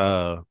know,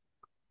 uh,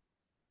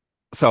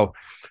 so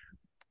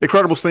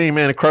incredible scene,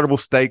 man. Incredible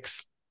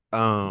stakes.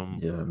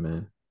 Um, yeah,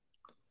 man.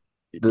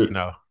 you The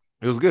know,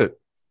 it was good.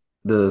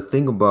 the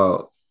thing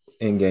about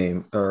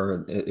Endgame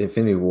or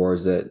Infinity War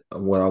is that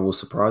what I was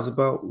surprised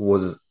about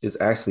was it's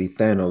actually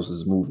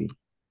Thanos' movie,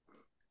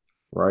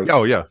 right?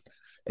 Oh yeah,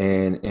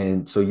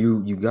 And so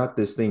you got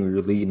this thing where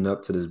you're leading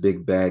up to this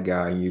big bad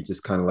guy, and you're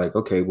just kind of like,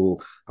 okay,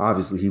 well,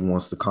 obviously he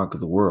wants to conquer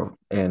the world,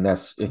 and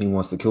he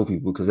wants to kill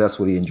people because that's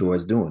what he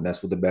enjoys doing.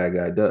 That's what the bad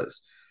guy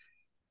does.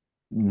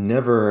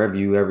 Never have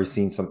you ever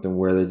seen something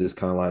where they're just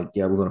kind of like,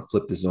 yeah, we're going to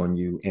flip this on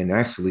you. And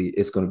actually,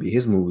 it's going to be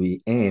his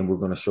movie, and we're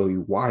going to show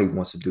you why he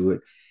wants to do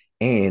it.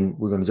 And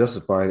we're going to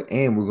justify it.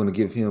 And we're going to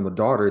give him a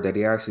daughter that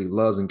he actually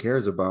loves and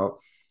cares about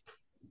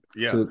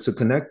yeah, to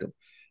connect them.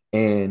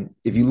 And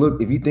if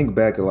you think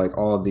back at like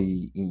all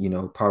the,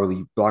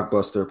 probably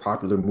blockbuster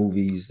popular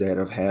movies that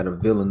have had a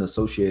villain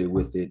associated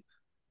with it,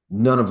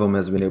 none of them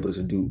has been able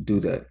to do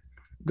that.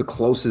 The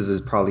closest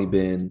has probably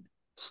been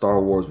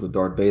Star Wars with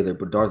Darth Vader,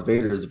 but Darth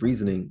Vader's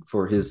reasoning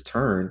for his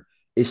turn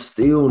is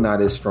still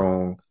not as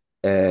strong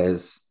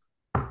as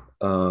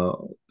uh,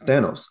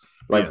 Thanos.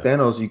 Like yeah,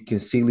 Thanos, you can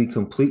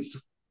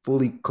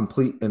fully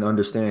complete and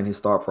understand his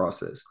thought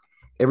process.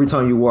 Every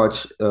time you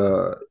watch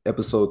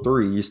episode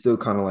 3, you're still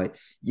kind of like,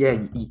 yeah,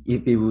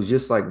 if it was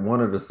just like one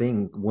of the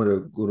thing would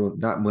have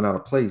not went out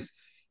of place,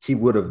 he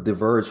would have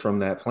diverged from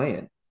that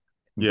plan.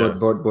 yeah.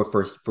 But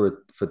for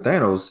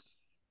Thanos,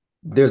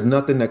 there's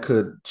nothing that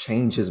could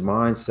change his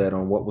mindset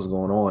on what was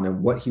going on,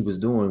 and what he was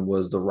doing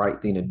was the right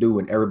thing to do,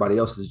 and everybody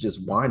else is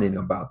just whining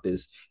about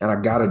this, and I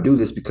got to do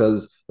this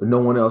because no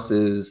one else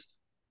is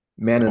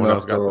man No one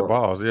else enough got the to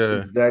balls.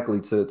 Yeah,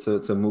 exactly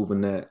to move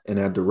in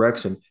that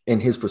direction in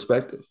his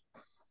perspective.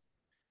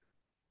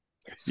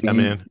 So yeah,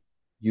 man.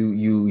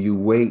 you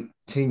wait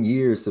 10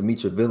 years to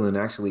meet your villain.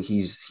 Actually,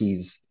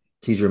 he's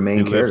your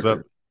He main lives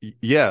up. character.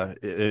 Yeah,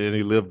 and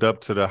he lived up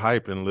to the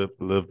hype and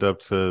lived up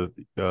to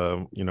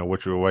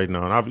what you were waiting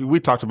on. We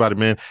talked about it,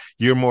 man.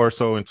 You're more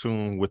so in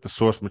tune with the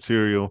source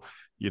material.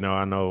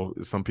 I know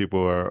some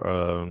people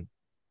are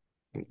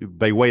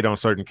they wait on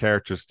certain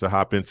characters to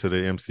hop into the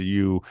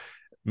MCU.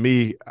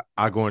 Me,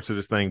 I go into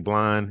this thing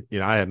blind.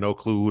 I had no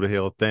clue who the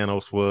hell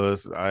Thanos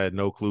was. I had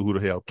no clue who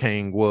the hell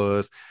Kang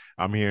was.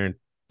 I'm hearing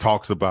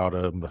talks about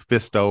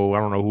Mephisto. I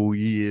don't know who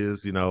he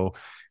is.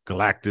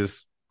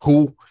 Galactus.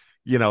 Who?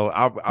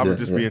 I Yeah, would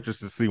just be yeah,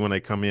 interested to see when they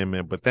come in,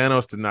 man. But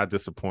Thanos did not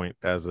disappoint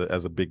as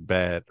a big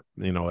bad.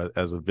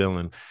 As a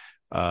villain,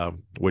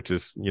 which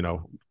is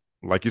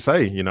like you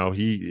say,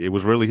 it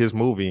was really his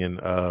movie, and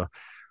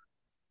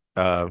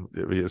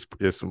it's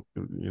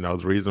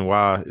the reason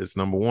why it's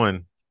number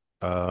one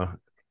uh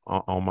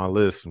on my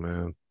list,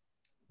 man.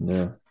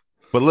 yeah.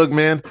 But look,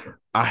 man,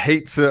 I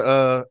hate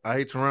to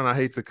run, I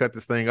hate to cut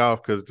this thing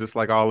off because just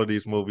like all of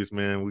these movies,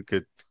 man, we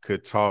could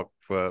talk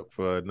for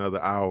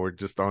another hour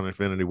just on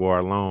Infinity War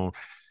alone.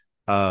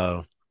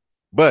 uh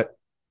but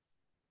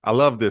I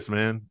love this,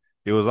 man.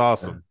 It was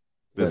Yeah. awesome.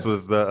 This Yeah.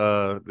 was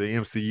the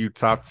MCU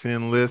top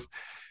 10 list,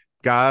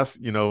 guys.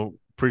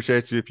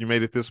 Appreciate you if you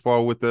made it this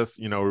far with us.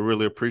 We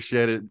really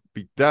appreciate it.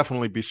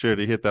 Definitely be sure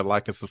to hit that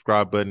like and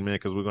subscribe button, man,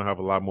 because we're gonna have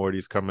a lot more of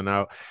these coming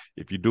out.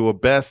 If you do a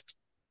best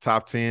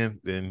top 10,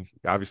 then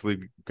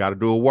obviously got to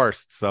do a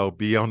worst. So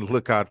be on the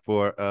lookout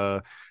for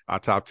our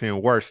top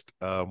 10 worst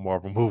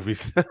Marvel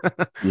movies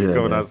Yeah,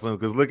 coming out man. soon.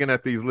 Because looking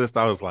at these lists,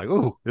 I was like,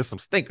 ooh, there's some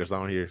stinkers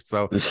on here.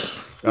 So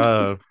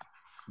uh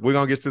we're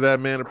gonna get to that,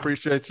 man.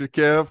 Appreciate you,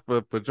 Kev,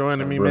 for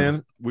joining All right, me, bro.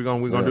 man. We're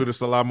gonna Yeah. do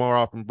this a lot more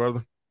often,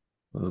 brother.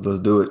 Let's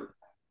do it.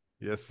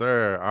 Yes,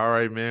 sir. All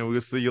right, man.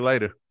 We'll see you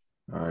later.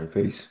 All right,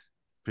 peace.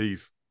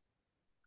 Peace.